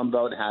believe one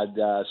boat had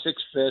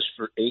 6 fish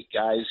for 8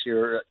 guys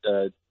here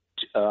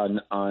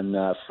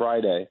on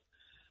Friday.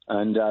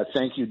 And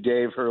thank you,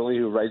 Dave Hurley,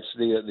 who writes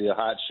the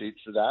hot sheet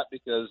for that,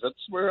 because that's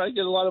where I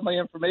get a lot of my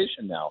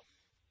information now.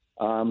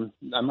 I'm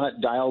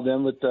not dialed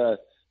in with the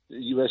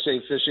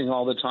USA Fishing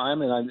all the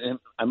time, and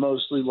I'm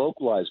mostly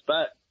localized.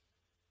 But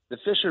the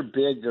fish are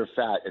big, they're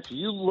fat. If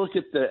you look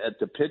at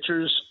the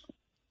pictures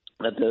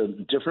that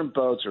the different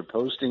boats are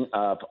posting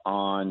up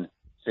on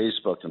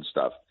Facebook and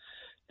stuff,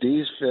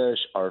 these fish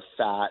are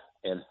fat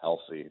and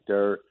healthy.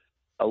 They're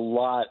a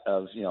lot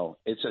of,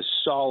 it's a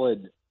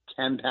solid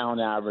 10-pound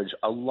average,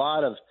 a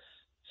lot of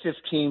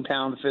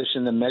 15-pound fish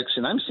in the mix.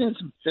 And I'm seeing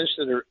some fish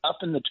that are up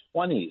in the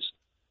 20s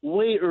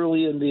way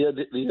early in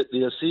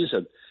the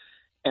season.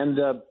 And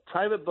the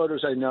private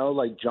boaters I know,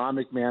 like John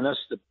McManus,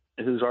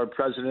 who's our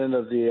president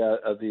of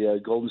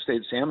the Golden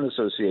State Salmon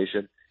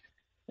Association,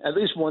 at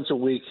least once a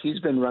week, he's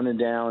been running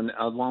down,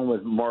 along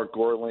with Mark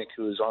Gorlink,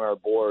 who is on our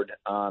board,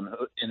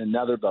 in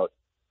another boat.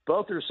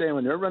 Both are saying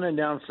when they're running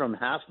down from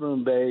Half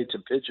Moon Bay to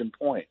Pigeon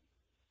Point,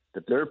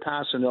 that they're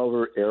passing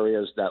over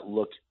areas that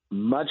look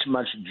much,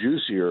 much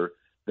juicier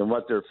than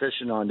what they're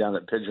fishing on down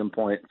at Pigeon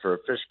Point for a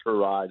fish per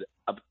rod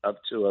up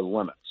to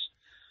limits.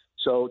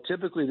 So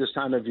typically this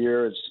time of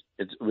year,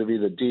 it would be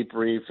the Deep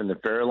Reef and the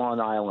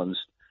Farallon Islands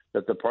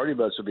that the party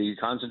boats will be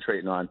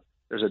concentrating on.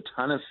 There's a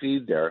ton of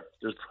feed there.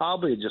 There's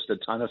probably just a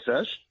ton of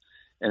fish.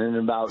 And in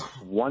about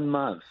 1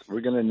 month,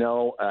 we're going to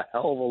know a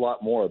hell of a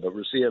lot more. But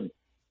we're seeing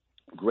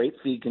great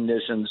feed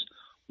conditions,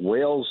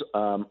 whales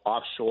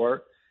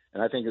offshore,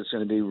 and I think it's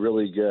going to be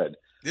really good.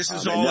 This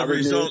is all a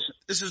result.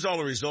 This is all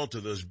a result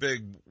of those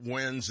big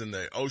winds and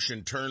the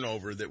ocean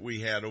turnover that we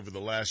had over the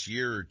last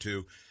year or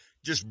two,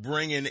 just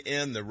bringing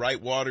in the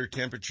right water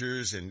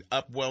temperatures and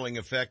upwelling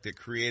effect that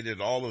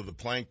created all of the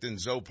plankton,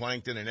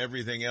 zooplankton, and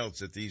everything else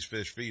that these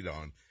fish feed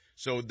on.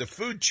 So the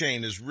food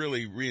chain is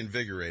really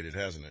reinvigorated,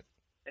 hasn't it?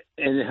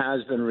 It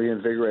has been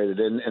reinvigorated.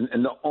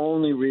 And the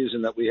only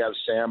reason that we have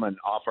salmon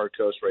off our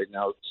coast right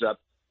now is that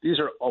these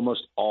are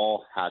almost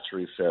all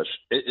hatchery fish.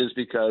 It is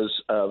because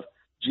of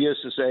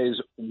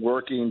GSSA's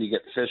working to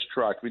get fish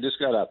trucked. We just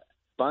got a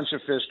bunch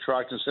of fish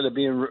trucked instead of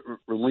being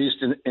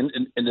released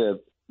into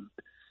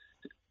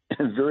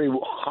very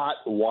hot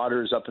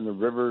waters up in the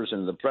rivers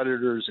and the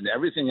predators and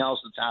everything else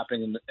that's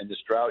happening in this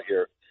drought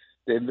here.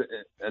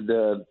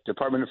 The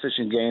Department of Fish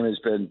and Game has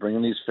been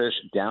bringing these fish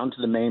down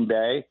to the main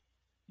bay,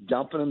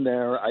 dumping them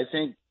there. I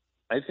think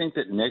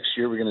that next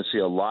year we're going to see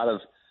a lot of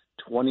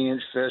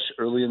 20-inch fish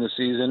early in the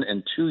season,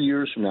 and 2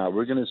 years from now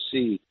we're going to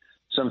see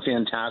some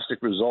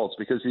fantastic results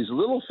because these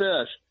little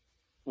fish,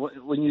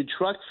 when you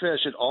truck fish,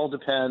 it all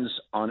depends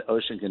on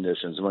ocean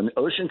conditions. When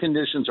ocean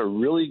conditions are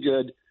really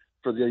good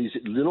for these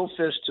little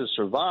fish to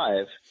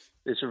survive,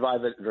 they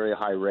survive at very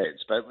high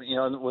rates. But,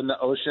 when the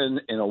ocean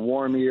in a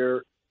warm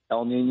year,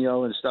 El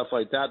Nino and stuff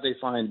like that, they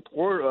find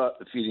poor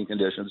feeding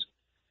conditions.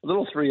 A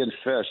little 3-inch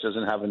fish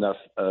doesn't have enough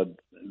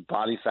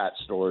body fat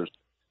stores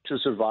to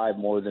survive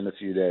more than a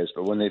few days.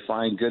 But when they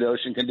find good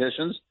ocean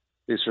conditions,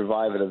 they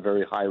survive at a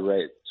very high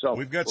rate. So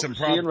we've got some what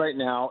we're seeing right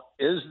now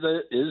is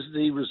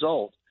the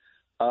result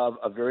of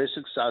a very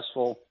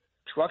successful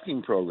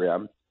trucking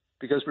program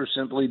because we're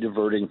simply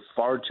diverting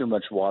far too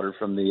much water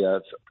from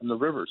the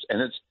rivers,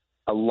 and it's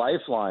a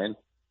lifeline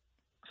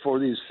for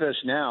these fish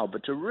now.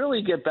 But to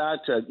really get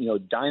back to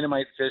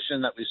dynamite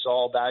fishing that we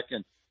saw back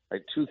in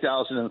like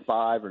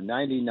 2005 or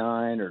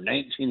 99 or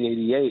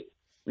 1988,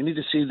 we need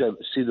to see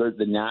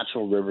the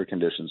natural river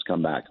conditions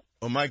come back.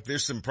 Well, Mike,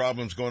 there's some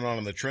problems going on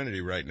in the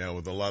Trinity right now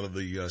with a lot of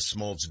the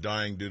smolts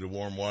dying due to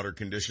warm water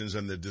conditions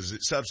and the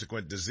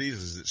subsequent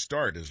diseases that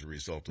start as a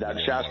result of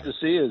that. Shasta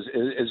Sea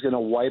is going to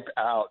wipe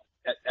out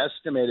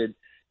estimated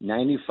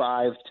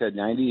 95 to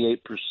 98%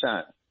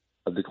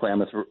 of the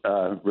Klamath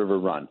River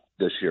run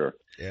this year.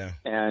 Yeah.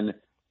 And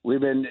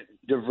we've been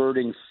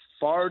diverting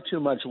far too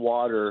much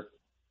water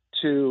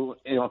to,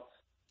 you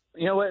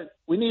know what?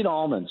 We need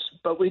almonds,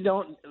 but we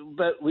don't.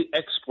 But we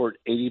export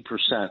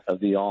 80%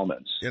 of the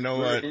almonds. You know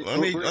what?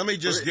 Let me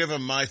just give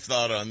them my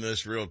thought on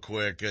this real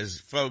quick, as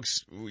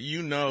folks,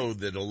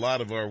 that a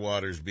lot of our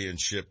water is being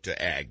shipped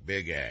to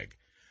big ag.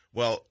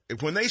 Well,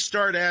 when they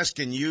start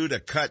asking you to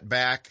cut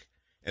back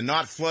and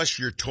not flush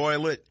your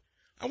toilet,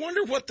 I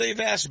wonder what they've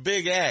asked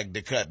big ag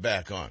to cut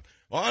back on.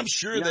 Well, I'm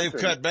sure they've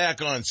cut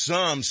back on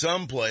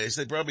someplace.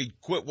 They probably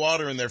quit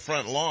watering their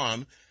front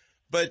lawn.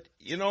 But,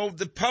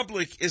 the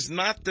public is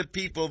not the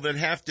people that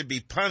have to be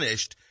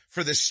punished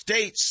for the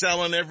state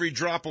selling every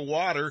drop of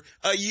water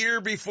a year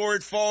before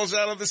it falls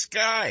out of the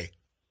sky.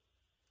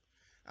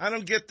 I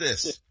don't get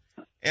this.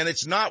 And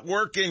it's not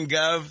working,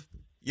 Gov.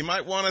 You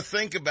might want to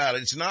think about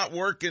it. It's not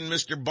working,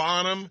 Mr.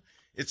 Bonham.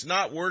 It's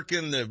not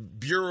working, the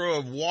Bureau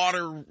of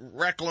Water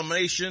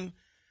Reclamation.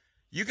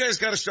 You guys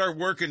got to start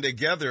working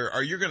together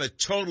or you're going to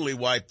totally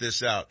wipe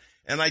this out.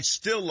 And I'd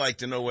still like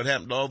to know what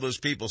happened to all those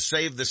people,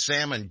 save the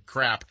salmon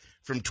crap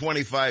from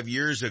 25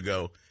 years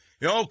ago.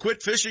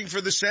 Quit fishing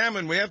for the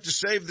salmon. We have to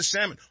save the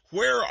salmon.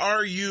 Where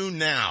are you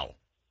now?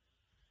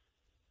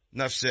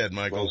 Enough said,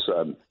 Michael.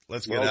 Well said.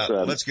 Let's get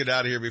out. Let's get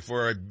out of here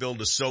before I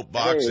build a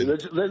soapbox. Hey,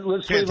 let's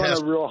leave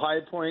on a real high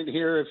point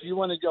here. If you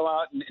want to go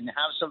out and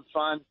have some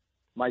fun,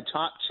 my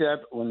top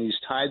tip when these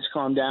tides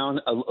calm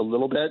down a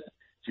little bit,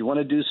 if you want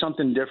to do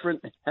something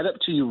different, head up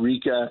to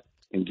Eureka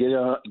and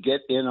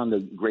get in on the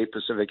Great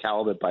Pacific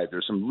Halibut Bite.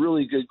 There's some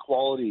really good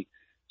quality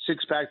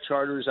 6-pack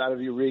charters out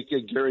of Eureka,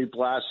 Gary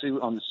Blassie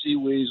on the Sea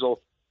Weasel,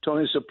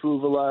 Tony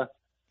Sepulveda,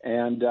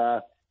 and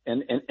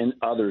and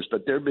others,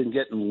 but they've been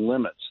getting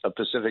limits of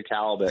Pacific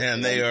halibut.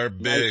 And they are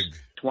big.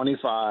 Nice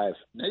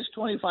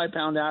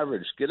 25-pound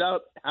average. Get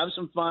out, have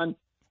some fun.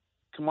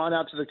 Come on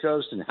out to the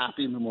coast, and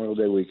happy Memorial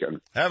Day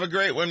weekend. Have a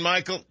great one,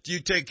 Michael.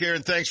 You take care,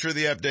 and thanks for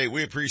the update.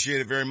 We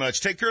appreciate it very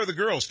much. Take care of the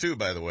girls, too,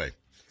 by the way.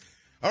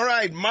 All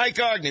right, Mike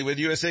Ogney with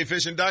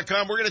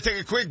USAFishing.com. We're going to take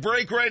a quick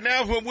break right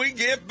now. When we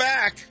get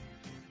back,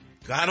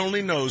 God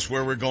only knows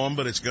where we're going,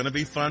 but it's going to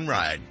be a fun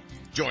ride.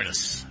 Join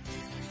us.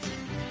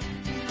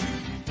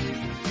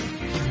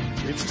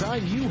 It's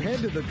time you head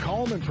to the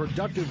calm and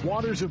productive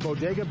waters of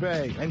Bodega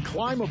Bay and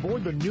climb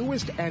aboard the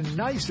newest and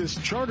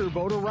nicest charter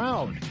boat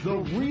around, the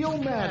Real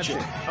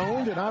Magic,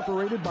 owned and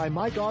operated by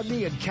Mike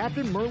Ogney and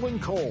Captain Merlin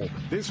Cole.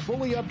 This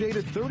fully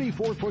updated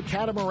 34-foot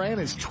catamaran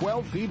is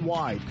 12 feet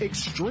wide,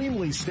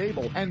 extremely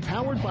stable, and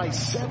powered by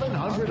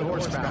 700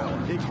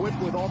 horsepower.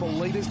 Equipped with all the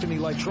latest in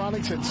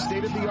electronics and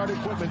state-of-the-art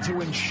equipment to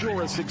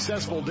ensure a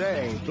successful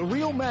day, the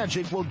Real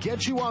Magic will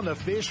get you on the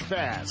fish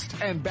fast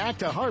and back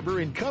to harbor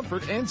in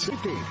comfort and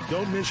safety.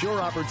 Don't miss your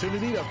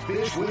opportunity to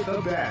fish with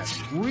the best.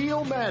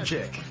 Real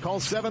Magic. Call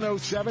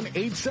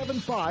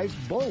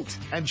 707-875-BOAT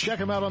and check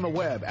them out on the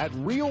web at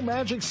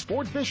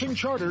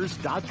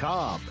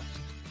realmagicsportfishingcharters.com.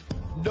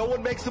 No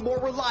one makes a more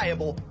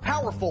reliable,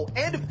 powerful,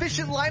 and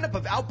efficient lineup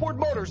of outboard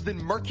motors than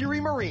Mercury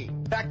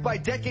Marine. Backed by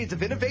decades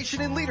of innovation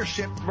and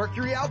leadership,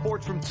 Mercury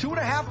outboards from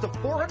 2.5 to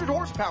 400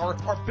 horsepower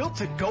are built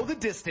to go the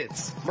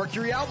distance.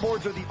 Mercury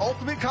outboards are the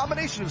ultimate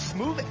combination of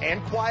smooth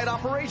and quiet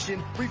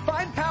operation,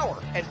 refined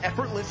power, and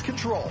effortless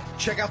control.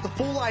 Check out the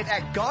full line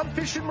at Gone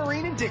Fishing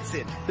Marine in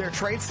Dixon. Their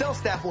trained sales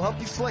staff will help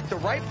you select the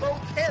right boat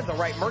and the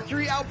right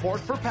Mercury outboard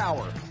for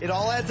power. It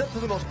all adds up to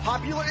the most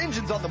popular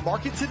engines on the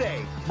market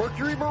today.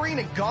 Mercury Marine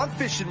and Gone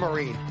Fishing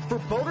Marine. For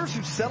boaters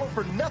who settle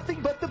for nothing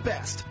but the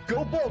best,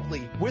 go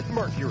boldly with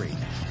Mercury.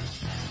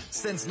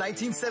 Since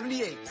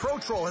 1978,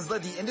 ProTroll has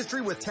led the industry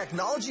with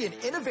technology and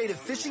innovative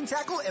fishing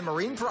tackle and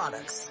marine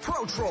products.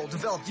 ProTroll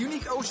developed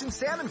unique ocean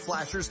salmon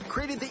flashers,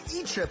 created the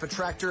E-Trip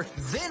attractor,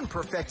 then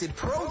perfected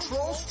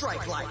ProTroll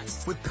strike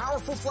lights with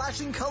powerful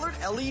flashing colored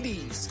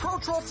LEDs.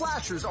 ProTroll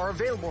flashers are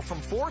available from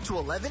 4 to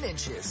 11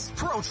 inches.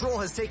 ProTroll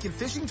has taken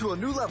fishing to a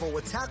new level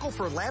with tackle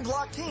for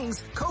landlocked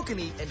kings,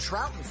 kokanee, and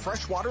trout in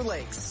freshwater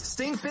lakes.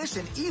 Stingfish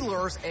and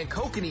e-lures and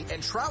kokanee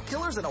and trout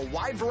killers in a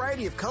wide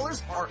variety of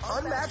colors are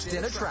unmatched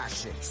in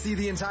attraction. See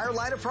the entire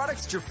line of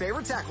products at your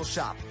favorite tackle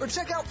shop or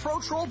check out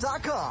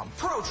ProTroll.com.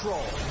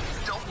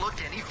 ProTroll. Don't look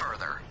any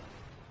further.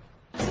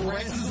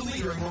 Lowrance is the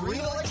leader in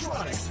marine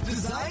electronics,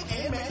 design,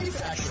 and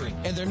manufacturing.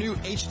 And their new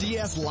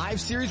HDS Live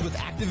series with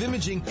active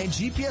imaging and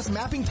GPS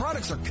mapping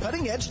products are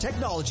cutting-edge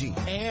technology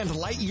and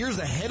light years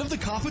ahead of the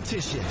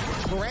competition.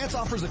 Lowrance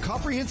offers a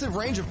comprehensive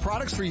range of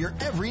products for your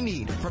every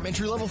need. From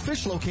entry-level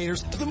fish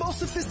locators to the most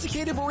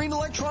sophisticated marine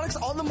electronics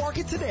on the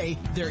market today,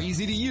 they're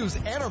easy to use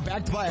and are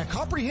backed by a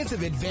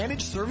comprehensive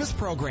Advantage service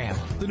program.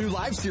 The new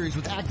Live series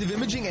with active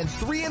imaging and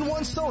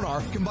 3-in-1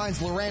 sonar combines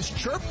Lowrance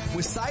Chirp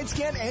with side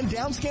scan and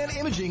down scan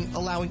imaging,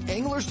 allowing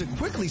anglers to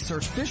quickly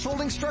search fish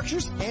holding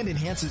structures and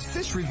enhances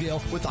fish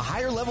reveal with a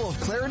higher level of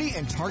clarity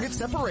and target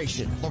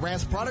separation.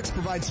 Lowrance products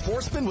provide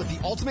sportsmen with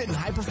the ultimate and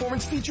high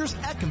performance features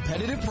at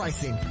competitive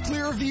pricing.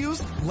 Clearer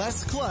views,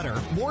 less clutter,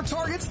 more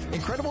targets,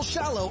 incredible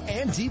shallow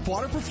and deep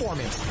water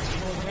performance.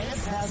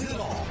 Lowrance has it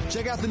all.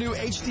 Check out the new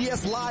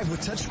HDS Live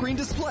with touchscreen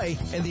display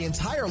and the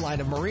entire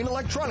line of marine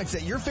electronics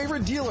at your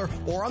favorite dealer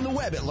or on the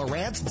web at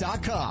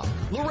Lowrance.com.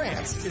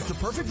 Lowrance is the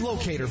perfect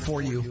locator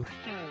for you.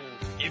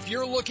 If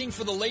you're looking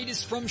for the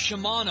latest from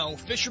Shimano,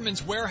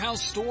 Fisherman's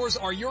Warehouse stores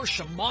are your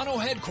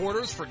Shimano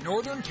headquarters for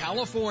Northern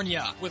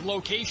California. With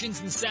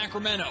locations in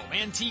Sacramento,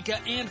 Manteca,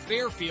 and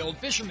Fairfield,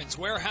 Fisherman's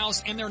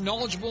Warehouse and their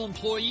knowledgeable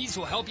employees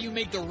will help you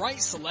make the right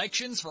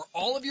selections for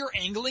all of your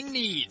angling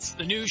needs.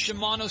 The new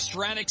Shimano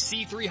Stratic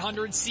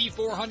C300,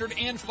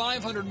 C400, and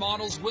 500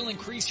 models will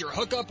increase your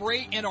hookup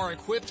rate and are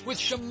equipped with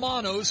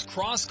Shimano's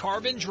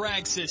cross-carbon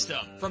drag system.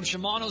 From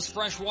Shimano's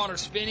freshwater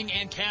spinning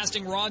and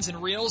casting rods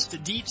and reels to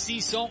deep-sea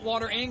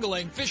saltwater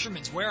angling,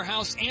 Fisherman's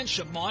Warehouse and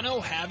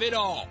Shimano have it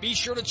all. Be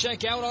sure to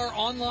check out our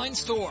online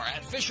store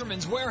at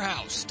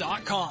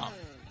fishermanswarehouse.com.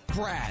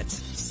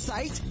 Brad's.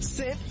 Sight,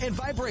 scent, and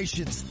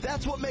vibrations.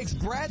 That's what makes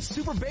Brad's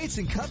Super Baits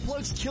and Cut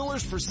Plugs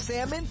killers for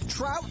salmon,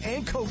 trout,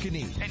 and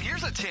kokanee. And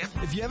here's a tip.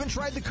 If you haven't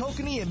tried the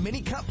kokanee and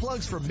mini cut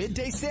plugs for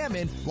midday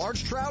salmon,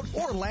 large trout,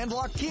 or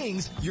landlocked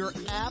kings, you're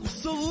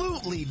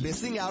absolutely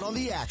missing out on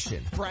the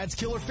action. Brad's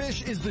Killer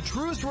Fish is the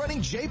truest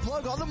running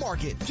J-plug on the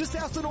market. Just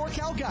ask the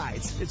NorCal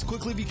guides. It's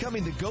quickly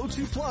becoming the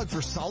go-to plug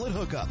for solid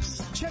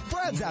hookups. Check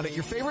Brad's out at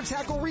your favorite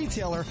tackle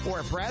retailer or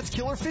at Brad's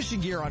Killer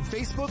Fishing Gear on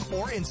Facebook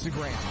or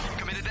Instagram.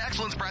 Committed to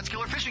excellence, Brad's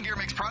Killer Fishing Gear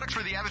makes products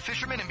for the avid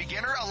fisherman and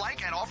beginner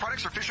alike, and all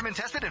products are fisherman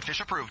tested and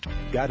fish approved.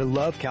 Gotta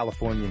love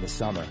California in the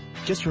summer.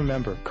 Just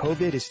remember,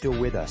 COVID is still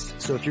with us,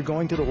 so if you're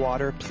going to the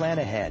water, plan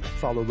ahead,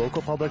 follow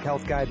local public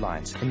health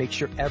guidelines, and make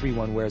sure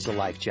everyone wears a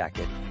life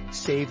jacket.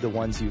 Save the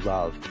ones you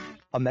love.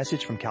 A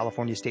message from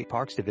California State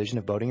Parks Division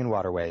of Boating and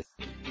Waterways.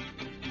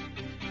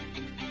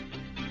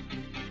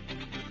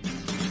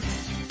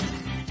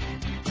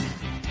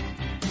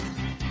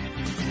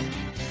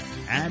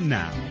 And And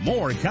now,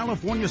 more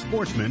California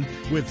sportsmen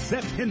with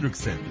Seth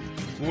Hendrickson.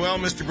 Well,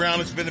 Mr.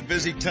 Brown, it's been a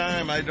busy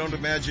time. I don't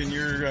imagine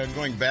you're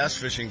going bass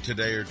fishing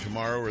today or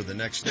tomorrow or the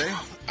next day.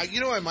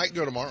 I might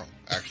go tomorrow,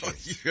 actually.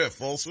 You got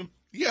Folsom?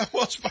 Yeah,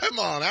 well, it's 5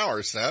 mile an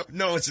hour, Seth.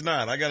 No, it's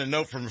not. I got a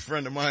note from a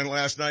friend of mine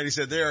last night. He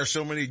said there are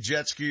so many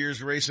jet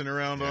skiers racing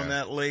around on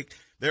that lake.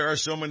 There are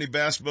so many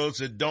bass boats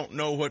that don't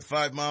know what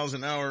 5 miles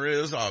an hour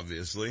is,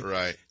 obviously.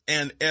 Right.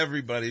 And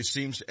everybody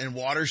seems, and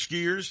water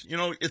skiers,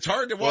 it's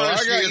hard to water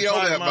ski. Well, I got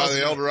yelled at by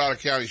the El Dorado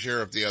County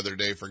Sheriff the other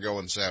day for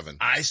going 7.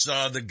 I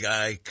saw the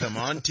guy come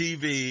on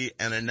TV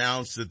and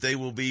announce that they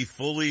will be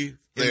fully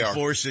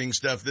enforcing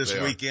stuff this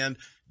weekend.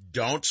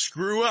 Don't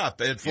screw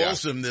up at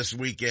Folsom this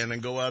weekend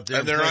and go out there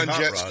and they're on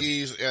jet rods.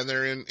 skis and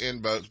they're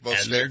in boats.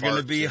 And they're going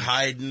to be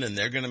hiding and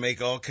they're going to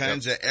make all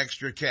kinds of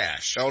extra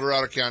cash. El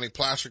Dorado County,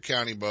 Placer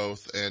County,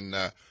 both. And,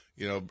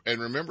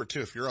 and remember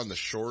too, if you're on the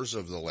shores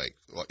of the lake,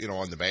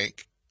 on the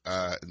bank,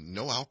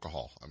 no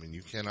alcohol. I mean,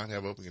 you cannot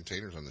have open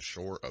containers on the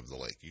shore of the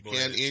lake. You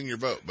can in your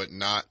boat, but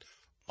not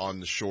on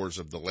the shores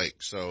of the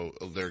lake. So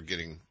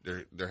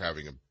they're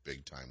having a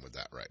big time with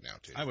that right now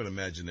too. I would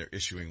imagine they're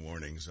issuing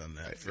warnings on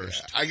that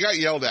first. I got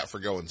yelled at for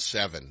going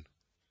 7.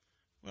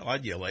 Well,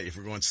 I'd yell at you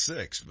for going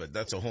 6, but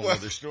that's a whole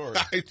other story.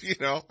 I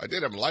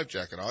did have a life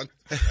jacket on.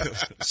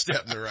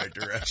 Step in the right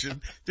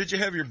direction. Did you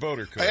have your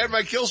boater coat? I had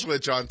my kill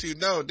switch on too.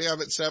 No, damn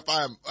it, Seth.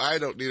 I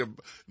don't need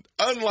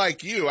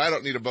unlike you, I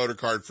don't need a boater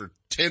card for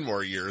 10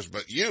 more years,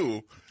 but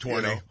you,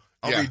 20.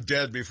 I'll be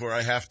dead before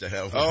I have to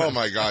have one. Oh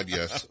my God,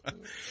 yes.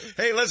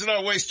 Hey, let's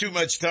not waste too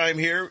much time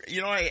here.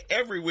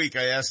 Every week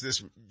I ask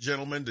this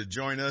gentleman to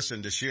join us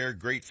and to share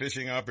great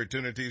fishing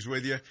opportunities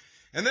with you.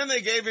 And then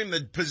they gave him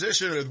the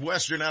position with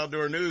Western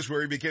Outdoor News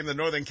where he became the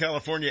Northern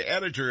California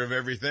editor of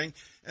everything.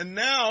 And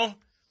now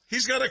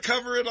he's got to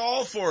cover it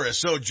all for us.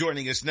 So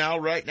joining us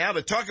right now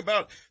to talk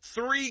about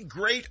 3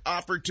 great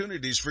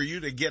opportunities for you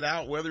to get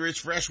out, whether it's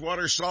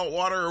freshwater,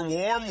 saltwater, or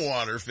warm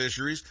water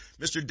fisheries,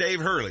 Mr. Dave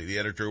Hurley, the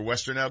editor of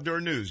Western Outdoor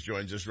News,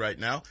 joins us right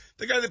now.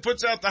 The guy that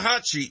puts out the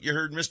hot sheet you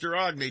heard Mr.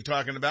 Ogney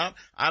talking about.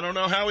 I don't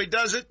know how he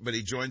does it, but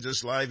he joins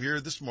us live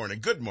here this morning.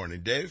 Good morning,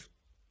 Dave.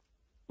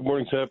 Good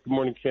morning, Seth. Good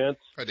morning, Kent.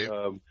 Hi, Dave.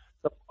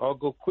 I'll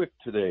go quick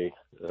today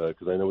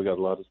because I know we got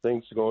a lot of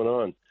things going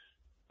on.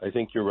 I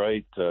think you're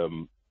right.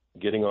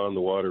 Getting on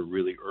the water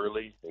really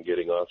early and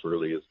getting off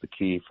early is the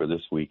key for this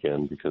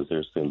weekend because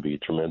there's going to be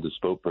tremendous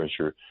boat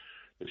pressure.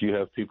 If you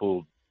have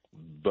people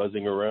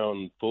buzzing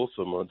around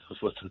Folsom on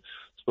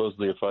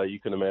supposedly a fight, you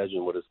can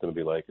imagine what it's going to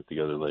be like at the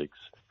other lakes.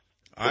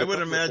 I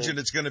would imagine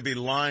it's going to be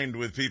lined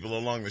with people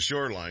along the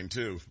shoreline,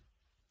 too.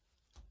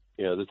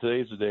 Yeah,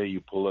 today's the day you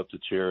pull up the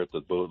chair at the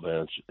boat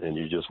launch and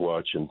you just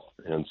watch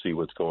and see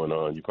what's going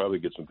on. You probably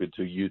get some good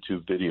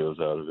YouTube videos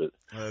out of it.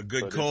 A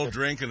good cold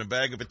drink and a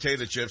bag of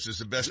potato chips is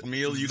the best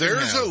meal you can have.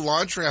 There's a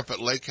launch ramp at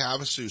Lake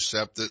Havasu,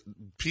 Sep, that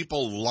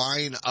people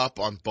line up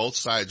on both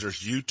sides. There's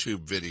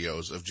YouTube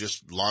videos of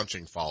just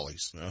launching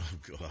follies. Oh,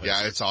 God.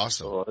 Yeah, it's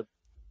awesome. Well,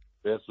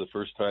 that's the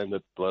first time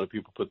that a lot of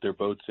people put their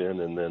boats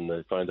in and then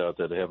they find out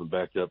that they haven't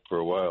backed up for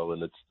a while,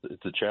 and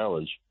it's a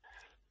challenge.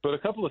 But a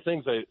couple of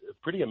things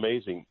pretty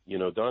amazing.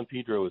 Don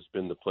Pedro has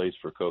been the place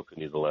for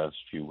kokanee the last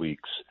few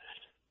weeks,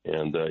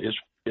 and I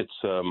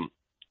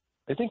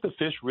think the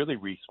fish really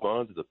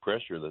respond to the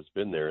pressure that's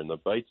been there, and the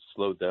bites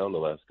slowed down the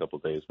last couple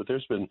of days. But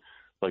there's been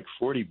like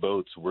 40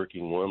 boats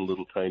working one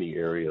little tiny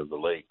area of the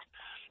lake,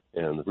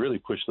 and really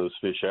pushed those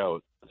fish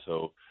out.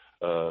 So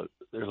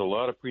there's a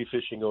lot of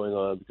pre-fishing going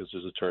on because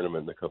there's a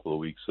tournament in a couple of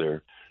weeks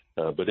there.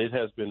 But it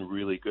has been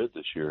really good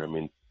this year. I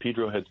mean,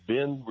 Pedro has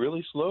been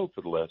really slow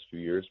for the last few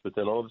years, but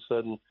then all of a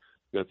sudden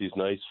you got these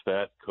nice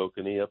fat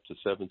kokanee up to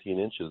 17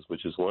 inches,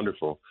 which is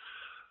wonderful.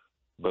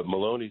 But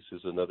Maloney's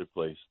is another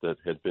place that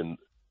had been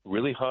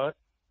really hot,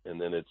 and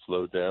then it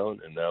slowed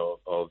down, and now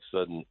all of a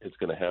sudden it's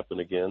going to happen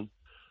again.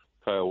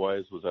 Kyle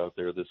Wise was out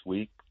there this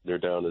week. They're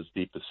down as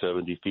deep as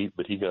 70 feet,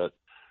 but he got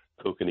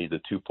kokanee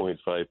to 2.5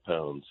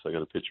 pounds. I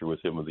got a picture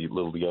with him of the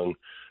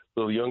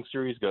little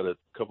youngster. He's got a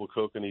couple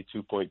kokanee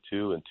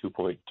 2.2 and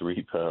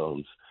 2.3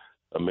 pounds.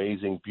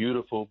 Amazing,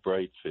 beautiful,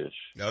 bright fish.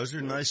 Those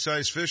are nice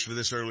sized fish for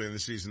this early in the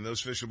season.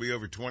 Those fish will be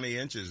over 20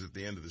 inches at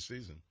the end of the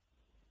season.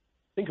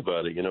 Think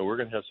about it. We're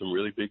going to have some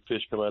really big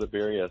fish come out of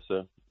Berryessa.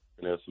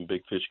 We're going to have some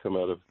big fish come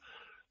out of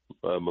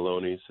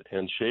Maloney's.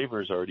 And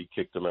Shaver's already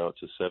kicked them out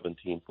to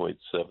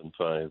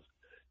 17.75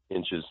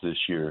 inches this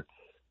year.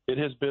 It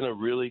has been a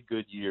really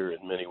good year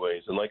in many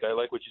ways. And I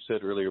like what you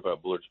said earlier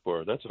about Bullard's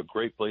Bar. That's a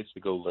great place to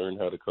go learn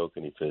how to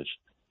kokanee fish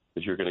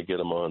because you're going to get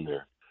them on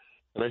there.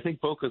 And I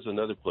think Boca's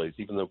another place.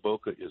 Even though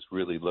Boca is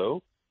really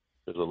low,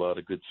 there's a lot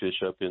of good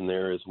fish up in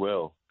there as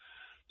well.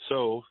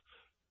 So,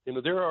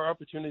 there are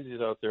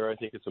opportunities out there. I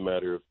think it's a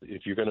matter of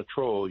if you're going to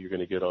troll, you're going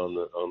to get on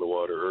the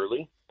water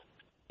early.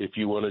 If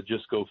you want to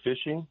just go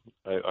fishing,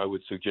 I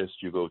would suggest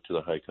you go to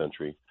the high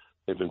country.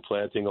 They've been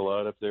planting a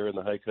lot up there in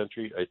the high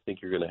country. I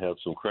think you're going to have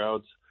some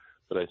crowds,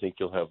 but I think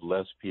you'll have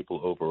less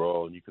people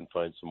overall, and you can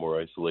find some more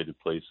isolated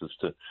places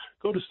to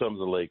go to some of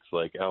the lakes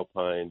like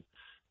Alpine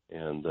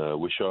and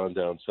Wishon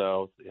down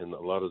south, and a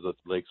lot of the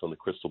lakes on the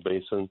Crystal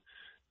Basin.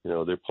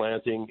 they're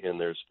planting and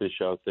there's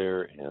fish out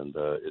there, and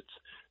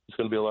it's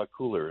going to be a lot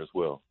cooler as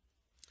well.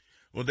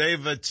 Well,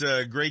 Dave, it's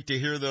great to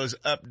hear those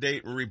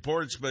update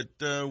reports, but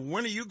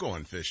when are you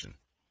going fishing?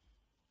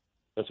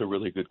 That's a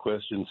really good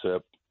question,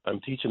 Sep.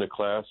 I'm teaching a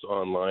class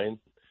online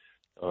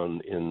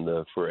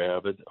for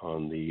Avid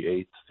on the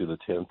 8th through the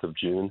 10th of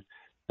June,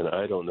 and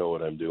I don't know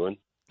what I'm doing.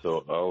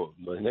 So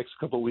the next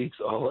couple of weeks,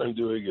 all I'm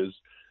doing is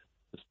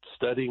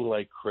studying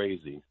like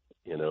crazy.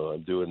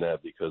 I'm doing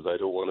that because I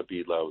don't want to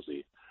be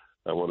lousy.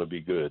 I want to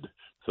be good.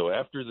 So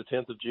after the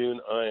 10th of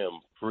June, I am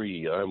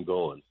free. I'm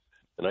going.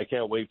 And I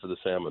can't wait for the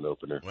salmon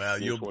opener. Well,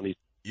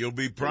 you'll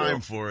be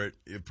primed for it.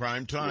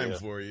 Prime time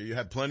for you. You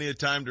have plenty of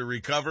time to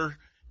recover,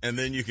 and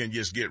then you can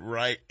just get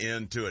right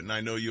into it. And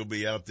I know you'll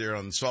be out there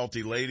on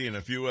Salty Lady and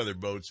a few other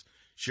boats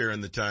sharing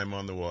the time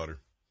on the water.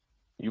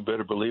 You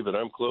better believe it.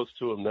 I'm close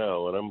to him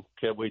now, and I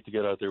can't wait to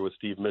get out there with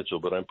Steve Mitchell,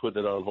 but I'm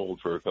putting it on hold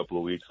for a couple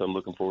of weeks. I'm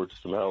looking forward to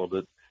some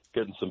halibut,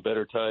 getting some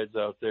better tides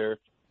out there.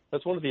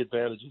 That's one of the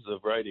advantages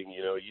of writing.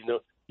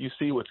 You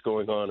see what's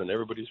going on, and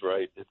everybody's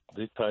right.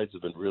 The tides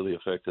have been really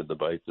affected the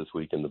bite this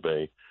week in the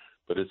bay,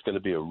 but it's going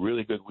to be a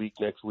really good week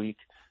next week.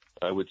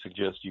 I would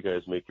suggest you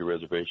guys make your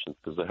reservations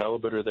because the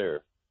halibut are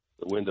there.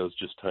 The window's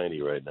just tiny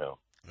right now.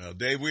 Well,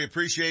 Dave, we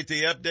appreciate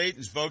the update.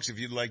 And folks, if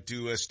you'd like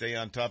to stay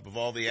on top of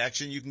all the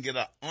action, you can get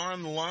an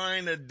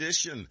online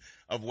edition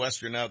of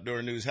Western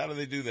Outdoor News. How do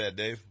they do that,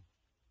 Dave?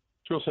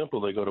 It's real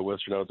simple. They go to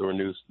Western Outdoor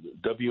News,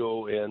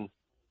 WONEWS.com,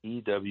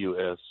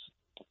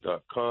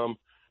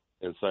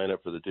 and sign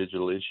up for the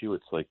digital issue.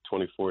 It's like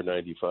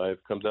 $24.95.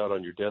 Comes out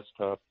on your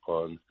desktop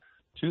on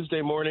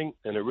Tuesday morning,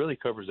 and it really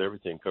covers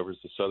everything. It covers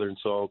the southern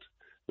salt,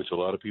 which a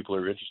lot of people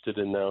are interested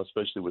in now,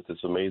 especially with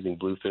this amazing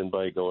bluefin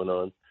bite going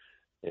on.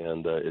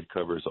 And it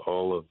covers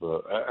all of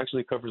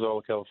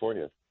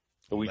California.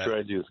 And we try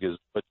to do is get as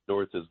much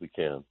north as we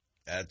can.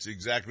 That's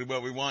exactly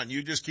what we want.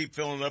 You just keep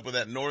filling up with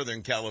that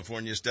Northern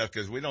California stuff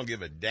because we don't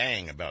give a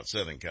dang about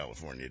Southern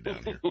California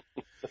down here.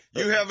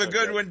 You have a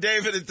good one,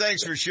 David, and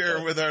thanks for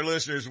sharing with our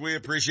listeners. We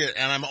appreciate it.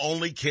 And I'm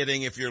only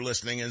kidding if you're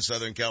listening in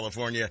Southern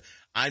California.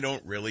 I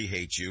don't really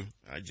hate you.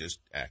 I just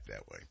act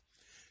that way.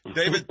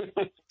 David,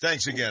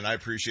 thanks again. I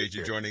appreciate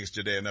you joining us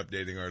today and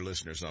updating our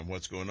listeners on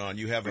what's going on.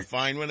 You have a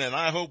fine one, and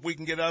I hope we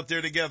can get out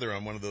there together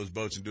on one of those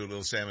boats and do a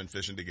little salmon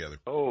fishing together.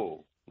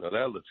 Oh, now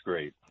that looks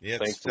great. Yeah,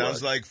 it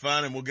sounds like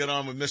fun, and we'll get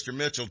on with Mr.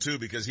 Mitchell, too,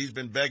 because he's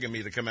been begging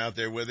me to come out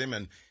there with him,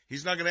 and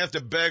he's not going to have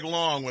to beg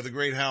long with a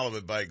great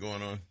halibut bite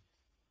going on.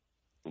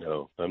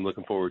 No, I'm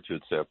looking forward to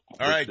it, Seth.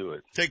 All right, do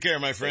it. Take care,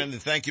 my friend,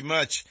 and thank you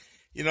much.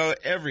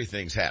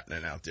 Everything's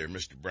happening out there,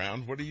 Mr.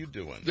 Brown. What are you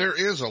doing? There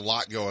is a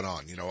lot going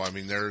on.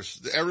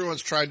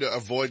 Everyone's trying to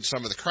avoid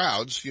some of the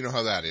crowds. You know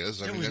how that is.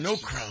 There was no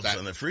crowds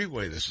on the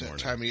freeway this morning.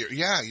 Time of year.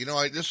 Yeah,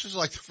 this is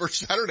like the first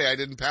Saturday I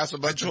didn't pass a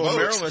bunch of boats.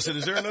 Marilyn, I said,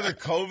 is there another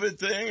COVID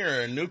thing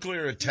or a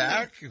nuclear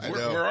attack?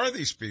 Where are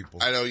these people?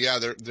 I know, yeah,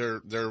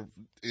 they're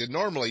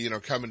normally,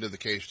 coming to the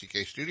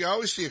KHTK studio. I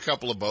always see a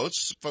couple of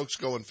boats, folks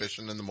going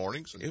fishing in the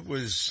mornings. It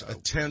was a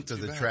tenth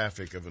of the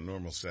traffic of a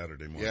normal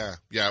Saturday morning.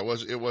 Yeah, it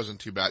wasn't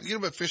too bad.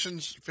 But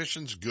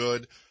fishing's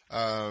good.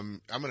 I'm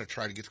going to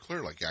try to get to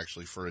Clear Lake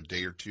actually for a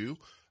day or two.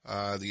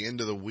 The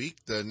end of the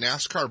week, the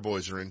NASCAR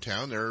boys are in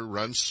town. They're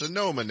run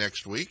Sonoma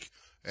next week.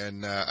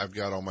 And, I've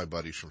got all my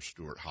buddies from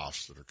Stuart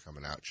Haas that are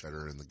coming out.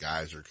 Cheddar and the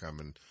guys are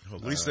coming. Well,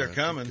 at least they're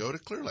coming. Go to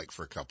Clear Lake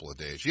for a couple of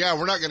days. Yeah,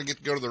 we're not going to get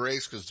to go to the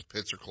race because the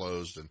pits are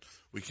closed and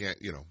we can't,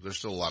 there's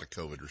still a lot of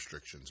COVID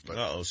restrictions.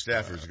 But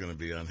Stafford's going to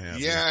be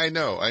unhappy. Yeah, I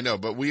know.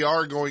 But we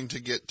are going to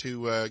get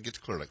to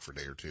Clear Lake for a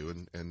day or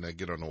two and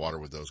get on the water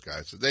with those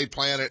guys. So they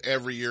plan it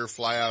every year,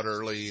 fly out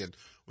early, and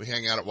we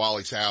hang out at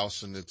Wally's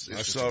house, and it's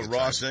I saw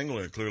Ross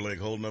Engler at Clear Lake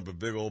holding up a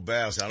big old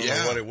bass. I don't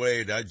know what it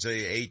weighed. I'd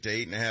say 8 to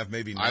 8.5,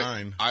 maybe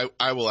 9.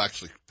 I will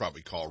actually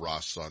probably call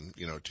Ross on,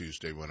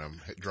 Tuesday when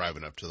I'm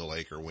driving up to the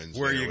lake or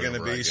Wednesday. Where are you going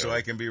to be so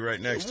I can be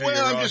right next to you,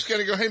 Well, I'm Ross? just going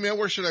to go, hey man,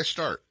 where should I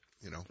start?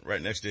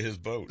 Right next to his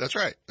boat. That's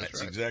right.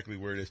 That's exactly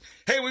where it is.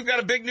 Hey, we've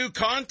got a big new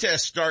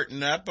contest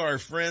starting up. Our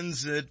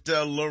friends at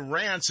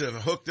Lowrance have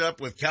hooked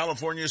up with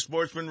California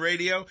Sportsman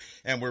Radio,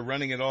 and we're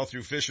running it all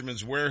through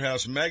Fisherman's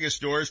Warehouse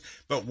megastores.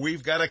 But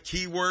we've got a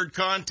keyword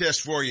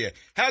contest for you.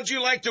 How'd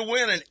you like to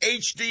win an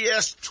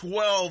HDS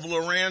 12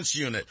 Lowrance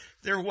unit?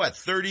 They're what,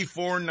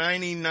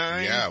 $34.99?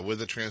 Yeah,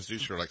 with a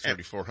transducer, like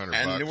 $3,400.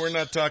 And we're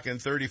not talking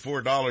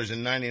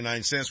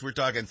 $34.99. We're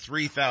talking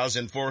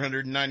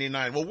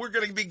 $3,499. Well, we're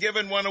going to be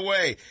giving one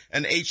away,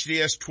 an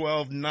HDS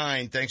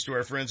 12.9, thanks to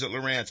our friends at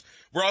Lowrance.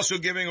 We're also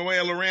giving away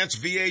a Lowrance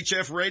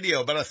VHF radio,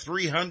 about a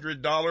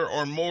 $300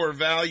 or more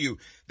value.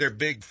 Their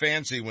big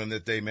fancy one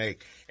that they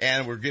make.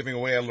 And we're giving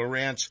away a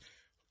Lowrance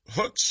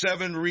Hook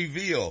 7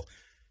 Reveal.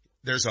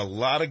 There's a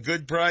lot of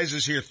good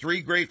prizes here.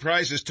 3 great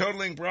prizes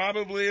totaling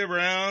probably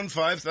around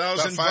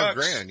 $5,000. About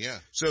 $5,000, yeah.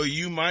 So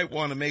you might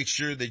want to make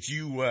sure that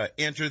you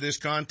enter this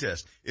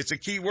contest. It's a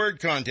keyword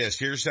contest.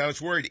 Here's how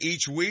it's worded.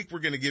 Each week we're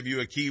going to give you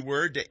a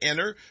keyword to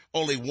enter.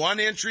 Only 1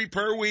 entry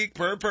per week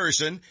per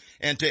person.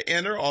 And to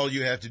enter, all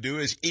you have to do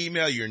is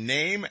email your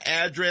name,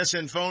 address,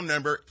 and phone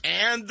number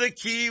and the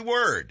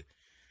keyword.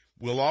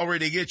 will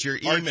already get your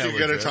email Aren't you going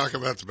to address. talk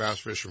about the bass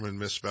fishermen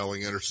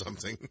misspelling it or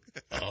something?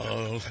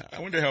 Oh, I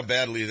wonder how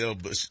badly they'll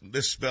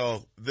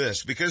misspell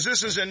this, because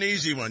this is an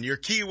easy one. Your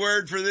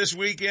keyword for this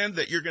weekend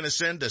that you're going to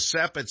send to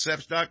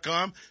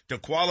sep@seps.com to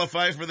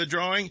qualify for the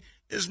drawing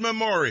is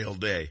Memorial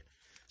Day.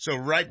 So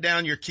write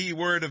down your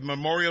keyword of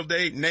Memorial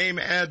Day, name,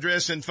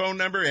 address, and phone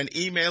number, and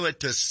email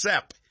it to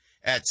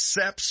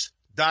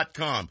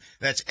sep@seps.com.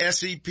 That's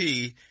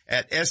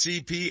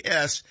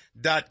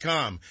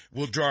SEP@SEPS.com.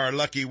 We'll draw our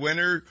lucky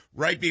winner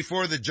right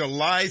before the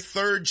July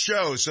 3rd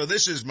show. So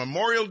this is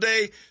Memorial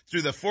Day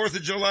through the 4th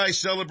of July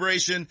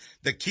celebration,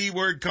 the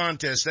keyword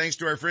contest. Thanks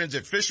to our friends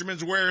at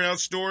Fisherman's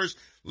Warehouse Stores,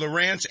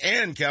 Lowrance,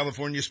 and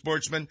California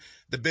Sportsman.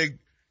 The big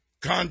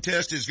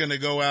contest is going to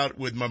go out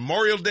with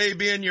Memorial Day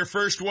being your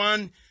first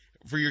one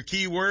for your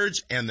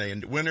keywords, and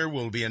the winner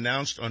will be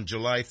announced on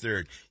July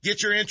 3rd.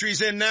 Get your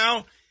entries in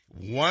now.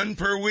 1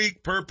 per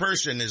week per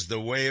person is the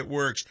way it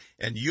works,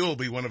 and you'll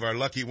be one of our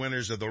lucky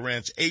winners of the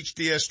Lowrance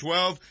HDS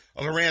 12,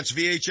 a Lowrance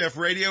VHF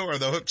radio, or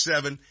the Hook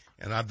 7,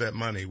 and I bet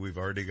money we've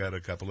already got a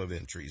couple of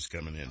entries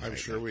coming in. I'm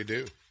sure we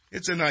do.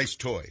 It's a nice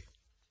toy.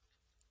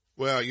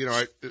 Well, you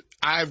know,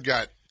 I've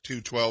got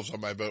 2 12s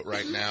on my boat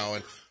right now,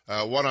 and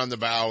one on the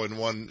bow and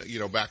one, you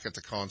know, back at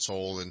the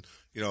console, and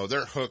you know,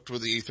 they're hooked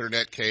with the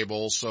Ethernet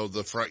cable, so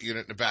the front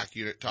unit and the back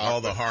unit talk.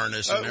 All the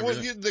harness and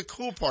everything. Well, the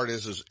cool part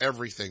is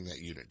everything that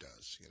unit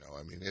does. You know,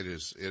 I mean, it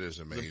is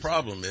amazing. The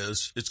problem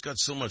is, it's got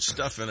so much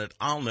stuff in it,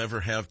 I'll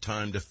never have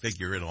time to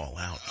figure it all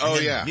out. Oh,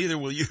 and yeah. Neither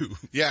will you.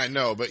 Yeah, I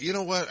know, but you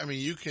know what? I mean,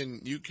 you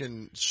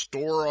can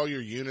store all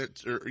your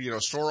units, or, you know,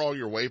 store all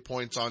your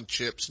waypoints on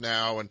chips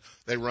now, and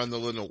they run the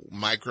little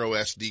micro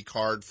SD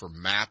card for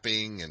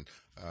mapping and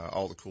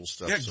all the cool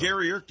stuff. Yeah, so.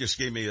 Gary Irk just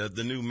gave me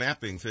the new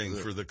mapping thing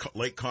for the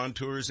lake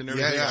contours and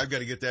everything. Yeah. I've got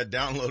to get that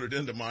downloaded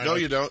into mine. No,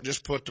 you don't.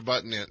 Just put the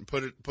button in.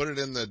 Put it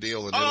in the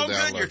deal and it'll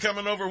download. Good. You're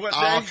coming over what day?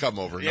 I'll come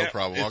over. No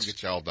problem. I'll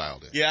get you all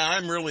dialed in. Yeah,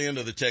 I'm really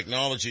into the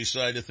technology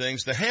side of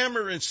things. The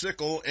hammer and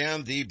sickle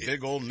and the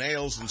big old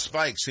nails and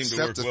spikes seem to work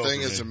well. Except the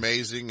thing is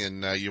amazing,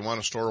 and you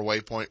want to store a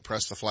waypoint,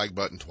 press the flag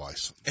button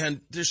twice. And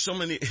there's so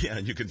many,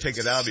 and you can take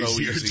it out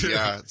easier easy. too.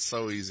 Yeah, it's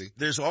so easy.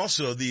 There's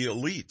also the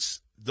Elites.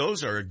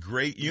 Those are a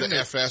great unit.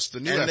 The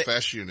new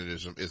FS unit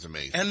is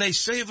amazing. And they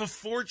save a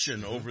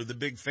fortune over the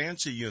big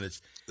fancy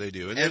units. They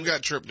do. And they've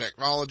got trip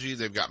technology,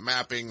 they've got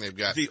mapping, they've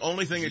got... The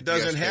only thing it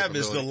doesn't have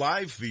is the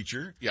live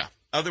feature. Yeah.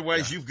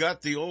 Otherwise, you've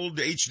got the old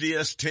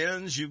HDS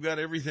 10s, you've got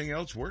everything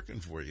else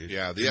working for you.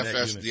 Yeah, the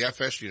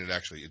FS unit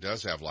actually, it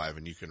does have live,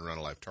 and you can run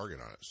a live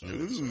target on it. So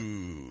it's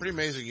a pretty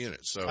amazing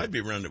unit. So I'd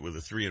be running it with a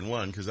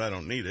 3-in-1 because I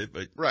don't need it,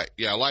 but. Right.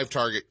 Yeah, live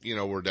target, you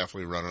know, we're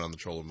definitely running on the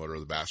trolling motor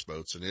of the bass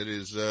boats, and it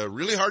is,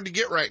 really hard to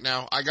get right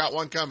now. I got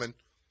one coming.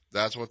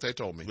 That's what they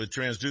told me. The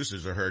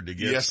transducers are hard to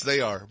get. Yes,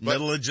 they are.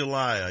 Middle of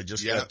July, I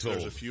just got told.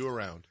 There's a few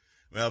around.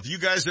 Well, if you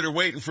guys that are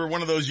waiting for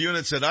one of those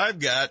units that I've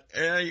got,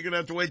 you're going to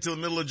have to wait till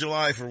the middle of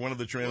July for one of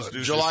the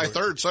transducers. July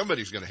 3rd,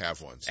 somebody's going to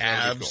have one. So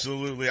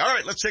absolutely. Cool. All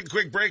right, let's take a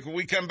quick break. When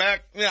we come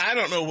back, I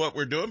don't know what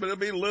we're doing, but it'll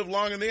be Live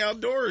Long in the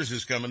Outdoors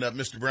is coming up,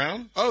 Mr.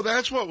 Brown. Oh,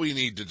 that's what we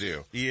need to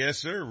do. Yes,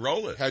 sir.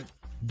 Roll it.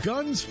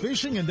 Guns,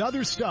 fishing, and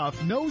other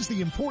stuff knows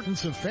the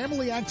importance of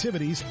family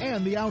activities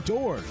and the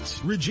outdoors.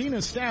 Regina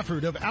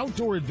Stafford of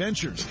Outdoor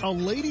Adventures, a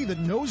lady that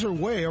knows her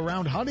way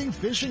around hunting,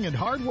 fishing, and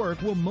hard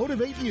work, will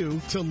motivate you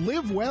to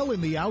live well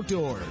in the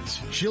outdoors.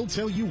 She'll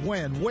tell you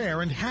when,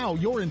 where, and how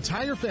your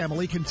entire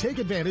family can take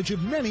advantage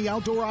of many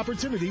outdoor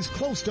opportunities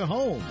close to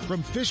home.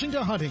 From fishing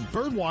to hunting,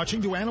 bird watching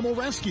to animal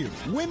rescue,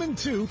 women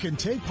too can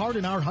take part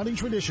in our hunting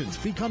traditions,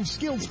 become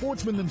skilled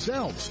sportsmen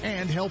themselves,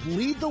 and help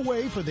lead the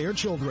way for their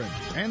children.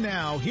 And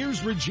now,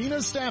 here's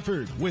Regina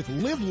Stafford with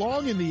Live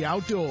Long in the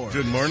Outdoors.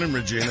 Good morning,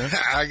 Regina.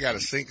 I got a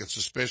sinking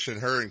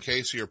suspicion her and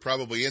Casey are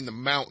probably in the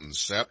mountains,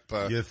 Sep.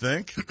 You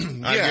think?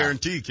 I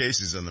guarantee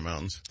Casey's in the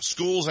mountains.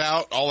 School's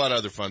out, all that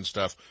other fun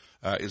stuff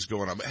is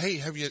going on. But hey,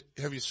 have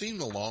you seen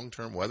the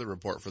long-term weather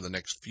report for the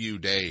next few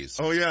days?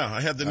 Oh yeah, I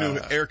had the new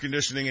air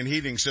conditioning and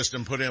heating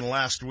system put in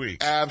last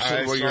week.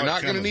 Absolutely. Well, you're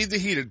not going to need the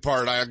heated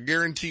part. I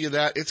guarantee you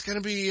that. It's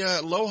going to be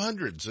low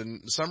hundreds,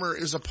 and summer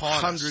is upon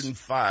us.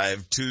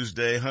 105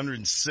 Tuesday,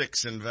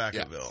 106 in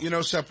Vacaville. Yeah. You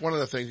know, Sep, one of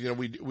the things, you know,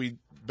 we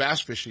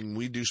bass fishing,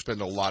 we do spend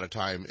a lot of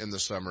time in the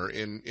summer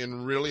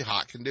in really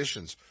hot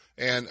conditions.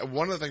 And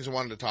one of the things I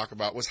wanted to talk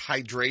about was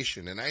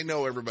hydration. And I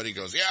know everybody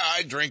goes, yeah,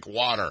 I drink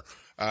water.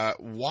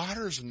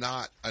 Water's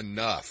not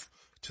enough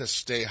to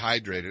stay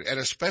hydrated. And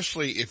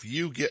especially if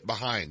you get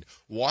behind,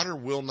 water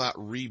will not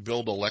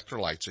rebuild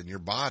electrolytes in your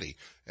body.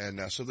 And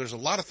so there's a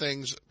lot of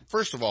things.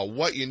 First of all,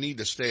 what you need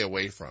to stay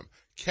away from.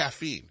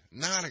 Caffeine,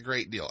 not a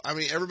great deal. I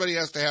mean, everybody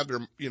has to have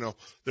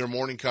their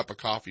morning cup of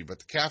coffee, but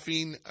the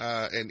caffeine,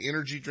 and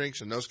energy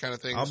drinks and those kind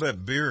of things. I'll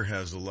bet beer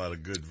has a lot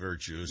of good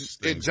virtues.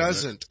 It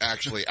doesn't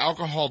actually.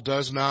 Alcohol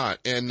does not.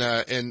 And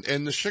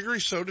the sugary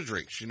soda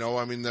drinks, you know,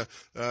 I mean,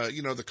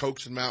 the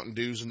Cokes and Mountain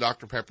Dews and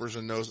Dr. Peppers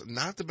and those,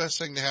 not the best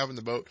thing to have in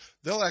the boat.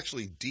 They'll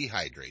actually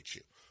dehydrate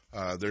you.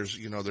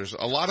 There's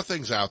a lot of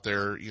things out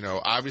there.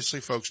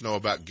 Obviously folks know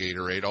about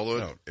Gatorade,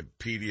 although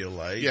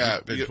Pedialyte. Yeah,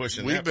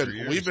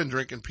 we've been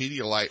drinking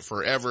Pedialyte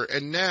forever,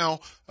 and now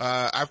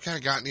I've kind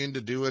of gotten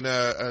into doing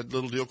a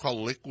little deal called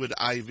Liquid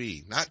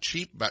IV. Not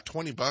cheap, about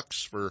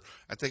 $20 for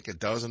I think a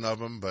dozen of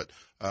them, but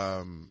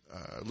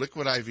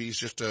Liquid IV is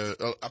just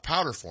a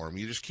powder form.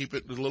 You just keep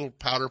it in a little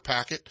powder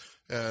packet,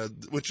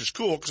 which is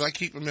cool because I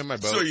keep them in my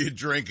boat. So you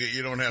drink it,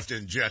 you don't have to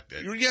inject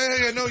it.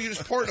 Yeah, no, you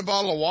just pour it in a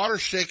bottle of water,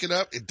 shake it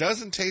up. It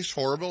doesn't taste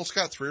horrible. It's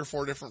got 3 or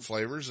 4 different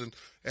flavors, and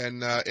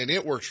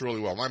it works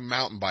really well. My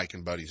mountain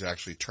biking buddies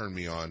actually turned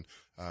me on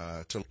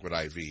to Liquid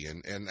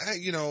IV, and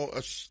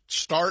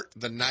start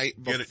the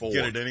night before.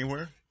 Get it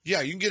anywhere?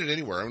 Yeah, you can get it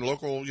anywhere. I mean,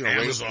 local,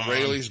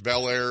 Rayleigh's,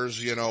 Bel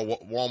Airs,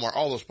 Walmart,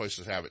 all those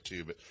places have it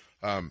too. But,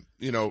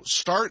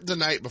 start the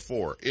night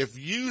before. If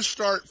you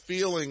start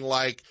feeling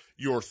like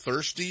you're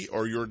thirsty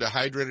or you're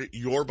dehydrated,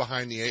 you're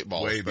behind the 8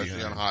 ball,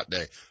 especially on a hot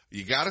day.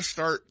 You gotta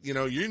start,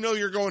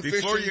 you're going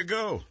fishing. Before you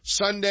go.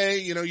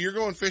 Sunday, you're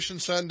going fishing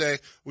Sunday.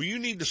 Well, you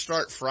need to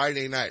start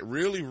Friday night,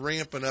 really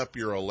ramping up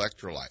your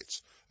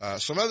electrolytes.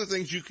 Some other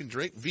things you can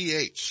drink,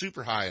 V8,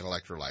 super high in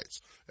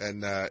electrolytes.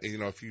 And,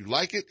 if you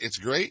like it, it's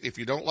great. If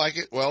you don't like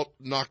it, well,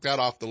 knock that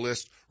off the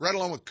list, right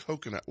along with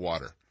coconut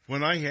water.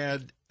 When I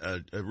had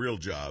a real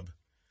job,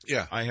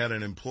 yeah, I had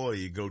an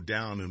employee go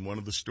down in one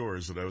of the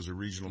stores that I was a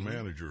regional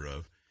manager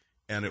of,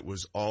 and it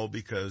was all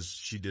because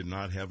she did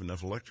not have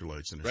enough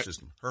electrolytes in her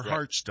system. Her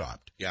heart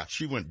stopped. Yeah.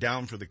 She went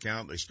down for the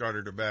count. They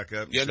started her back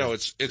up. Yeah, no,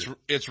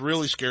 it's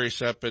really scary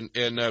stuff. And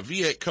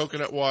V8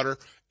 coconut water,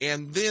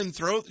 and then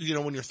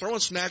when you're throwing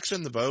snacks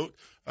in the boat,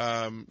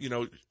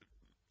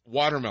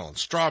 watermelon,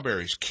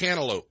 strawberries,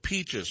 cantaloupe,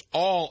 peaches,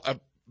 all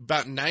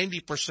about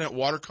 90%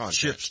 water content.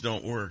 Chips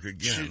don't work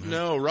again.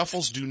 No,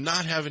 Ruffles do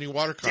not have any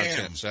water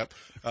content, Sep.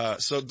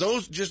 So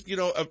those just,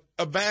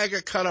 a bag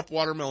of cut up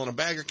watermelon, a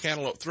bag of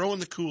cantaloupe, throw in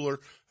the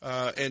cooler,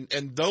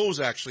 and those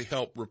actually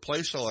help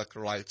replace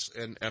electrolytes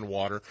and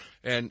water.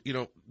 And,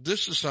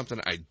 this is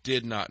something I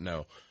did not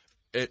know.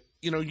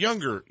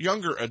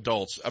 Younger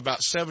adults,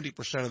 about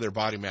 70% of their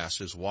body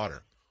mass is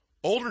water.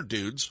 Older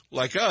dudes,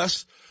 like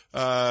us,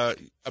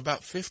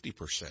 about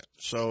 50%.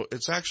 So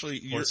it's actually,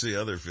 what's the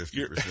other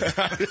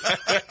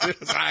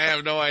 50%? I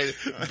have no idea.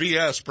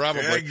 BS,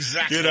 probably.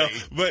 Exactly.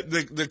 But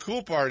the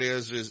cool part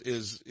is,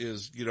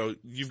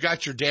 you've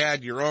got your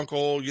dad, your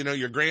uncle,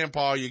 your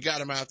grandpa, you got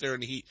them out there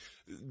in the heat.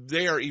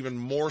 They are even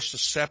more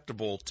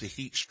susceptible to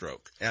heat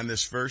stroke. And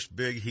this first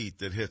big heat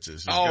that hits us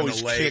is going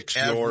to lay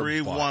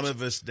every one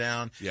of us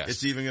down. Yes.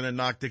 It's even going to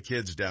knock the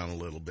kids down a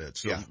little bit.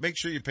 So make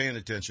sure you're paying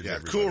attention to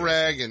everybody. Cool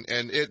rag and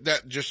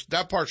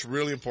that part's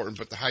really important,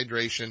 but the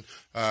hydration,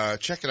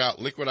 check it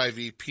out. Liquid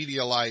IV,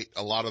 Pedialyte,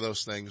 a lot of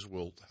those things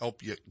will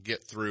help you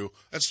get through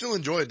and still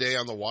enjoy a day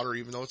on the water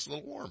even though it's a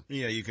little warm.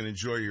 Yeah, you can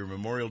enjoy your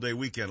Memorial Day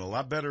weekend a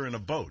lot better in a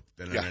boat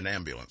than in an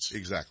ambulance.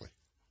 Exactly.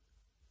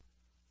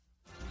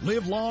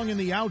 Live long in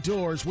the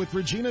outdoors with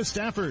Regina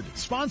Stafford.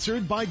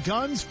 Sponsored by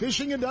Guns,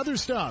 Fishing, and Other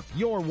Stuff.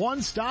 Your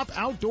one-stop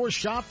outdoor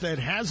shop that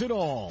has it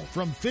all.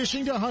 From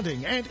fishing to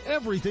hunting and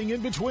everything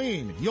in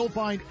between. You'll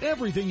find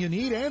everything you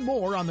need and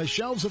more on the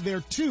shelves of their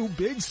 2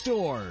 big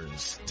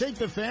stores. Take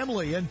the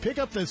family and pick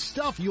up the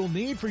stuff you'll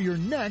need for your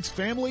next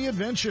family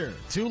adventure.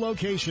 2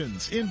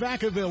 locations. In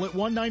Vacaville at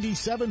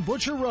 197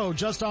 Butcher Road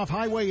just off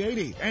Highway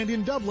 80. And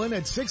in Dublin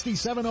at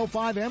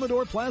 6705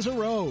 Amador Plaza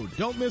Road.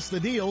 Don't miss the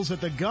deals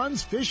at the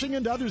Guns, Fishing,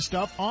 and Other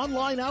Stuff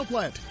online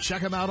outlet.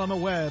 Check them out on the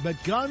web at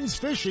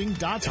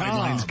gunsfishing.com.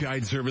 Tidelines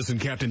Guide Service and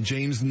Captain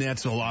James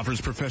Netzel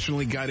offers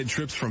professionally guided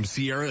trips from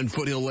Sierra and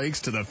Foothill Lakes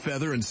to the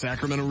Feather and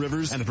Sacramento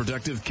Rivers and the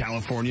productive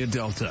California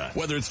Delta.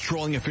 Whether it's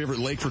trolling a favorite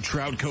lake for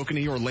trout,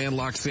 kokanee, or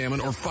landlocked salmon,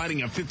 or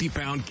fighting a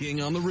 50-pound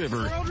king on the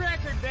river, world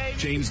record, baby.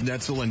 James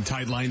Netzel and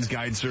Tidelines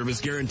Guide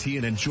Service guarantee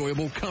an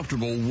enjoyable,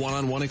 comfortable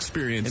one-on-one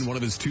experience in one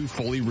of his 2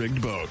 fully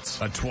rigged boats.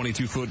 A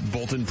 22-foot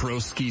Bolton Pro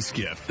ski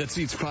skiff that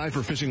seats 5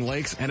 for fishing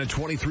lakes and a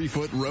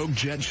 23-foot Rogue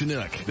Jet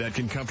Chinook that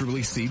can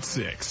comfortably seat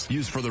 6.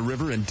 Used for the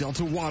river and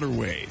delta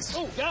waterways.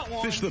 Oh, got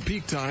one. Fish the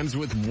peak times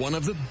with one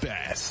of the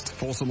best.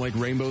 Folsom Lake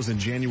Rainbows in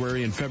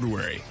January and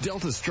February.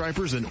 Delta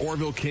Stripers and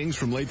Orville Kings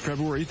from late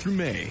February through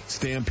May.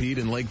 Stampede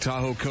and Lake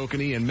Tahoe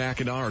Kokanee and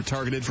Mackinac are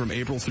targeted from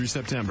April through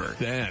September.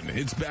 Then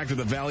it's back to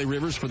the Valley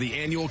Rivers for the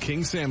annual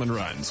King Salmon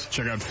runs.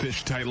 Check out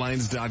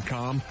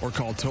fishtightlines.com or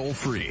call toll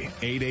free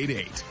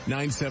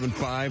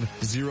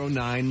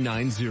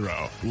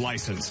 888-975-0990.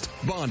 Licensed,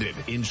 bonded,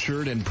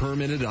 insured, and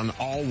permitted on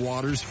all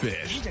waters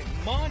fished. He's a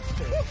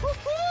monster.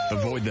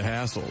 Avoid the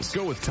hassles.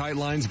 Go with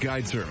Tidelines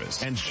Guide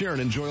Service and share an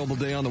enjoyable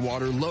day on the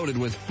water loaded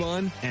with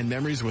fun and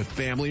memories with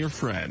family or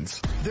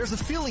friends. There's a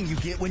feeling you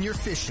get when you're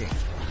fishing.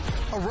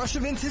 A rush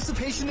of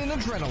anticipation and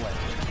adrenaline.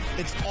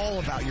 It's all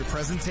about your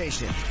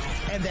presentation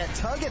and that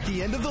tug at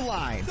the end of the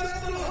line.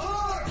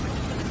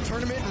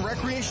 Tournament and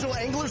recreational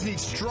anglers need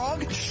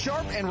strong,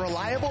 sharp, and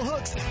reliable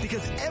hooks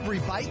because every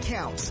bite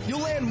counts. You'll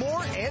land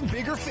more and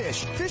bigger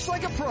fish. Fish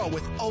like a pro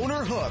with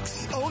Owner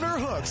Hooks. Owner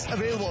Hooks,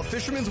 available at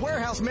Fisherman's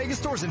Warehouse mega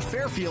stores in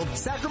Fairfield,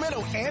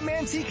 Sacramento, and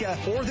Manteca,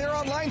 or their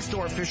online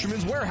store at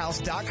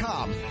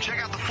fishermanswarehouse.com.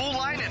 Check out the full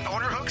line at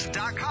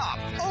ownerhooks.com.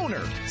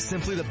 Owner,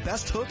 simply the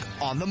best hook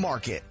on the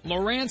market.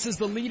 Lowrance is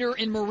the leader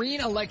in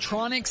marine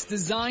electronics,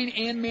 design,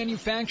 and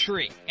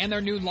manufacturing. And their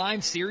new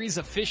live series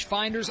of fish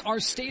finders are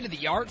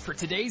state-of-the-art for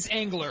today's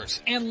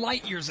anglers and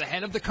light years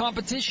ahead of the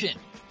competition.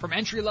 From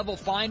entry-level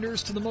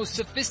finders to the most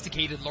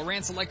sophisticated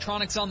Lowrance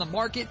electronics on the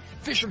market,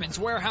 Fisherman's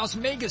Warehouse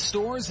mega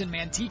stores in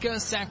Manteca,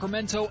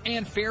 Sacramento,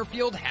 and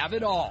Fairfield have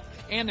it all.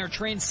 And their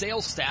trained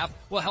sales staff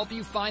will help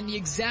you find the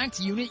exact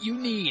unit you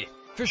need.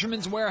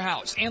 Fisherman's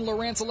Warehouse and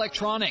Lowrance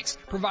Electronics,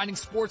 providing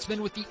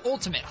sportsmen with the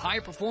ultimate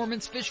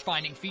high-performance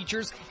fish-finding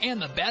features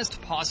and the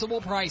best possible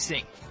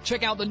pricing.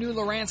 Check out the new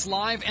Lowrance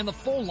Live and the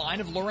full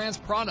line of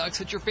Lowrance products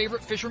at your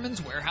favorite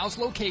Fisherman's Warehouse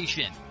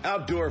location.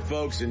 Outdoor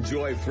folks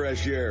enjoy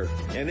fresh air,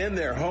 and in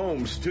their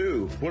homes,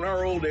 too. When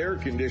our old air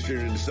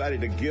conditioner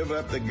decided to give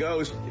up the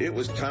ghost, it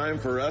was time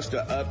for us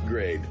to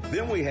upgrade.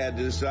 Then we had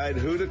to decide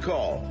who to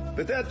call.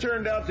 But that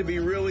turned out to be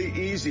really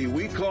easy.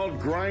 We called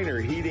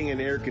Griner Heating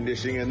and Air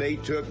Conditioning, and they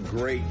took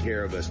great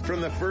care of us. From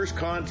the first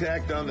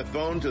contact on the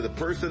phone to the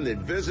person that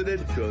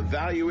visited to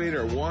evaluate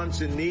our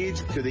wants and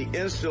needs to the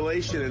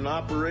installation and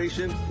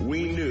operation,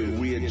 we knew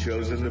we had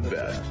chosen the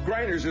best.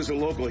 Griner's is a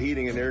local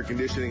heating and air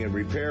conditioning and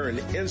repair and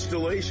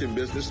installation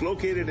business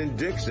located in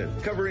Dixon,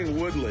 covering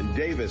Woodland,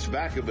 Davis,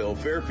 Vacaville,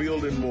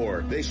 Fairfield, and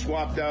more. They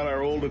swapped out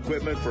our old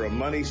equipment for a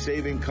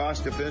money-saving,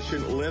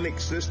 cost-efficient Linux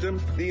system.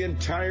 The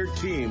entire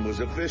team was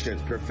efficient,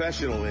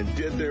 professional, and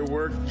did their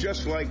work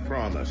just like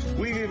promised.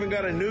 We've even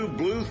got a new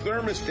blue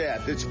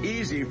thermostat that's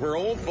easy for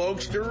old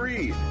folks to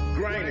read.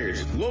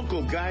 Griner's,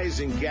 local guys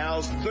and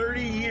gals,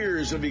 30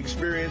 years of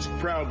experience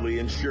proudly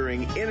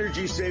ensuring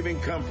energy-saving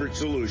comfort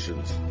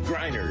solutions.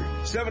 Griner,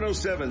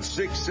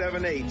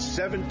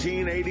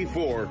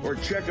 707-678-1784, or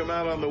check them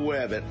out on the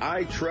web at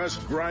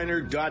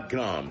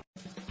itrustgriner.com.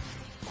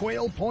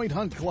 Quail Point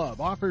Hunt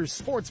Club offers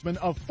sportsmen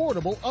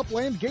affordable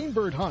upland game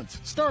bird hunts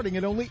starting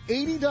at only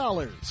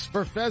 $80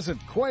 for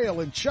pheasant, quail,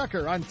 and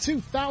chukar on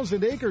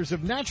 2,000 acres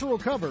of natural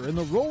cover in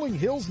the rolling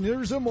hills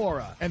near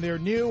Zamora. And their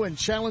new and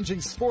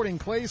challenging sporting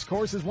clays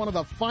course is one of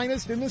the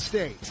finest in the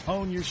state.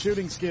 Hone your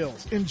shooting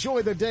skills,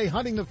 enjoy the day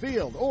hunting the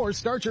field, or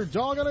start your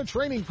dog on a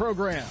training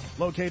program.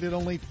 Located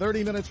only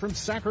 30 minutes from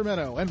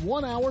Sacramento and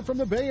 1 hour from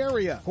the Bay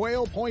Area,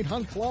 Quail Point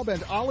Hunt Club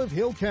and Olive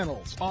Hill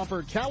Kennels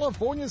offer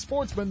California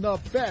sportsmen the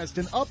best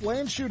in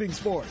upland shooting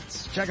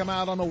sports. Check them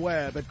out on the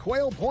web at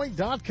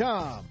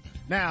quailpoint.com.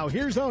 Now,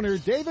 here's owner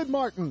David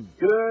Martin.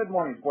 Good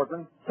morning,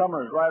 sportsmen.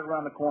 Summer is right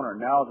around the corner.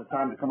 Now is the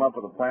time to come up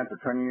with a plan for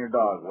training your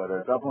dog, whether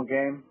it's upland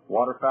game,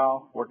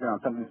 waterfowl, working on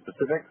something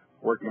specific,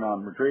 working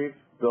on retrieve,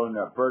 building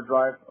up bird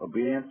drive,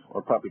 obedience,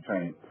 or puppy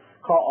training.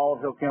 Call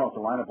Olive Hill Kennels to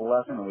line up a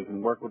lesson, and we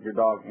can work with your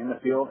dog in the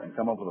field and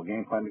come up with a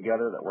game plan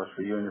together that works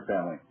for you and your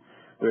family.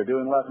 We are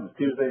doing lessons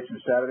Tuesdays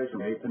through Saturdays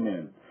from 8 to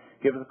noon.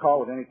 Give us a call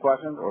with any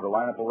questions or to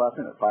line up a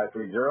lesson at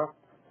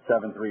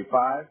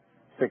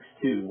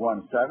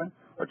 530-735-6217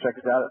 or check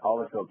us out at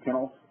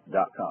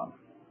olivehillkennels.com.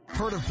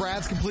 Heard of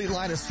Brad's complete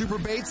line of super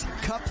baits,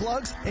 cut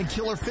plugs, and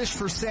killer fish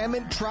for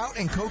salmon, trout,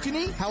 and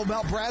kokanee? How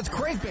about Brad's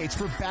crankbaits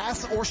for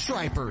bass or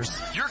stripers?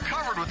 You're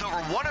covered with over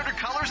 100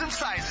 colors and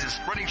sizes,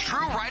 running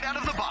true right out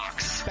of the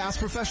box. Bass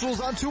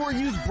professionals on tour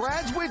use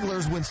Brad's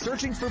Wigglers when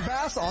searching for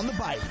bass on the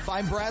bite.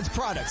 Find Brad's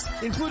products,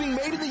 including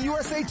Made in the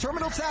USA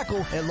terminal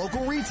tackle at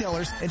local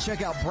retailers, and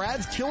check out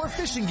Brad's Killer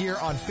Fishing Gear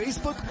on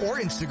Facebook or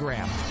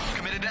Instagram.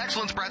 Committed to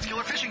excellence, Brad's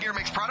Killer Fishing Gear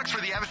makes products for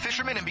the avid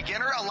fisherman and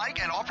beginner alike,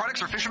 and all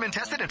products are fisherman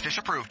tested and fish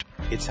approved.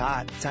 It's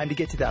hot. Time to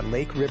get to that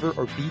lake, river,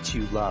 or beach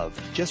you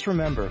love. Just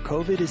remember,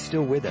 COVID is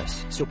still with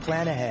us, so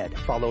plan ahead.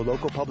 Follow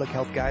local public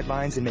health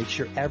guidelines and make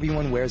sure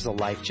everyone wears a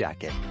life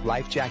jacket.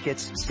 Life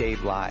jackets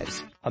save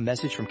lives. A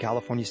message from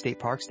California State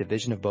Parks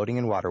Division of Boating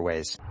and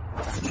Waterways.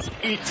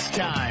 It's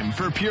time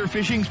for Pure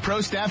Fishing's Pro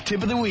Staff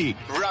Tip of the Week.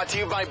 Brought to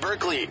you by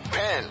Berkeley,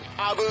 Penn,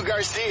 Abu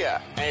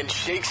Garcia, and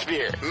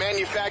Shakespeare,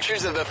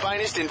 manufacturers of the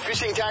finest in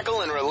fishing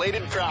tackle and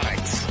related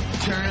products.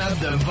 Turn up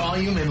the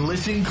volume and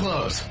listen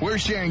close. We're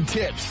sharing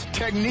tips,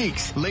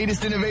 techniques,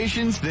 latest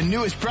innovations, the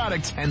newest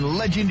products, and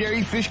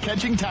legendary fish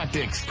catching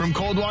tactics from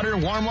cold water,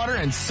 warm water,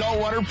 and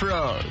saltwater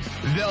pros.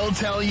 They'll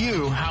tell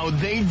you how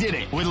they did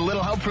it with a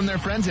little help from their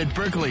friends at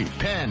Berkeley,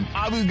 Penn,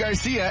 Abu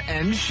Garcia,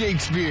 and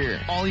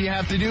Shakespeare. All you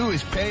have to do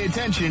is pay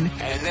attention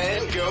and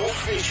then go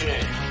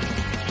fishing.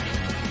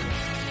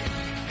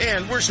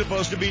 And we're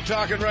supposed to be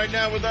talking right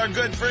now with our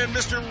good friend,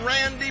 Mr.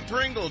 Randy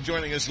Pringle,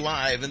 joining us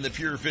live in the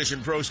Pure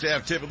Fishing Pro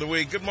Staff Tip of the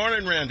Week. Good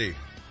morning, Randy.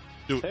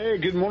 Hey,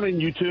 good morning,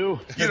 you two.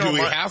 Do we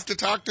have to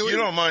talk to him? You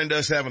don't mind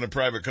us having a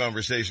private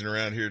conversation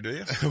around here, do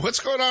you?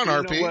 What's going on,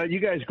 RP? Well, you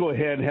guys go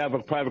ahead and have a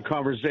private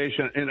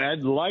conversation. And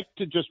I'd like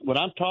to when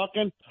I'm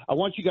talking, I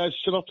want you guys to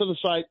sit off to the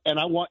side, and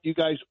I want you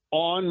guys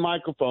on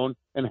microphone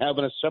and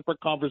having a separate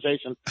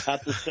conversation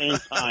at the same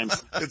time.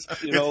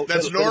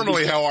 That's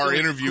normally how our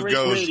interview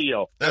goes.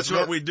 Radio. That's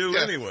what we do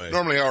anyway.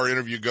 Normally how our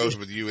interview goes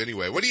with you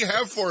anyway. What do you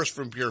have for us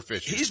from Pure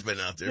Fishing? He's been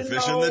out there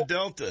fishing the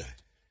Delta.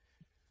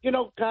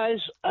 Guys,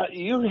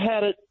 you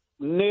had it.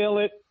 Nail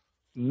it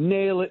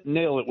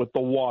with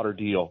the water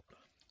deal.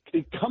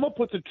 Come up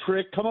with a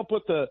trick. Come up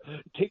with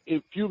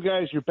if you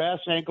guys, your bass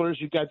anglers,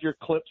 you got your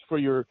clips for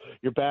your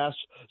bass,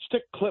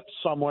 stick clips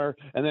somewhere,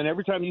 and then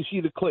every time you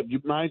see the clip,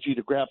 it reminds you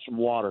to grab some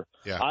water.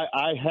 Yeah.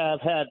 I have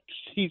had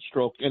heat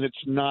stroke, and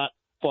it's not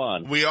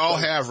fun. We all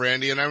have,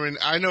 Randy, and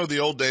I know the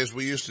old days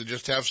we used to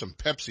just have some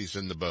Pepsis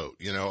in the boat,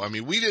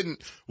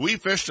 we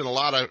fished in a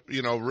lot of,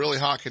 really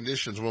hot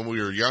conditions when we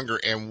were younger,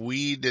 and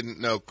we didn't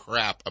know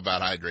crap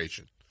about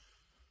hydration.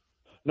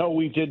 No,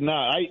 we did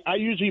not. I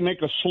usually make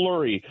a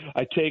slurry.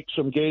 I take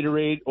some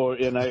Gatorade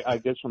and I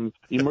get some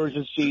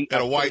emergency.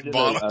 And a white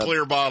bottle,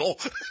 clear bottle.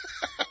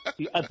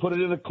 I put it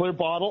in a clear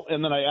bottle,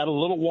 and then I add a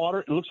little water.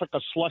 It looks like a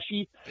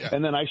slushy,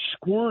 and then I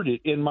squirt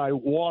it in my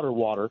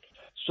water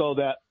so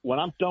that when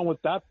I'm done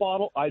with that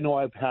bottle, I know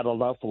I've had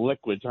enough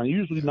liquids. I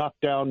usually knock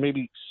down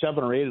maybe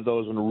 7 or 8 of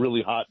those on a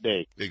really hot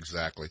day.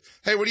 Exactly.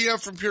 Hey, what do you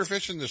have from Pure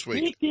Fishing this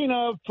week? Speaking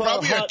of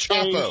probably hot a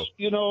Chapo.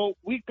 Days,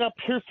 we've got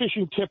Pure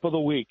Fishing tip of the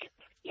week.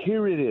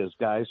 Here it is,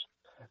 guys.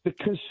 The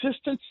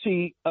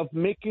consistency of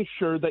making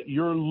sure that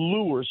your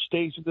lure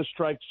stays in the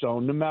strike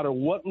zone, no matter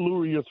what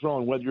lure you're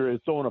throwing, whether you're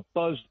throwing a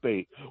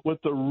buzzbait with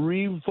the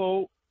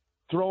Revo,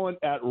 throwing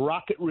at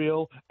rocket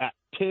reel at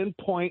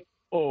 10.0,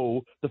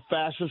 the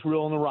fastest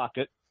reel in the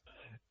rocket,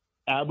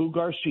 Abu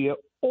Garcia,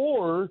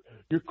 or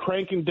you're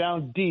cranking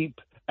down deep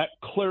at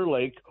Clear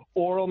Lake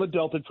or on the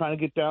Delta trying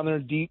to get down there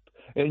deep,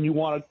 and you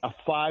want a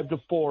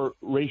 5-to-4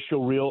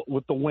 ratio reel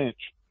with the winch.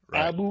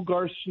 Right. Abu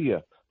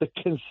Garcia. The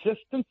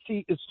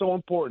consistency is so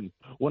important.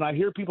 When I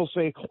hear people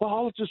say, well,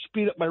 I'll just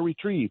speed up my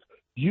retrieve,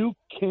 you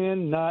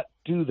cannot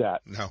do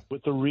that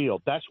with the reel.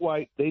 That's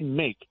why they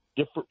make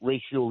different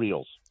ratio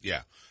reels.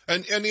 Yeah.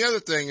 And the other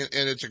thing,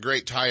 and it's a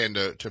great tie-in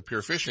to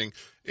Pure Fishing,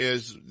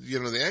 is,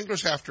 the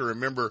anglers have to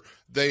remember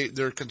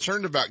they're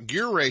concerned about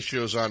gear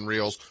ratios on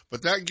reels,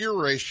 but that gear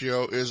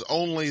ratio is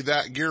only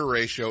that gear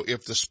ratio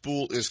if the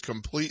spool is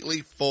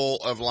completely full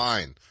of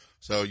line.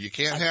 So you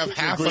can't have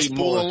half a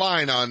spool of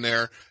line on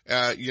there.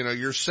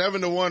 Your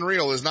 7-to-1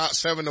 reel is not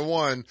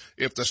 7-to-1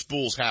 if the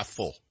spool's half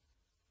full.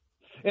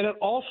 And it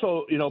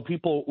also,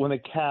 people, when they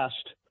cast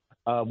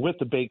with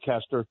the bait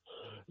caster,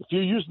 if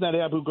you're using that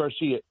Abu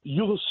Garcia,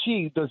 you'll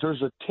see that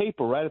there's a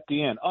taper right at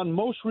the end. On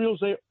most reels,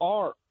 they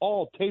are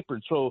all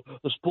tapered. So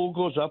the spool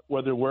goes up,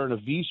 whether wearing a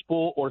V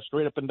spool or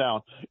straight up and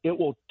down. It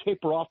will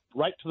taper off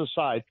right to the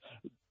side.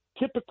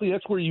 Typically,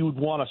 that's where you would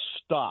want to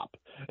stop.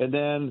 And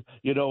then,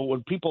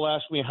 when people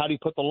ask me, how do you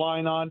put the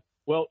line on?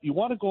 Well, you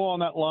want to go on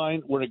that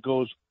line where it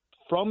goes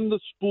from the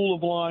spool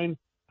of line,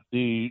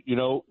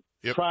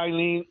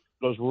 trilene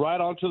goes right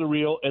onto the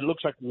reel. It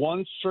looks like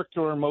one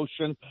circular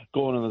motion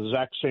going in the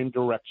exact same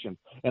direction.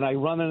 And I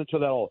run into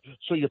that all.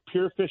 So your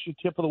Pure Fishing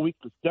tip of the week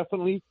is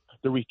definitely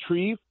the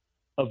retrieve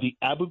of the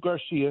Abu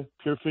Garcia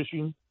Pure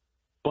Fishing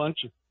bunch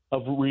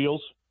of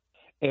reels.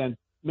 And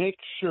make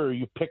sure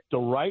you pick the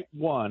right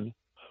one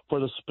for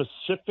the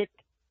specific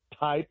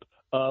type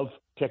of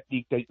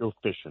technique that you're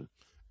fishing.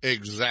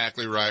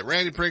 Exactly right.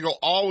 Randy Pringle,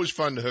 always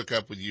fun to hook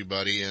up with you,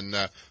 buddy. And,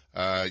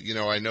 I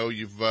know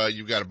you've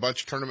got a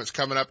bunch of tournaments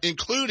coming up,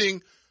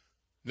 including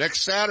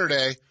next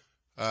Saturday,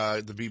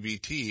 the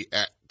BBT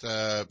at,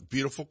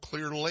 beautiful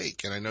Clear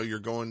Lake. And I know you're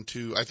going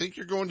to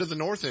the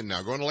north end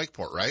now, going to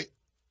Lakeport, right?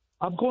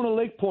 I'm going to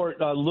Lakeport,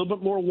 a little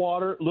bit more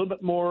water, a little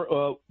bit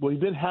more,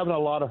 we've been having a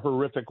lot of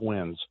horrific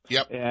winds.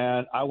 Yep.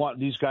 And I want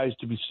these guys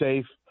to be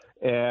safe.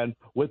 And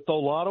with a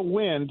lot of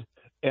wind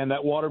and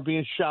that water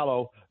being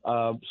shallow,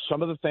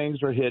 some of the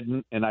things are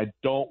hidden, and I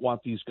don't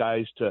want these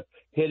guys to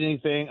hit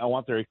anything. I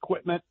want their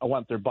equipment, I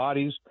want their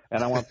bodies,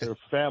 and I want their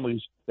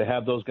families to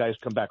have those guys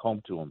come back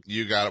home to them.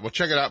 You got it. Well,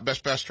 check it out,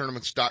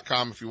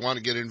 bestbasstournaments.com if you want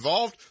to get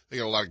involved. They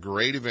got a lot of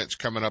great events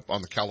coming up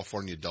on the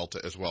California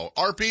Delta as well.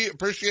 RP,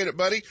 appreciate it,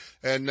 buddy,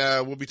 and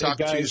we'll be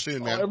talking to you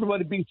soon, man.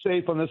 Everybody be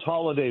safe on this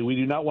holiday. We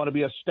do not want to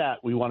be a stat.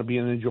 We want to be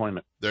an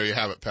enjoyment. There you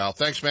have it, pal.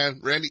 Thanks, man.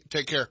 Randy,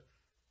 take care.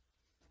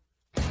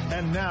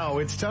 And now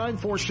it's time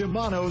for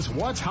Shimano's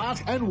What's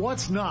Hot and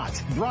What's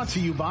Not. Brought to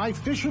you by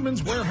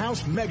Fisherman's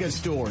Warehouse Mega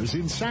Stores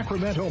in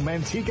Sacramento,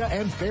 Manteca,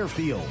 and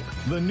Fairfield.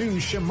 The new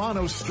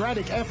Shimano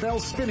Stratic FL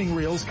spinning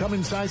reels come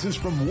in sizes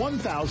from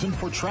 1,000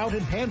 for trout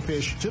and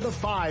panfish to the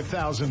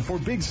 5,000 for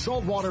big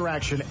saltwater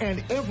action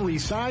and every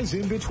size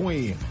in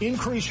between.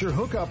 Increase your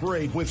hookup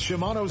rate with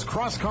Shimano's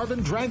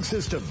cross-carbon drag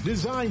system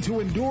designed to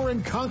endure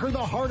and conquer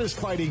the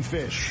hardest fighting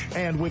fish.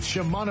 And with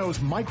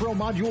Shimano's Micro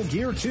Module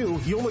Gear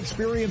 2, you'll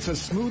experience a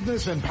smooth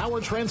smoothness and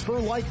power transfer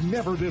like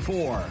never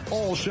before.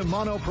 All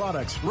Shimano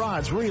products,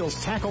 rods,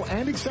 reels, tackle,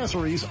 and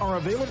accessories are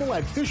available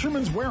at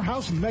Fisherman's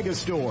Warehouse mega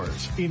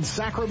stores in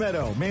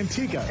Sacramento,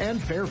 Manteca,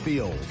 and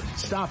Fairfield.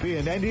 Stop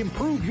in and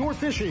improve your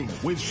fishing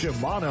with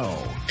Shimano.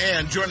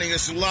 And joining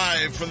us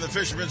live from the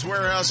Fisherman's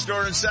Warehouse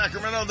store in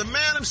Sacramento, the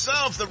man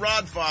himself, the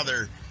Rod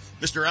Father,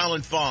 Mr.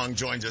 Alan Fong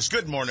joins us.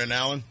 Good morning,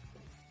 Alan.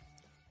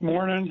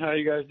 Morning. How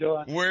you guys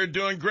doing? We're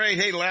doing great.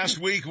 Hey, last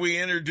week we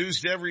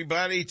introduced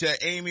everybody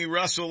to Amy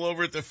Russell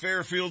over at the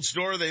Fairfield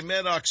store. They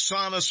met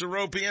Oksana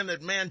Seropian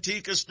at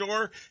Manteca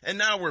store, and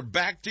now we're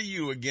back to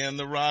you again,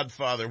 the Rod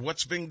Father.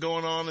 What's been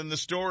going on in the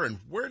store, and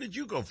where did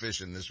you go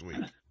fishing this week?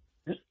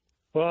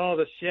 Well,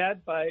 the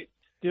shad bite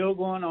still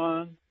going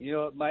on. You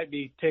know, it might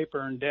be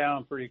tapering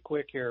down pretty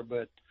quick here,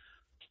 but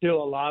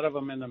still a lot of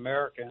them in the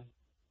American.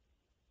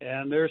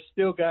 And there's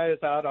still guys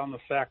out on the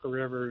Sac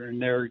River, and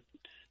they're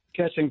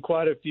catching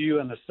quite a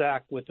few in the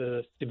Sac with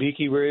the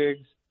sabiki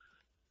rigs.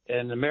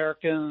 And the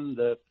American,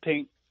 the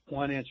pink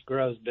 1-inch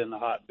grub's been the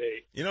hot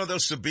bait. You know,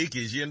 those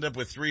sabikis, you end up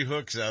with 3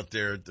 hooks out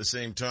there at the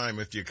same time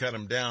if you cut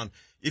them down.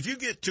 If you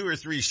get 2 or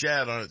 3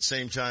 shad on at the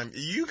same time,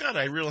 you got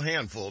a real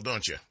handful,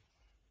 don't you?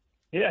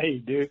 Yeah, you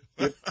do.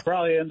 You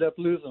probably end up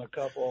losing a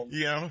couple.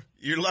 Yeah,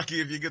 you're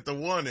lucky if you get the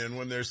 1 in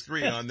when there's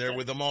 3 on there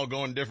with them all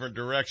going different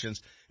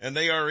directions. And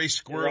they are a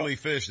squirrely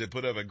fish that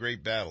put up a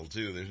great battle,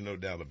 too. There's no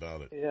doubt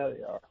about it. Yeah,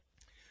 they are.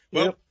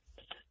 Well,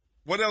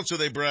 What else are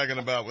they bragging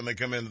about when they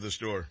come into the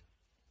store?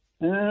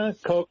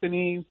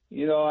 Kokanee.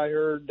 You know, I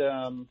heard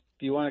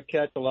if you want to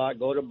catch a lot,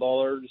 go to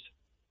Bullards.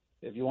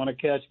 If you want to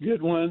catch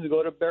good ones,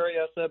 go to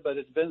Berryessa. But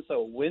it's been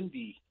so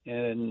windy,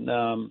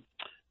 and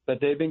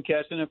but they've been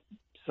catching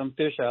some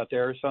fish out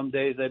there. Some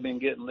days they've been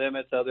getting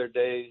limits, other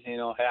days, you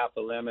know, half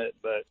a limit.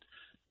 But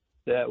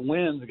this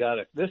wind's got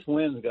to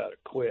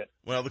quit.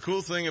 Well, the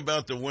cool thing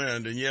about the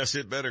wind, and yes,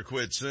 it better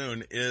quit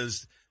soon,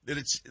 is that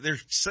they're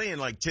saying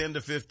like 10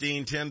 to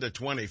 15, 10 to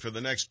 20 for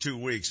the next 2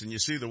 weeks. And you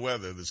see the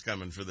weather that's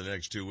coming for the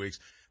next 2 weeks.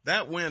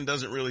 That wind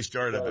doesn't really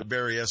start up at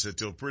Berryessa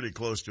till pretty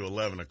close to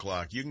 11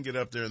 o'clock. You can get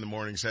up there in the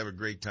mornings, have a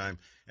great time,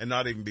 and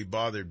not even be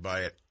bothered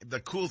by it. The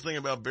cool thing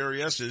about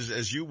Berryessa is,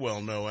 as you well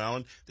know,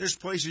 Alan, there's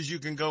places you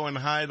can go and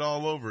hide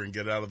all over and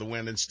get out of the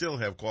wind and still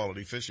have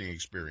quality fishing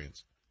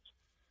experience.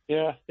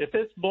 Yeah, if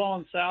it's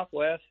blowing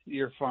southwest,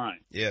 you're fine.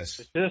 Yes.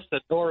 It's just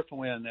the north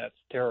wind that's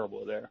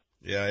terrible there.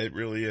 Yeah, it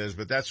really is.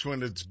 But that's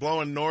when it's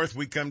blowing north.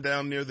 We come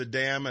down near the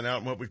dam and out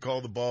in what we call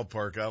the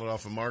ballpark out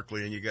off of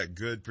Markley, and you got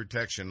good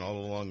protection all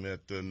along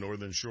that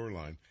northern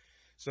shoreline.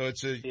 So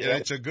it's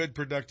a good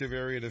productive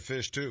area to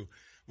fish too.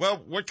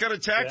 Well, what kind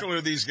of tackle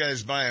are these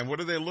guys buying? What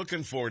are they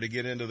looking for to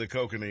get into the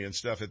kokanee and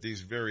stuff at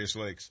these various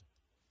lakes?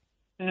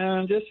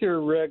 And just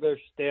your regular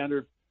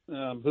standard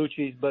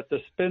hoochies, but the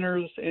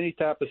spinners, any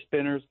type of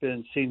spinners,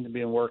 seem to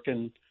be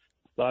working.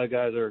 A lot of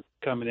guys are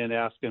coming in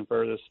asking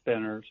for the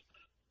spinners.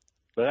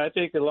 But I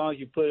think as long as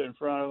you put it in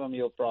front of them,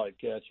 you'll probably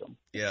catch them.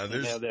 Yeah,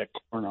 have that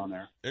corn on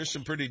there. There's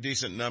some pretty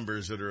decent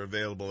numbers that are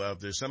available out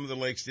there. Some of the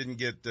lakes didn't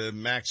get the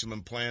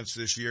maximum plants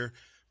this year,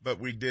 but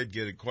we did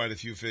get quite a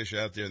few fish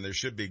out there, and there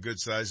should be good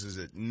sizes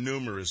at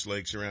numerous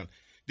lakes around.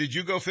 Did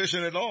you go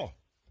fishing at all?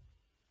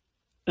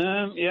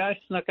 Yeah, I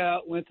snuck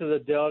out, went to the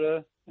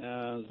Delta,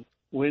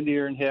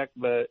 windier than heck,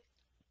 but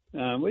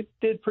we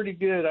did pretty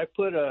good.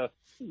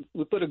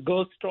 We put a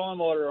ghost trolling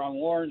motor on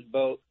Warren's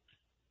boat.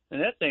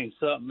 And that thing's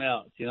something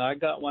else. You know, I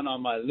got one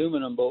on my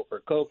aluminum boat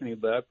for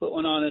kokanee, but I put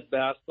one on this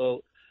bass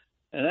boat,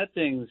 and that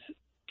thing's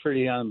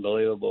pretty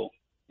unbelievable.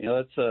 You know,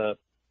 it's a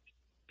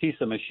piece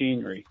of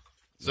machinery.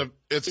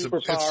 It's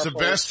the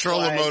best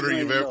trolling motor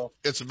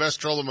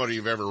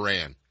you've ever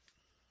ran.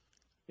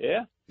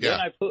 Yeah. Then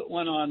I put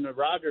one on the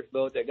Rogers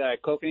boat that guy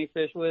kokanee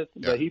fish with,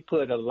 but he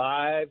put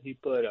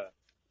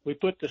we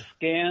put the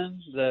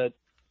scan, the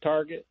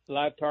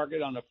live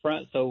target on the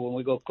front, so when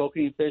we go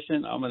kokanee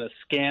fishing, I'm going to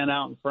scan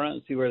out in front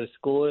and see where the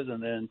school is,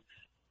 and then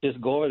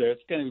just go over there.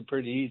 It's going to be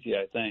pretty easy,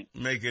 I think.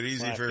 Make it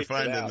easy for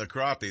finding the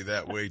crappie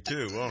that way,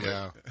 too, won't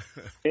it?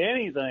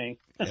 Anything.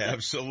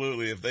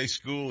 Absolutely. If they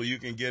school, you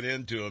can get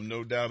into them,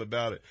 no doubt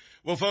about it.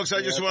 Well, folks,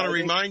 I just want to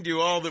remind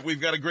you all that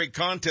we've got a great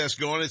contest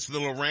going. It's the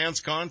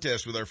Lowrance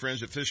contest with our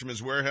friends at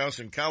Fisherman's Warehouse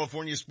and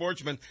California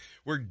Sportsman.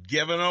 We're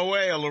giving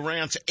away a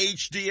Lowrance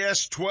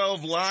HDS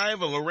 12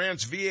 Live, a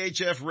Lowrance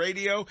VHF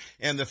radio,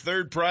 and the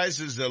third prize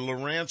is a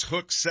Lowrance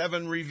Hook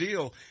 7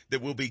 Reveal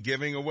that we'll be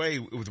giving away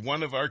with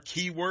one of our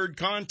keyword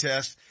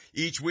contests.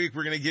 Each week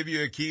we're going to give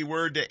you a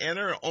keyword to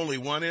enter, only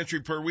one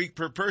entry per week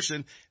per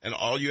person, and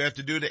all you have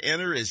to do to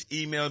enter is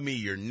email me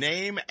your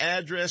name,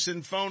 address,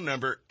 and phone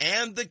number,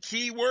 and the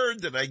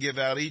keyword that I give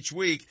out each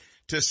week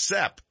to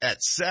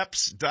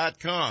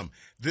seps@seps.com.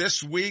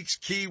 This week's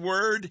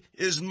keyword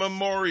is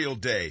Memorial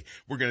Day.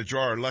 We're going to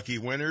draw our lucky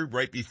winner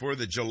right before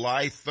the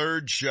July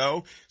 3rd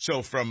show.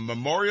 So from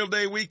Memorial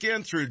Day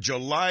weekend through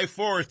July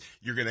 4th,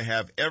 you're going to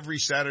have every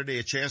Saturday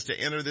a chance to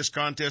enter this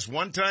contest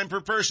one time per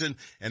person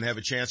and have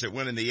a chance at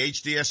winning the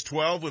HDS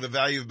 12 with a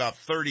value of about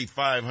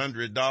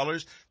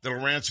 $3,500. The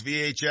Lowrance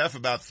VHF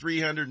about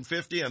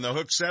 $350, and the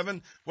Hook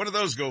 7. What do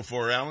those go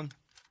for, Alan?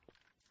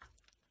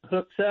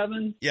 Hook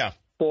 7? Yeah.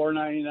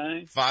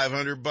 $499.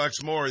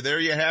 $500 more. There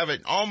you have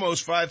it.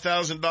 Almost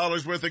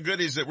 $5,000 worth of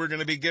goodies that we're going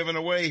to be giving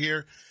away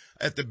here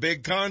at the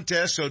big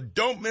contest. So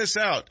don't miss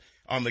out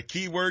on the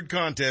keyword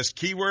contest.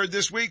 Keyword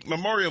this week,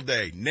 Memorial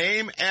Day.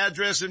 Name,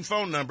 address, and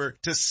phone number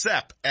to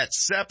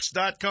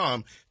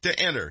SEP@SEPs.com to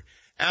enter.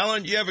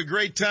 Alan, you have a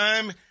great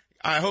time.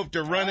 I hope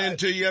to run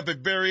into you up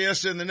at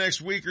Berryessa in the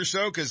next week or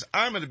so, because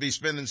I'm going to be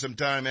spending some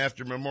time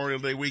after Memorial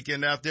Day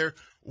weekend out there.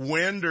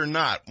 Wind or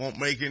not, won't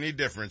make any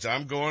difference.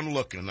 I'm going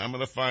looking. I'm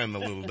going to find the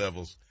little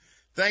devils.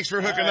 Thanks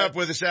for hooking up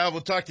with us, Al.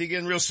 We'll talk to you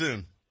again real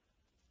soon.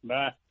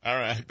 Bye. All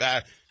right,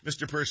 bye.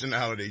 Mr.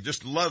 Personality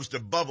just loves to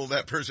bubble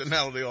that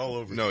personality all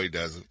over. No, he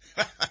doesn't.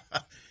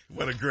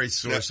 What a great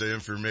source of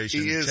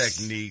information,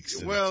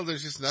 techniques. Well,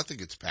 there's just nothing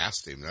gets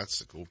past him. That's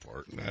the cool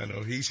part. I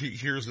know. He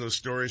hears those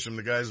stories from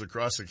the guys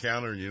across the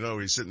counter,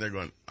 and he's sitting there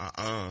going,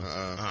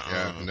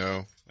 yeah,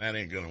 no. That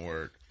ain't gonna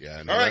work.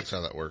 Yeah, no, all right, that's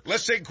how that works.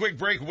 Let's take a quick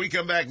break. When we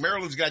come back,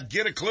 Maryland's got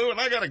Get a Clue, and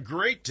I got a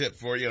great tip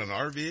for you on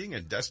RVing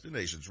and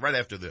destinations right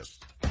after this.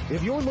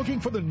 If you're looking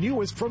for the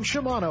newest from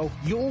Shimano,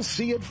 you'll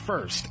see it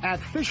first at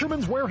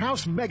Fisherman's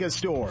Warehouse Mega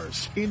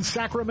Stores in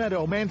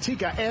Sacramento,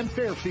 Manteca, and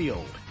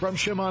Fairfield. From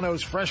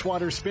Shimano's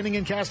freshwater spinning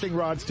and casting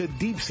rods to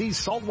deep-sea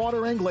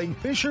saltwater angling,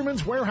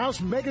 Fisherman's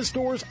Warehouse Mega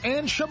Stores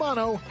and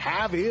Shimano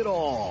have it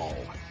all.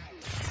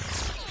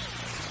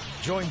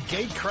 Join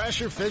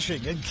Gatecrasher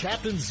Fishing and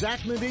Captain Zach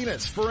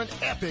Medinas for an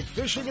epic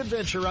fishing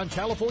adventure on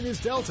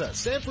California's Delta,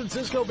 San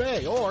Francisco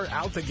Bay, or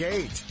out the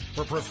gate.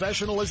 For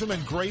professionalism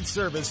and great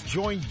service,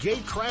 join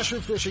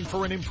Gatecrasher Fishing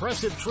for an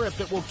impressive trip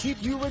that will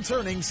keep you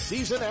returning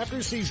season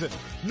after season,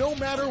 no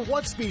matter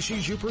what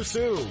species you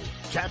pursue.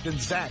 Captain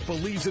Zach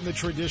believes in the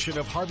tradition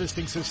of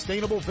harvesting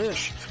sustainable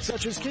fish,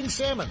 such as king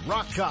salmon,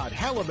 rock cod,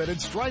 halibut,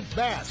 and striped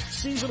bass,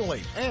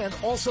 seasonally, and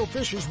also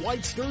fishes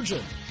white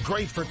sturgeon.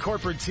 Great for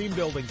corporate team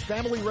building,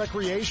 family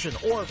recreation,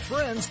 or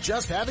friends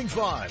just having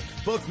fun.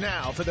 Book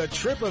now for the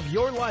trip of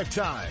your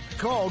lifetime.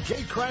 Call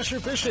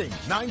Gatecrasher Fishing,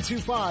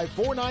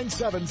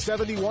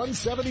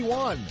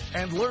 925-497-7171,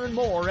 and learn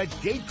more at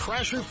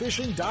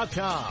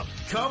gatecrasherfishing.com.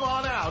 Come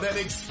on out and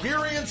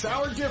experience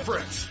our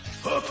difference.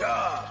 Hook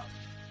up!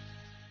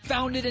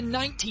 Founded in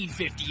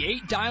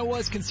 1958, Daiwa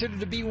is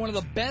considered to be one of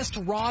the best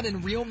rod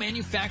and reel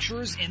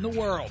manufacturers in the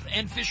world,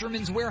 and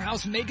Fisherman's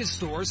Warehouse Mega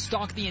Stores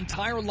stock the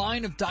entire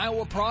line of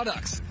Daiwa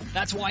products.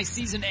 That's why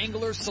seasoned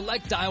anglers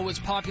select Daiwa's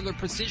popular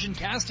precision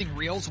casting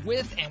reels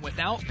with and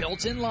without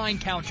built-in line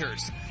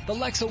counters. The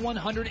Lexa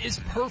 100 is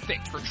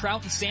perfect for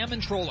trout and salmon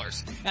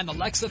trollers, and the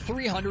Lexa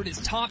 300 is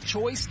top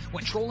choice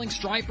when trolling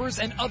stripers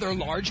and other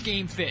large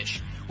game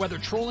fish. Whether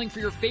trolling for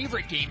your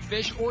favorite game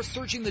fish or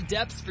searching the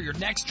depths for your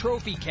next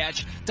trophy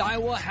catch,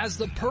 Daiwa has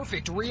the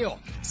perfect reel.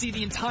 See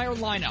the entire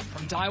lineup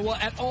from Daiwa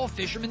at all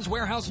Fisherman's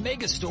Warehouse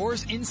Mega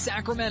Stores in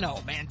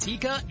Sacramento,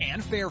 Manteca,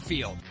 and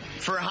Fairfield.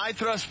 For high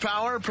thrust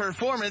power,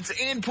 performance,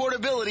 and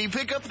portability,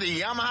 pick up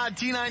the Yamaha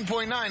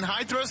T9.9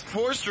 High Thrust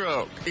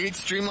 4-Stroke.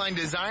 Its streamlined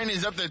design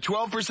is up to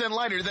 12%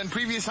 lighter than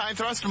previous high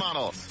thrust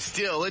models.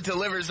 Still, it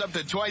delivers up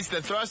to twice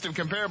the thrust of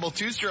comparable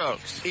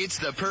 2-strokes. It's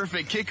the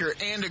perfect kicker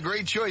and a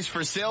great choice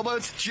for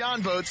sailboats,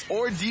 John boats,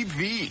 or deep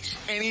V's.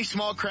 Any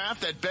small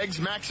craft that begs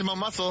maximum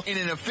muscle in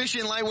an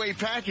efficient lightweight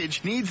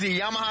package needs the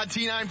Yamaha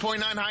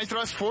T9.9 High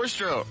Thrust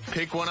 4-Stroke.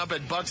 Pick one up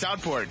at Bucks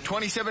Outboard,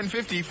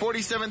 2750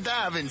 47th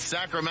Ave in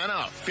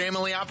Sacramento.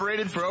 Family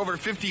operated for over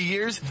 50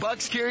 years,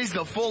 Bucks carries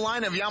the full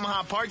line of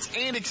Yamaha parts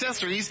and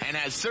accessories and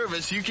has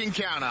service you can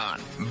count on.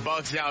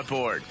 Bucks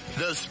Outboard,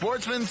 the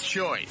sportsman's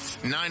choice.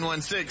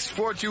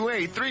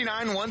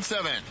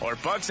 916-428-3917 or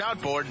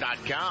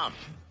bucksoutboard.com.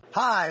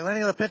 Hi,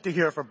 Lenny LaPinta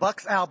here for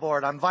Bucks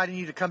Outboard. I'm inviting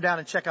you to come down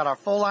and check out our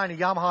full line of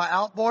Yamaha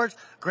outboards.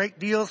 Great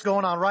deals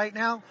going on right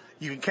now.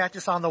 You can catch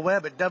us on the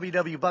web at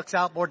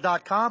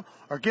www.bucksoutboard.com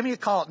or give me a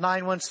call at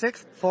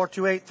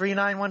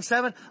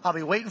 916-428-3917. I'll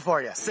be waiting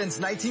for you. Since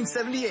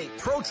 1978,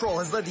 ProTroll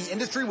has led the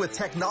industry with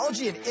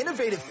technology and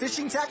innovative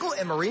fishing tackle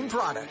and marine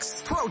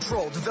products.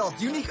 ProTroll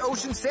developed unique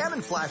ocean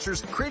salmon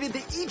flashers, created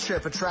the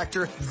E-Trip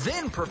attractor,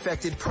 then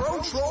perfected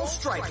ProTroll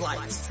strike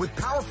lights with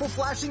powerful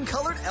flashing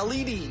colored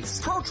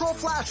LEDs. ProTroll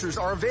flashers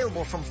are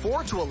available from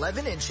 4 to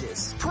 11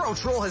 inches.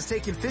 ProTroll has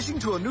taken fishing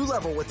to a new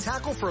level with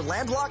tackle for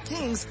landlocked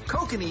kings,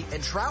 kokanee,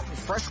 and trout in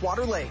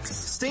freshwater lakes.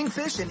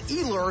 Stingfish and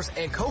e-lures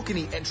and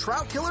kokanee and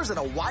trout killers in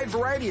a wide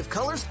variety of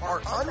colors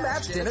are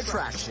unmatched in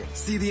attraction.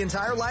 See the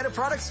entire line of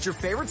products at your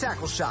favorite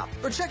tackle shop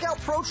or check out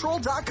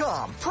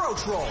ProTroll.com.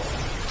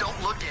 ProTroll.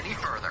 Don't look any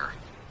further.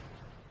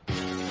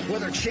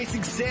 Whether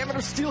chasing salmon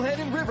or steelhead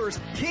in rivers,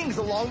 kings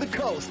along the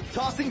coast,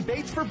 tossing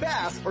baits for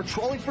bass, or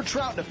trolling for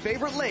trout in a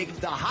favorite lake,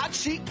 the Hot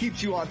Sheet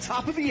keeps you on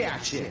top of the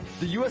action.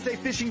 The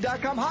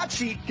USAFishing.com Hot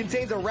Sheet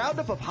contains a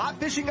roundup of hot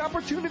fishing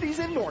opportunities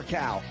in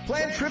NorCal.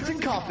 Plan trips in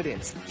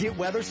confidence, get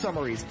weather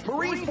summaries,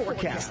 marine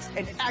forecasts,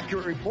 and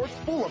accurate reports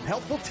full of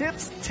helpful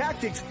tips,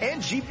 tactics,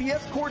 and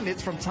GPS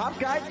coordinates from top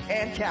guides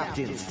and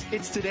captains.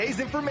 It's today's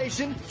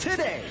information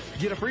today.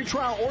 Get a free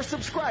trial or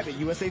subscribe at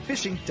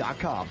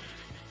USAFishing.com.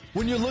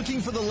 When you're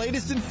looking for the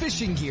latest in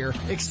fishing gear,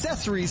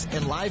 accessories,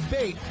 and live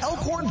bait,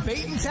 Elkhorn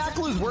Bait and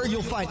Tackle is where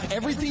you'll find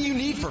everything you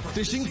need for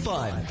fishing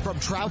fun. From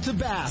trout to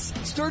bass,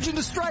 sturgeon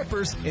to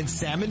stripers, and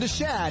salmon to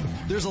shad,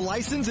 there's a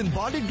licensed and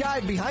bonded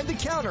guide behind the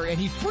counter, and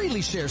he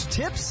freely shares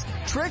tips,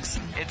 tricks,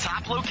 and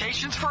top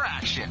locations for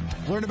action.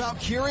 Learn about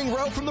curing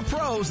rope from the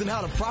pros and how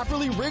to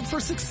properly rig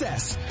for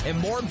success. And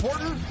more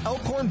important,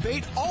 Elkhorn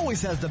Bait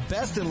always has the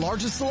best and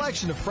largest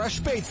selection of fresh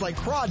baits like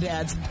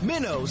crawdads,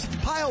 minnows,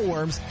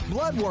 pileworms,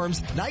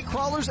 bloodworms, night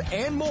crawlers,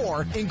 and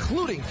more,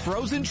 including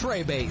frozen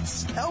tray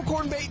baits.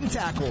 Elkhorn Bait and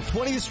Tackle,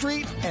 20th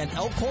Street and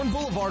Elkhorn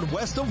Boulevard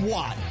west of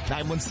Watt,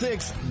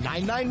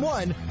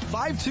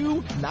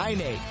 916-991-5298.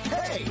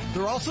 Hey,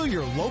 they're also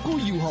your local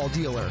U-Haul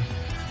dealer.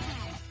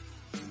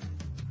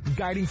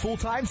 Guiding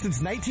full-time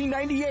since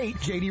 1998,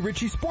 J.D.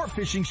 Ritchie Sport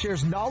Fishing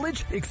shares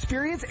knowledge,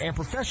 experience, and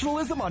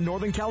professionalism on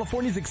Northern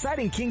California's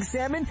exciting king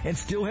salmon and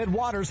steelhead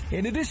waters,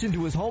 in addition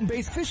to his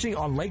home-based fishing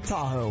on Lake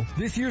Tahoe.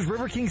 This year's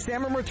River King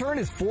salmon return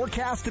is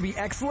forecast to be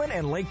excellent,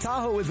 and Lake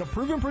Tahoe is a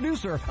proven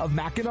producer of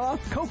Mackinaw,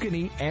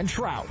 kokanee, and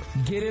trout.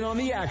 Get in on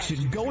the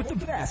action. Go with the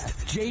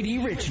best.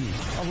 J.D. Ritchie.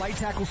 A light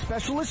tackle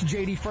specialist,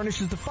 J.D.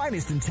 furnishes the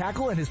finest in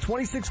tackle, and his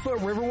 26-foot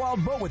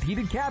Riverwild boat with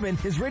heated cabin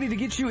is ready to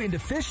get you into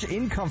fish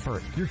in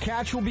comfort. Your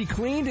catch will be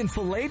cleaned and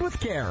filleted with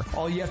care.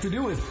 All you have to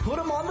do is put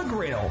them on the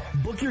grill.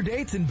 Book your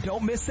dates and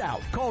don't miss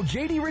out. Call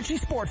J.D. Ritchie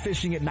Sport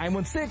Fishing at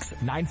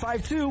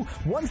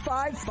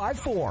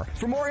 916-952-1554.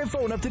 For more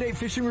info and up-to-date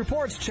fishing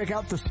reports, check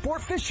out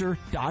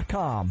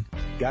thesportfisher.com.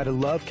 Gotta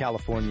love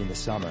California in the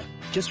summer.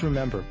 Just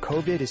remember,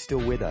 COVID is still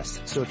with us.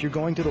 So if you're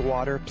going to the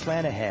water,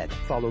 plan ahead.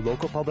 Follow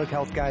local public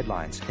health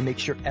guidelines and make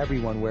sure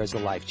everyone wears a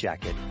life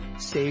jacket.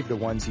 Save the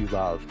ones you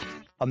love.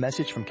 A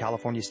message from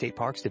California State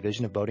Parks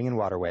Division of Boating and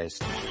Waterways.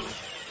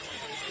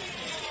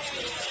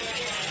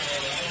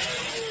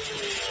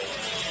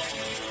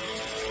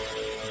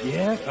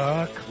 Get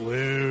a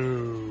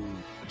clue.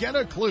 Get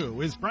a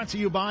Clue is brought to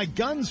you by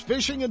Guns,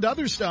 Fishing, and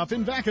Other Stuff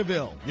in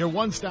Vacaville, your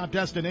one-stop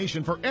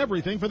destination for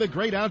everything for the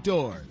great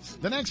outdoors.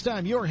 The next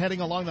time you're heading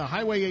along the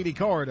Highway 80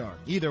 corridor,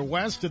 either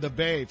west to the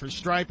bay for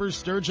stripers,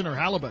 sturgeon, or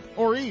halibut,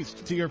 or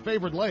east to your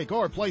favorite lake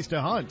or place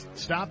to hunt,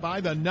 stop by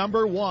the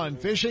 #1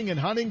 fishing and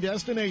hunting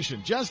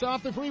destination just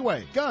off the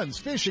freeway, Guns,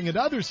 Fishing, and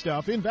Other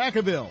Stuff in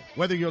Vacaville.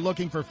 Whether you're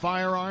looking for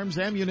firearms,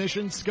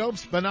 ammunition,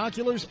 scopes,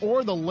 binoculars,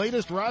 or the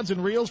latest rods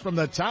and reels from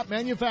the top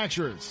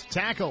manufacturers,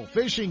 tackle,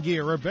 fishing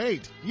gear, or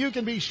bait, you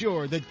can be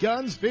sure that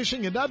Guns,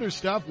 Fishing, and Other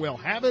Stuff will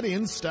have it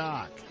in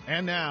stock.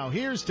 And now,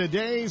 here's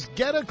today's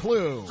Get a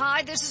Clue.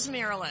 Hi, this is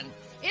Marilyn.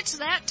 It's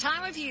that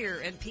time of year,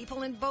 and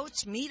people in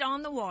boats meet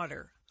on the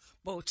water.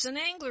 Boats and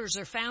anglers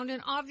are found in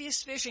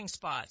obvious fishing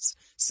spots,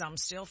 some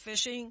still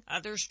fishing,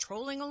 others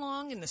trolling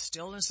along in the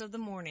stillness of the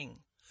morning.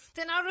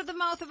 Then out of the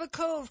mouth of a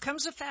cove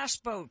comes a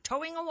fast boat,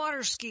 towing a water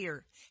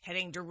skier,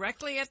 heading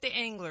directly at the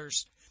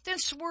anglers, then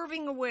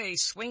swerving away,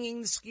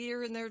 swinging the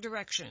skier in their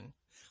direction.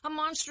 A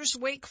monstrous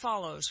wake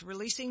follows,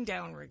 releasing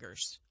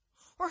downriggers.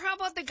 Or how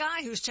about the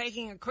guy who's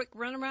taking a quick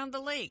run around the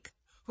lake,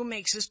 who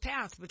makes his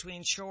path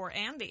between shore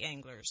and the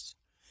anglers?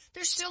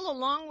 There's still a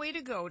long way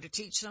to go to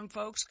teach some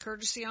folks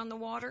courtesy on the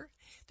water.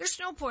 There's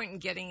no point in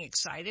getting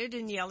excited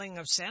and yelling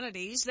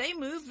obscenities. They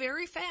move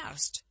very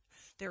fast.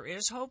 There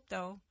is hope,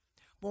 though.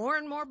 More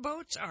and more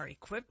boats are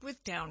equipped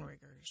with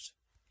downriggers.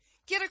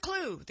 Get a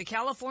clue. The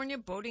California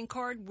Boating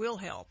Card will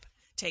help.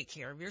 Take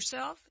care of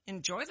yourself,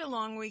 enjoy the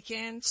long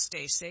weekend,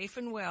 stay safe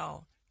and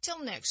well.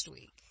 Till next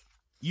week.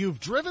 You've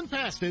driven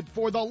past it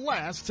for the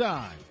last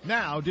time.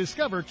 Now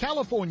discover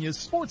California's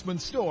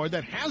sportsman's store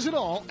that has it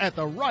all at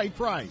the right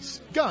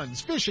price. Guns,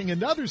 Fishing,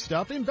 and Other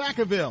Stuff in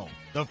Vacaville.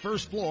 The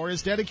first floor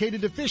is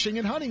dedicated to fishing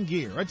and hunting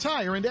gear,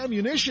 attire, and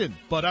ammunition.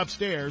 But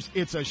upstairs,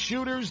 it's a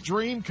shooter's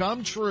dream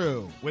come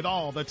true. With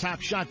all the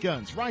top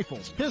shotguns,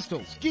 rifles,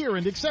 pistols, gear,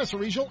 and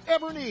accessories you'll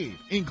ever need,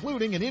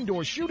 including an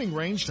indoor shooting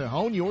range to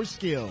hone your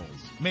skills.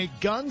 Make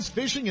Guns,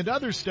 Fishing, and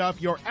Other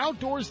Stuff your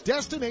outdoors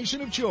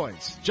destination of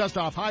choice. Just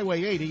off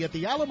Highway 80 at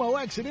the Alamo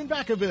exit in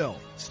Vacaville.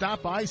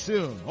 Stop by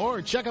soon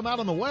or check them out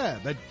on the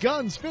web at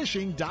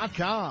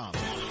gunsfishing.com.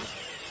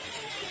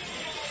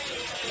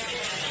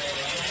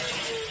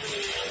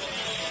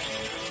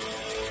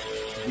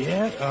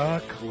 Get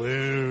a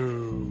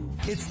clue.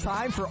 It's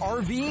time for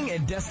RVing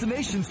and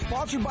Destinations,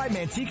 sponsored by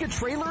Manteca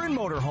Trailer and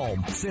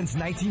Motorhome. Since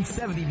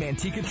 1970,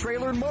 Manteca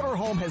Trailer and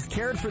Motorhome has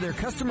cared for their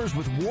customers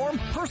with warm,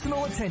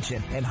 personal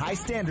attention and high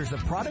standards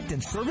of product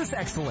and service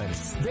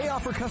excellence. They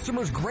offer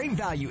customers great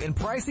value and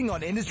pricing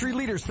on industry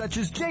leaders such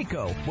as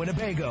Jayco,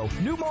 Winnebago,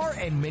 Newmar,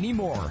 and many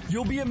more.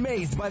 You'll be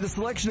amazed by the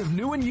selection of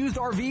new and used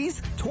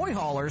RVs, toy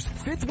haulers,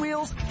 fifth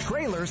wheels,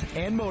 trailers,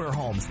 and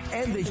motorhomes,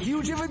 and the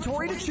huge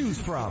inventory to choose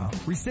from.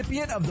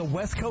 Recipient of the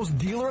West Coast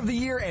Dealer of the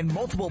Year and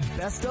multiple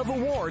Best of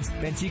awards,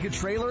 Manteca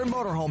Trailer and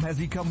Motorhome has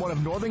become one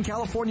of Northern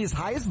California's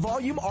highest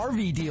volume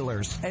RV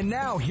dealers. And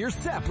now, here's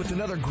Sepp with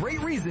another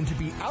great reason to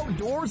be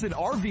outdoors and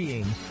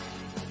RVing.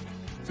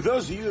 For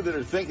those of you that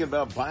are thinking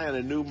about buying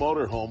a new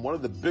motorhome, one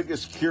of the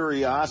biggest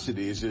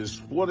curiosities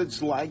is what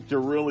it's like to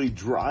really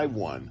drive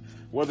one.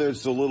 Whether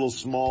it's the little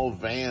small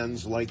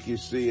vans like you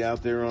see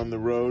out there on the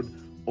road,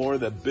 or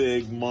the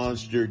big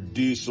monster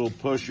diesel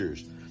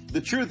pushers.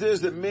 The truth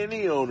is that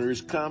many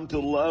owners come to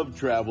love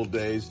travel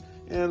days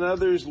and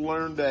others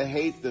learn to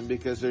hate them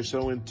because they're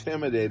so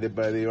intimidated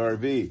by the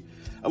RV.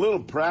 A little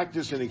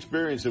practice and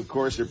experience, of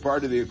course, are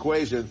part of the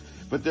equation,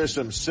 but there's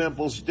some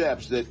simple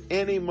steps that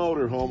any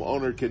motorhome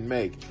owner can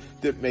make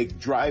that make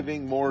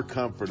driving more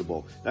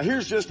comfortable. Now,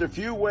 here's just a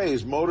few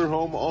ways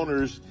motorhome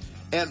owners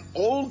and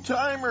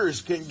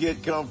old-timers can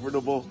get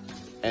comfortable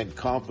and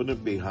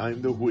confident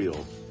behind the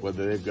wheel,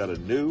 whether they've got a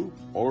new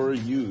or a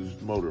used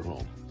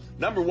motorhome.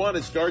 Number one,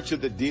 it starts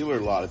at the dealer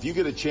lot. If you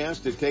get a chance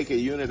to take a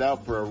unit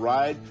out for a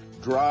ride,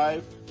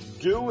 drive,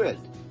 do it.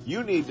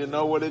 You need to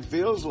know what it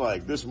feels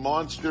like. This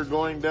monster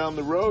going down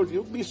the road,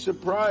 you'll be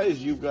surprised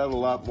you've got a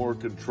lot more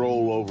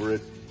control over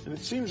it, and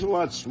it seems a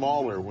lot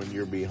smaller when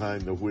you're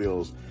behind the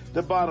wheels.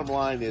 The bottom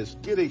line is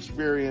get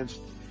experience,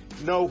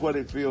 know what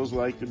it feels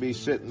like to be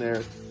sitting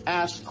there,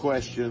 ask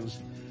questions,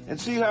 and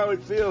see how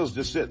it feels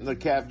to sit in the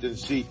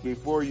captain's seat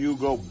before you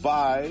go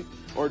buy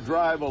or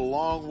drive a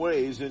long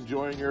ways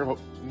enjoying your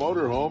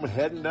motorhome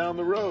heading down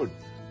the road.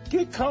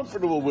 Get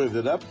comfortable with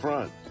it up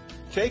front.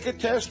 Take a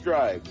test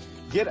drive.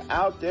 Get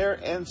out there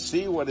and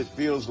see what it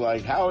feels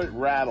like, how it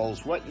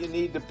rattles, what you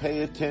need to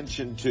pay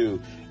attention to,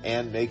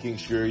 and making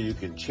sure you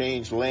can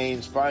change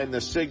lanes, find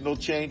the signal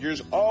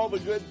changers, all the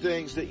good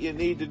things that you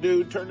need to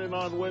do, turning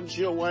on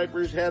windshield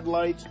wipers,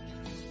 headlights,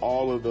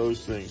 all of those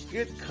things.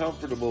 Get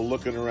comfortable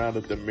looking around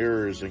at the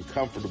mirrors and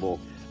comfortable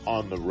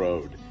on the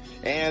road.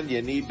 And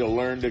you need to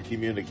learn to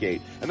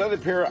communicate. Another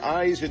pair of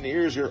eyes and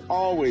ears are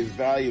always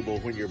valuable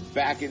when you're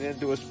backing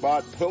into a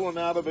spot, pulling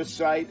out of a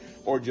site,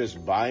 or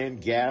just buying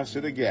gas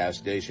at a gas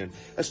station.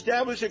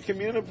 Establish a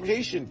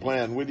communication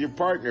plan with your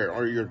partner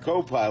or your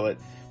co-pilot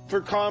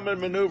for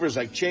common maneuvers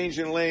like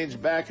changing lanes,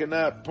 backing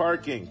up,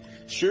 parking.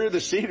 Sure, the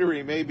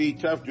scenery may be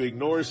tough to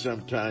ignore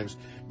sometimes,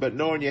 but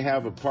knowing you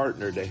have a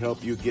partner to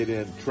help you get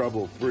in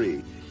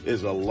trouble-free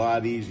is a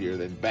lot easier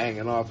than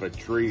banging off a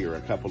tree or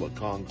a couple of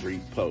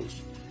concrete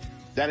posts.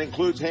 That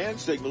includes hand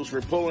signals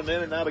for pulling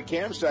in and out of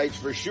campsites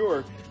for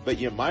sure, but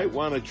you might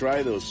want to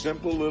try those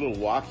simple little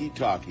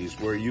walkie-talkies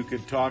where you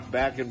can talk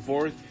back and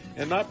forth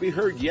and not be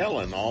heard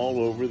yelling all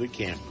over the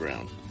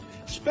campground,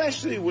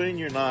 especially when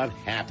you're not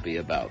happy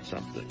about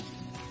something.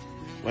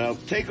 Well,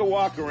 take a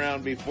walk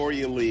around before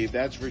you leave,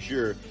 that's for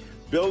sure.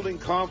 Building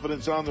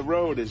confidence on the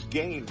road is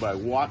gained by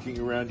walking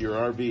around your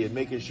RV and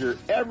making sure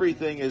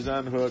everything is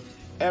unhooked,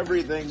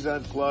 everything's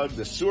unplugged,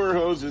 the sewer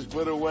hose is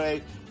put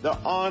away, the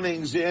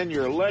awning's in,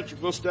 your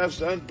electrical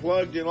stuff's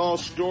unplugged and all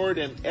stored,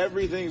 and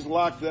everything's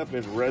locked up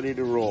and ready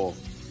to roll.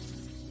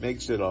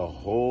 Makes it a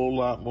whole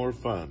lot more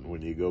fun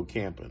when you go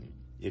camping,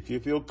 if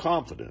you feel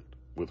confident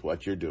with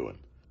what you're doing.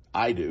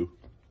 I do.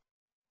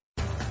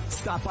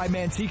 Stop by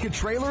Manteca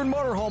Trailer and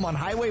Motorhome on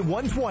Highway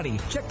 120.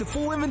 Check the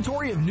full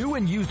inventory of new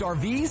and used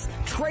RVs,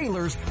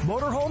 trailers,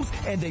 motorhomes,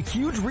 and a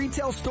huge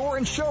retail store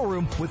and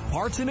showroom with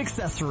parts and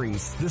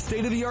accessories. The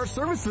state-of-the-art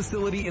service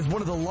facility is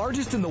one of the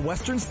largest in the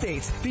western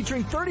states,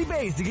 featuring 30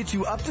 bays to get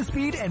you up to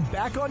speed and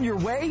back on your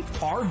way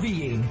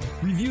RVing.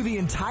 Review the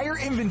entire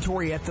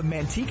inventory at the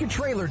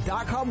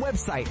MantecaTrailer.com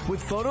website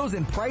with photos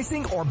and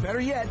pricing, or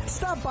better yet,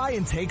 stop by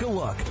and take a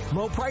look.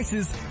 Low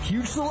prices,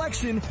 huge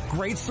selection,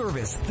 great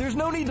service. There's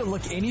no need to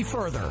look any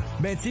further.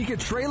 Manteca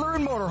Trailer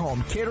and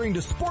Motorhome, catering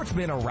to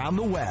sportsmen around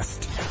the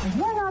West.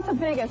 We're not the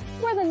biggest,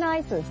 we're the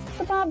nicest.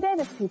 The Bob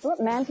Davis people at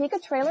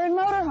Manteca Trailer and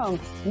Motorhome.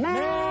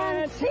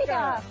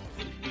 Manteca!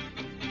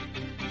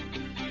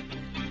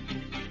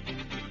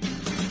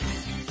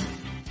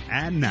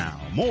 And now,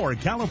 more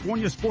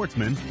California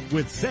sportsmen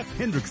with Seth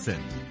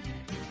Hendrickson.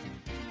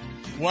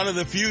 One of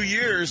the few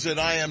years that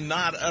I am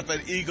not up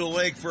at Eagle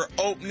Lake for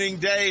opening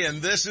day,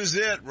 and this is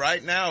it.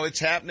 Right now, it's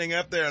happening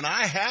up there, and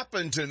I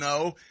happen to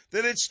know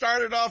that it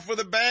started off with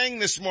a bang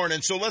this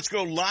morning. So let's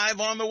go live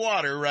on the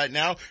water right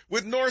now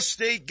with North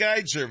State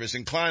Guide Service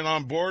and climb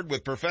on board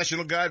with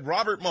professional guide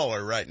Robert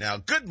Mueller right now.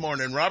 Good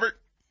morning, Robert.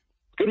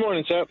 Good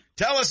morning, Seth.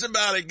 Tell us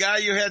about it, guy.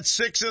 You had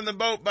 6 in the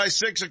boat by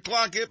 6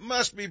 o'clock. It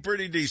must be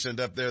pretty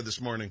decent up there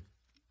this morning.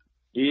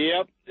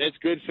 Yep, it's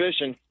good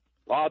fishing.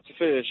 Lots of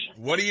fish.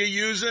 What are you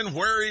using?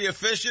 Where are you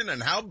fishing?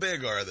 And how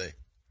big are they?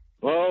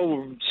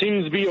 Well,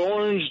 seems to be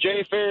orange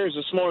J Fairs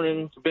this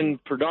morning. It's been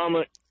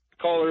predominant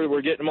color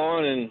we're getting them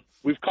on, and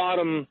we've caught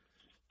them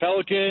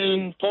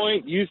Pelican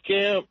Point, Youth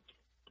Camp,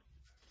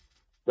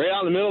 right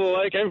out in the middle of the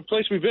lake. Every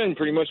place we've been,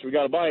 pretty much, we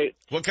got a bite.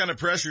 What kind of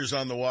pressure's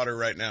on the water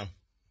right now?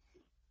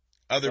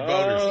 Other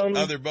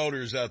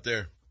boaters out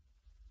there.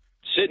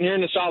 Sitting here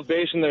in the South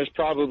Basin, there's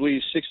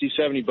probably 60,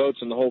 70 boats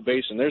in the whole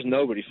basin. There's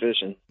nobody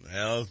fishing.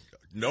 Well,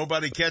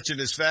 nobody catching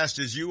as fast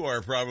as you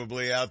are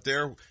probably out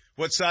there.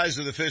 What size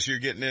of the fish are you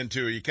getting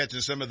into? Are you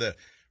catching some of the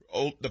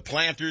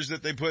planters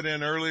that they put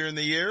in earlier in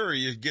the year, or are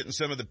you getting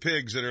some of the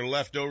pigs that are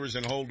leftovers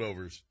and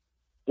holdovers?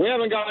 We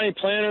haven't got any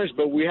planters,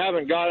 but we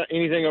haven't got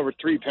anything over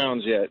 3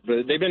 pounds yet.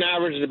 But they've been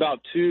averaging about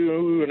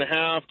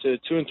 2.5 to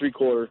 2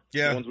 3/4.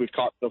 Yeah. The ones we've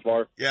caught so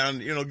far. Yeah,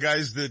 and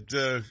guys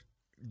that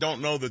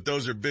don't know that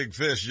those are big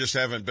fish, just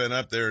haven't been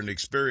up there and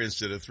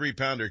experienced it. A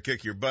 3-pounder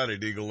kick your butt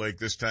at Eagle Lake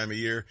this time of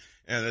year,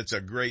 and it's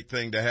a great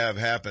thing to have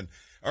happen.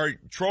 All right,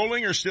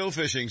 trolling or still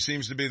fishing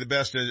seems to be the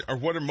best, or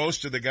what are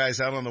most of the guys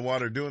out on the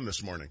water doing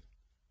this morning?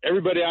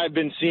 Everybody I've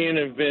been seeing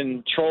have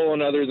been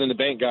trolling other than the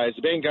bank guys.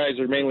 The bank guys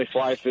are mainly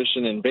fly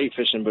fishing and bait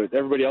fishing, but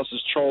everybody else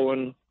is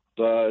trolling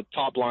the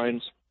top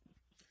lines.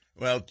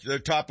 Well, they're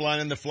top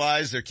lining the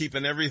flies. They're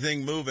keeping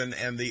everything moving,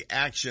 and the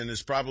action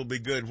is probably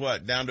good,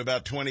 down to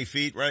about 20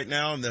 feet right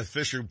now, and the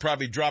fish will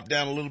probably drop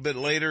down a little bit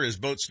later as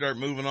boats start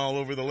moving all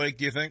over the lake,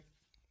 do you think?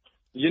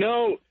 You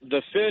know,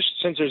 the fish,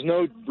 since there's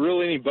no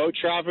really any boat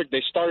traffic,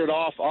 they started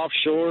off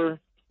offshore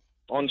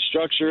on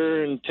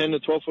structure and 10 to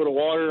 12 foot of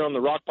water on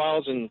the rock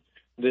piles, and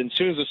then as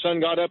soon as the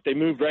sun got up, they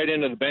moved right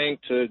into the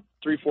bank to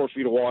 3-4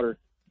 feet of water.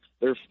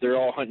 They're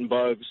all hunting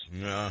bugs.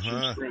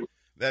 Uh-huh.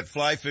 That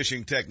fly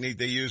fishing technique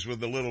they use with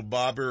the little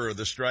bobber or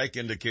the strike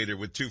indicator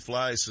with 2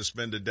 flies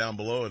suspended down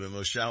below it in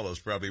those shallows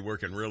probably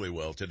working really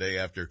well today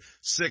after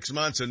 6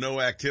 months of no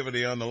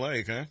activity on the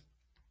lake, huh?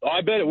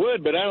 I bet it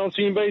would, but I don't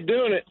see anybody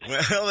doing it.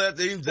 Well, that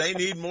means they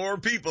need more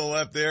people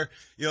up there.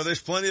 You know,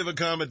 there's plenty of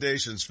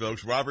accommodations,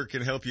 folks. Robert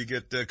can help you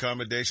get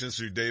accommodations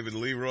through David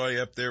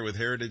Leroy up there with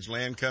Heritage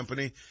Land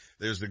Company.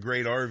 There's the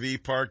great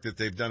RV park that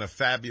they've done a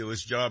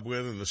fabulous job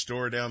with in the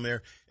store down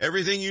there.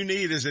 Everything you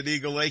need is at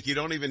Eagle Lake. You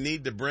don't even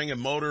need to bring a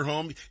motor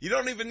home. You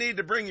don't even need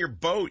to bring your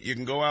boat. You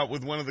can go out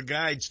with one of the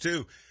guides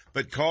too.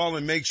 But call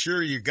and make sure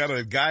you've got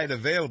a guide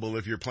available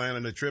if you're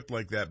planning a trip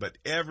like that. But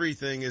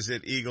everything is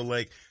at Eagle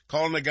Lake.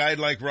 Calling a guide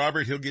like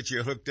Robert, he'll get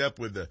you hooked up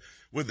with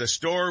the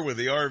store, with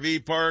the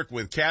RV park,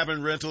 with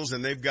cabin rentals,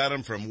 and they've got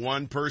them from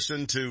one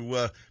person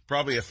to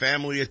probably a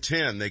family of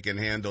 10 they can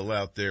handle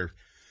out there.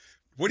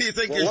 What do you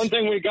think? Well, one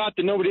thing we got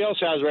that nobody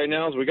else has right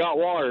now is we got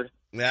water.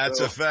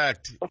 That's a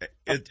fact.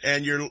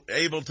 And you're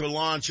able to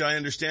launch. I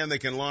understand they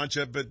can launch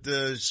up at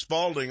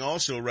Spalding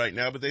also right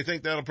now, but they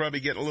think that'll probably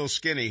get a little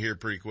skinny here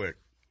pretty quick.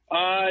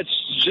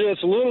 It's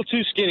just a little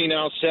too skinny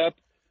now, Sep.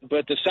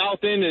 But the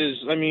south end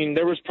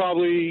there was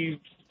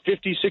probably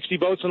 50, 60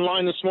 boats in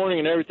line this morning,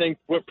 and everything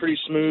went pretty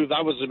smooth.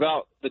 I was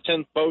about the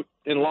 10th boat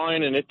in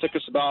line, and it took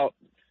us about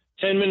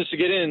 10 minutes to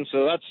get in.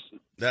 So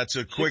that's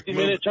a quick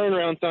 60-minute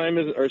turnaround time,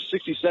 or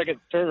 60-second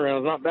turnaround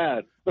is not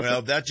bad.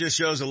 Well, that just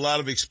shows a lot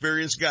of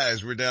experienced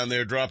guys were down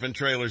there dropping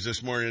trailers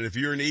this morning. If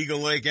you're an Eagle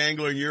Lake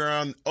angler and you're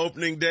on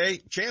opening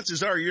day,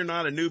 chances are you're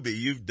not a newbie.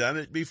 You've done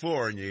it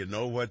before, and you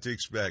know what to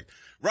expect.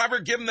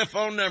 Robert, give them the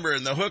phone number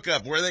and the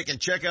hookup where they can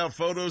check out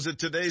photos of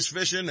today's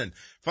fishing and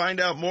find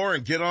out more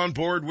and get on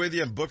board with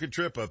you and book a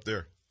trip up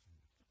there.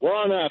 We're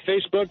on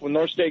Facebook with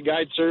North State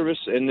Guide Service,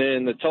 and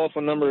then the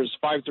telephone number is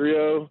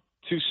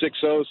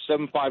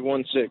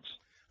 530-260-7516.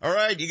 All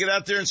right, you get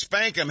out there and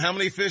spank them. How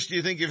many fish do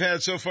you think you've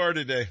had so far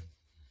today?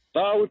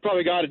 We've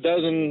probably got a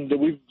dozen that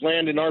we've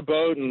landed in our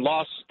boat and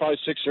lost probably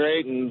 6 or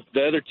 8. And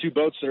the other 2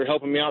 boats that are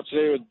helping me out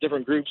today with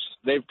different groups,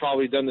 they've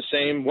probably done the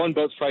same. One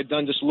boat's probably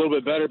done just a little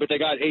bit better, but they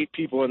got 8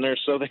 people in there,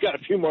 so they got a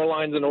few more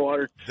lines in the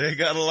water. They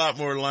got a lot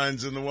more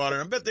lines in the water.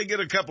 I bet they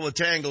get a couple of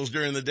tangles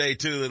during the day,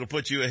 too, that'll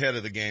put you ahead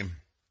of the game.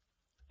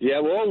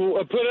 Yeah, well,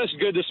 what put us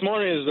good this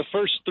morning is the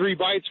first 3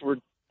 bites were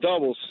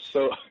doubles,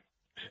 so...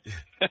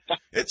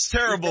 It's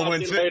terrible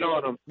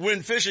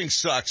when fishing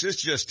sucks. It's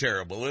just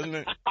terrible, isn't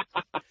it?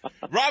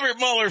 Robert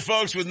Muller,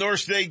 folks, with North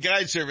State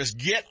Guide Service.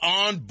 Get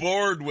on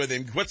board with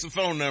him. What's the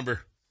phone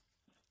number?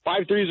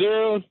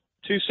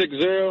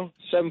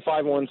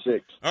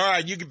 530-260-7516. All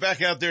right, you get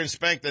back out there and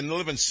spank the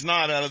living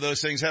snot out of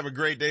those things. Have a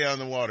great day on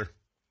the water.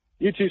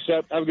 You too,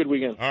 Seth. Have a good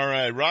weekend. All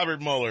right, Robert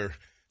Muller,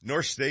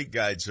 North State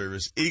Guide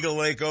Service. Eagle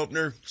Lake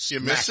opener. You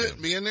miss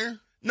it being there?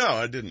 No,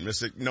 I didn't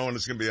miss it, knowing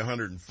it's going to be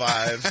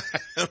 105.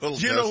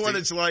 You know what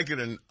it's like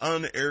in an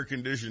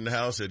unair-conditioned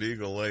house at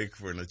Eagle Lake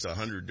when it's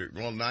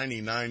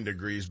 99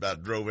 degrees,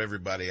 about drove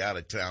everybody out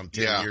of town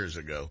 10 years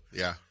ago.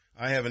 Yeah.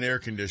 I have an air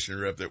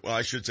conditioner up there. Well,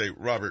 I should say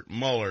Robert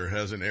Muller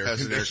has an air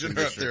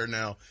conditioner up there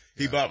now.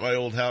 He bought my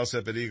old house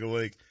up at Eagle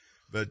Lake.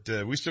 But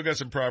we still got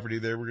some property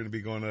there. We're going to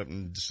be going up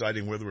and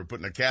deciding whether we're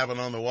putting a cabin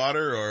on the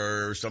water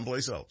or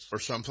someplace else.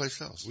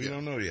 We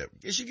don't know yet.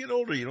 As you get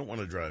older, you don't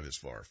want to drive as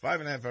far.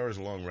 5.5 hours is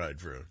a long ride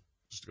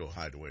just to go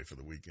hide away for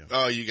the weekend.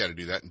 Oh, you got to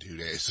do that in 2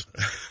 days.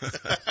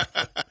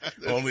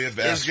 Only at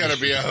There's got to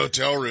be a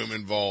hotel room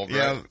involved,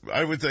 right? Yeah,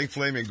 I would think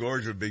Flaming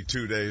Gorge would be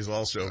 2 days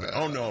also.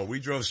 Oh no, we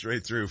drove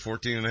straight through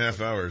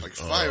 14.5 hours. Like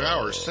 5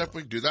 hours. Except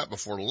we can do that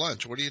before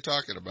lunch. What are you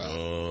talking about?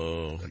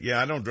 Oh,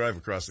 yeah, I don't drive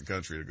across the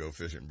country to go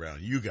fishing, Brown.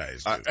 You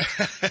guys do.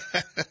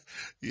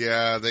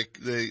 Yeah,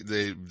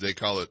 they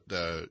call it,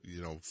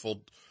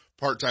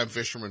 part-time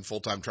fisherman,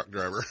 full-time truck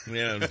driver.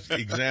 Yeah,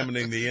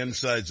 examining the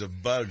insides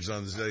of bugs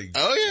on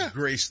the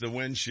grace the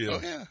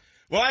windshield. Oh yeah.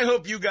 Well, I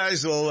hope you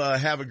guys will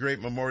have a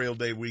great Memorial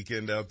Day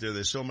weekend out there.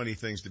 There's so many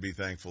things to be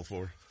thankful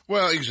for.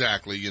 Well,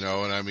 exactly, and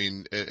I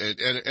mean,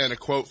 and a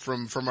quote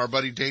from our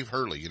buddy Dave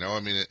Hurley, I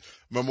mean,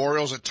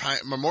 Memorial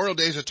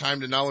Day is a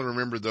time to not only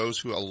remember those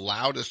who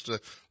allowed us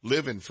to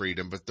live in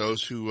freedom, but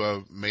those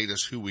who, made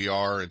us who we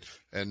are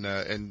and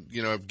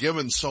have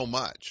given so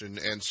much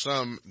and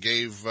some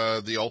gave,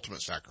 the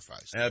ultimate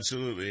sacrifice.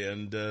 Absolutely.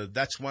 And,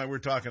 that's why we're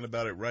talking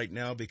about it right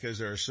now, because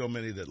there are so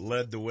many that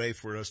led the way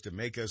for us to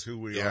make us who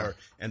we are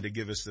and to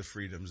give us the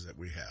freedoms that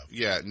we have.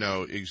 Yeah,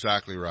 no,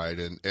 exactly right.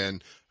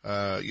 And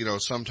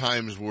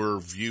sometimes we're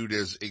viewed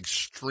as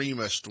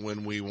extremist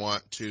when we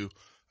want to,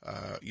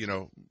 hold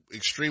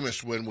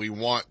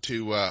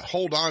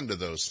on to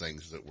those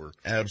things that we're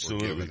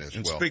given as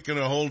and well. Speaking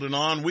of holding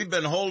on, we've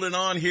been holding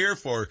on here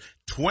for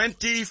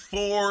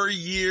 24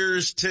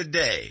 years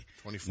today.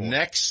 24.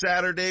 Next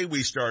Saturday,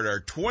 we start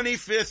our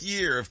 25th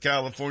year of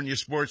California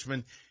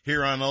Sportsman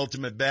here on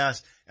Ultimate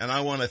Bass. And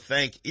I want to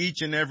thank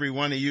each and every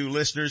one of you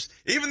listeners,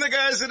 even the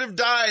guys that have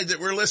died that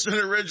were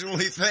listening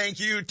originally. Thank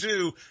you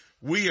too.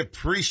 We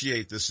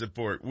appreciate the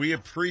support. We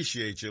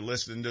appreciate you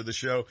listening to the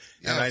show.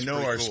 Yeah, and I know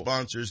our cool.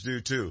 sponsors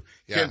do too.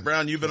 Yeah. Kent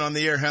Brown, you've been on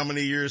the air how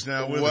many years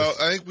now with us? Well,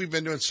 I think we've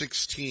been doing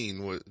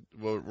 16. We're in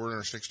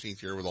our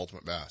 16th year with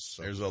Ultimate Bass.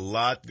 So. There's a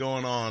lot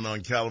going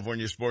on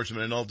California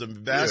Sportsman and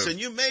Ultimate Bass,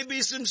 and you may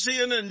be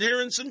seeing and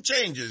hearing some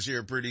changes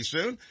here pretty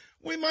soon.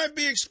 We might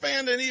be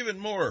expanding even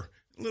more,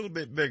 a little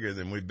bit bigger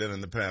than we've been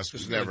in the past.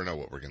 Just never know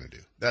what we're going to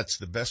do. That's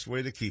the best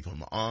way to keep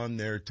them on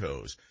their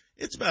toes.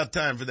 It's about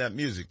time for that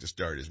music to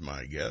start, is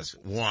my guess.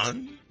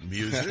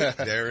 Music.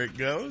 There it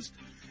goes.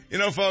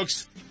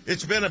 Folks,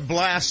 it's been a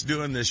blast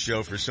doing this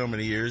show for so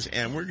many years,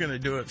 and we're going to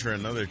do it for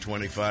another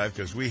 25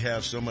 because we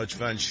have so much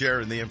fun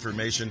sharing the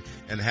information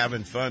and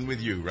having fun with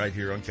you right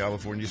here on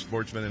California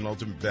Sportsman and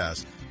Ultimate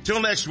Bass.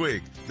 Till next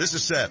week, this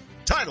is Seth.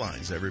 Tight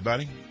lines,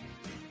 everybody.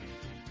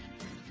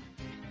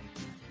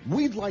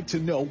 We'd like to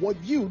know what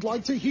you'd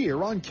like to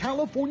hear on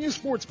California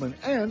Sportsman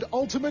and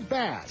Ultimate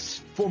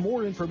Bass. For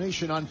more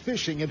information on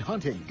fishing and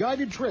hunting,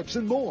 guided trips,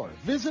 and more,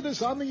 visit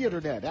us on the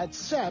internet at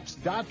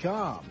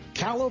seps.com.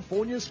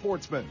 California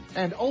Sportsman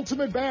and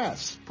Ultimate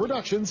Bass,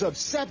 productions of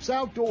Seps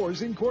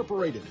Outdoors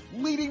Incorporated,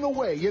 leading the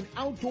way in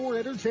outdoor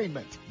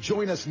entertainment.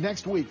 Join us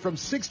next week from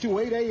 6 to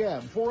 8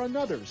 a.m. for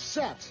another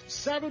Seps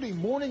Saturday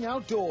Morning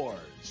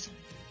Outdoors.